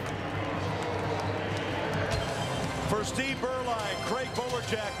 For Steve Berline, Craig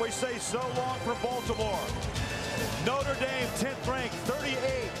Bolerjack, we say so long for Baltimore. Notre Dame 10th ranked,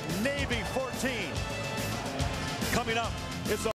 38, Navy 14. Coming up, it's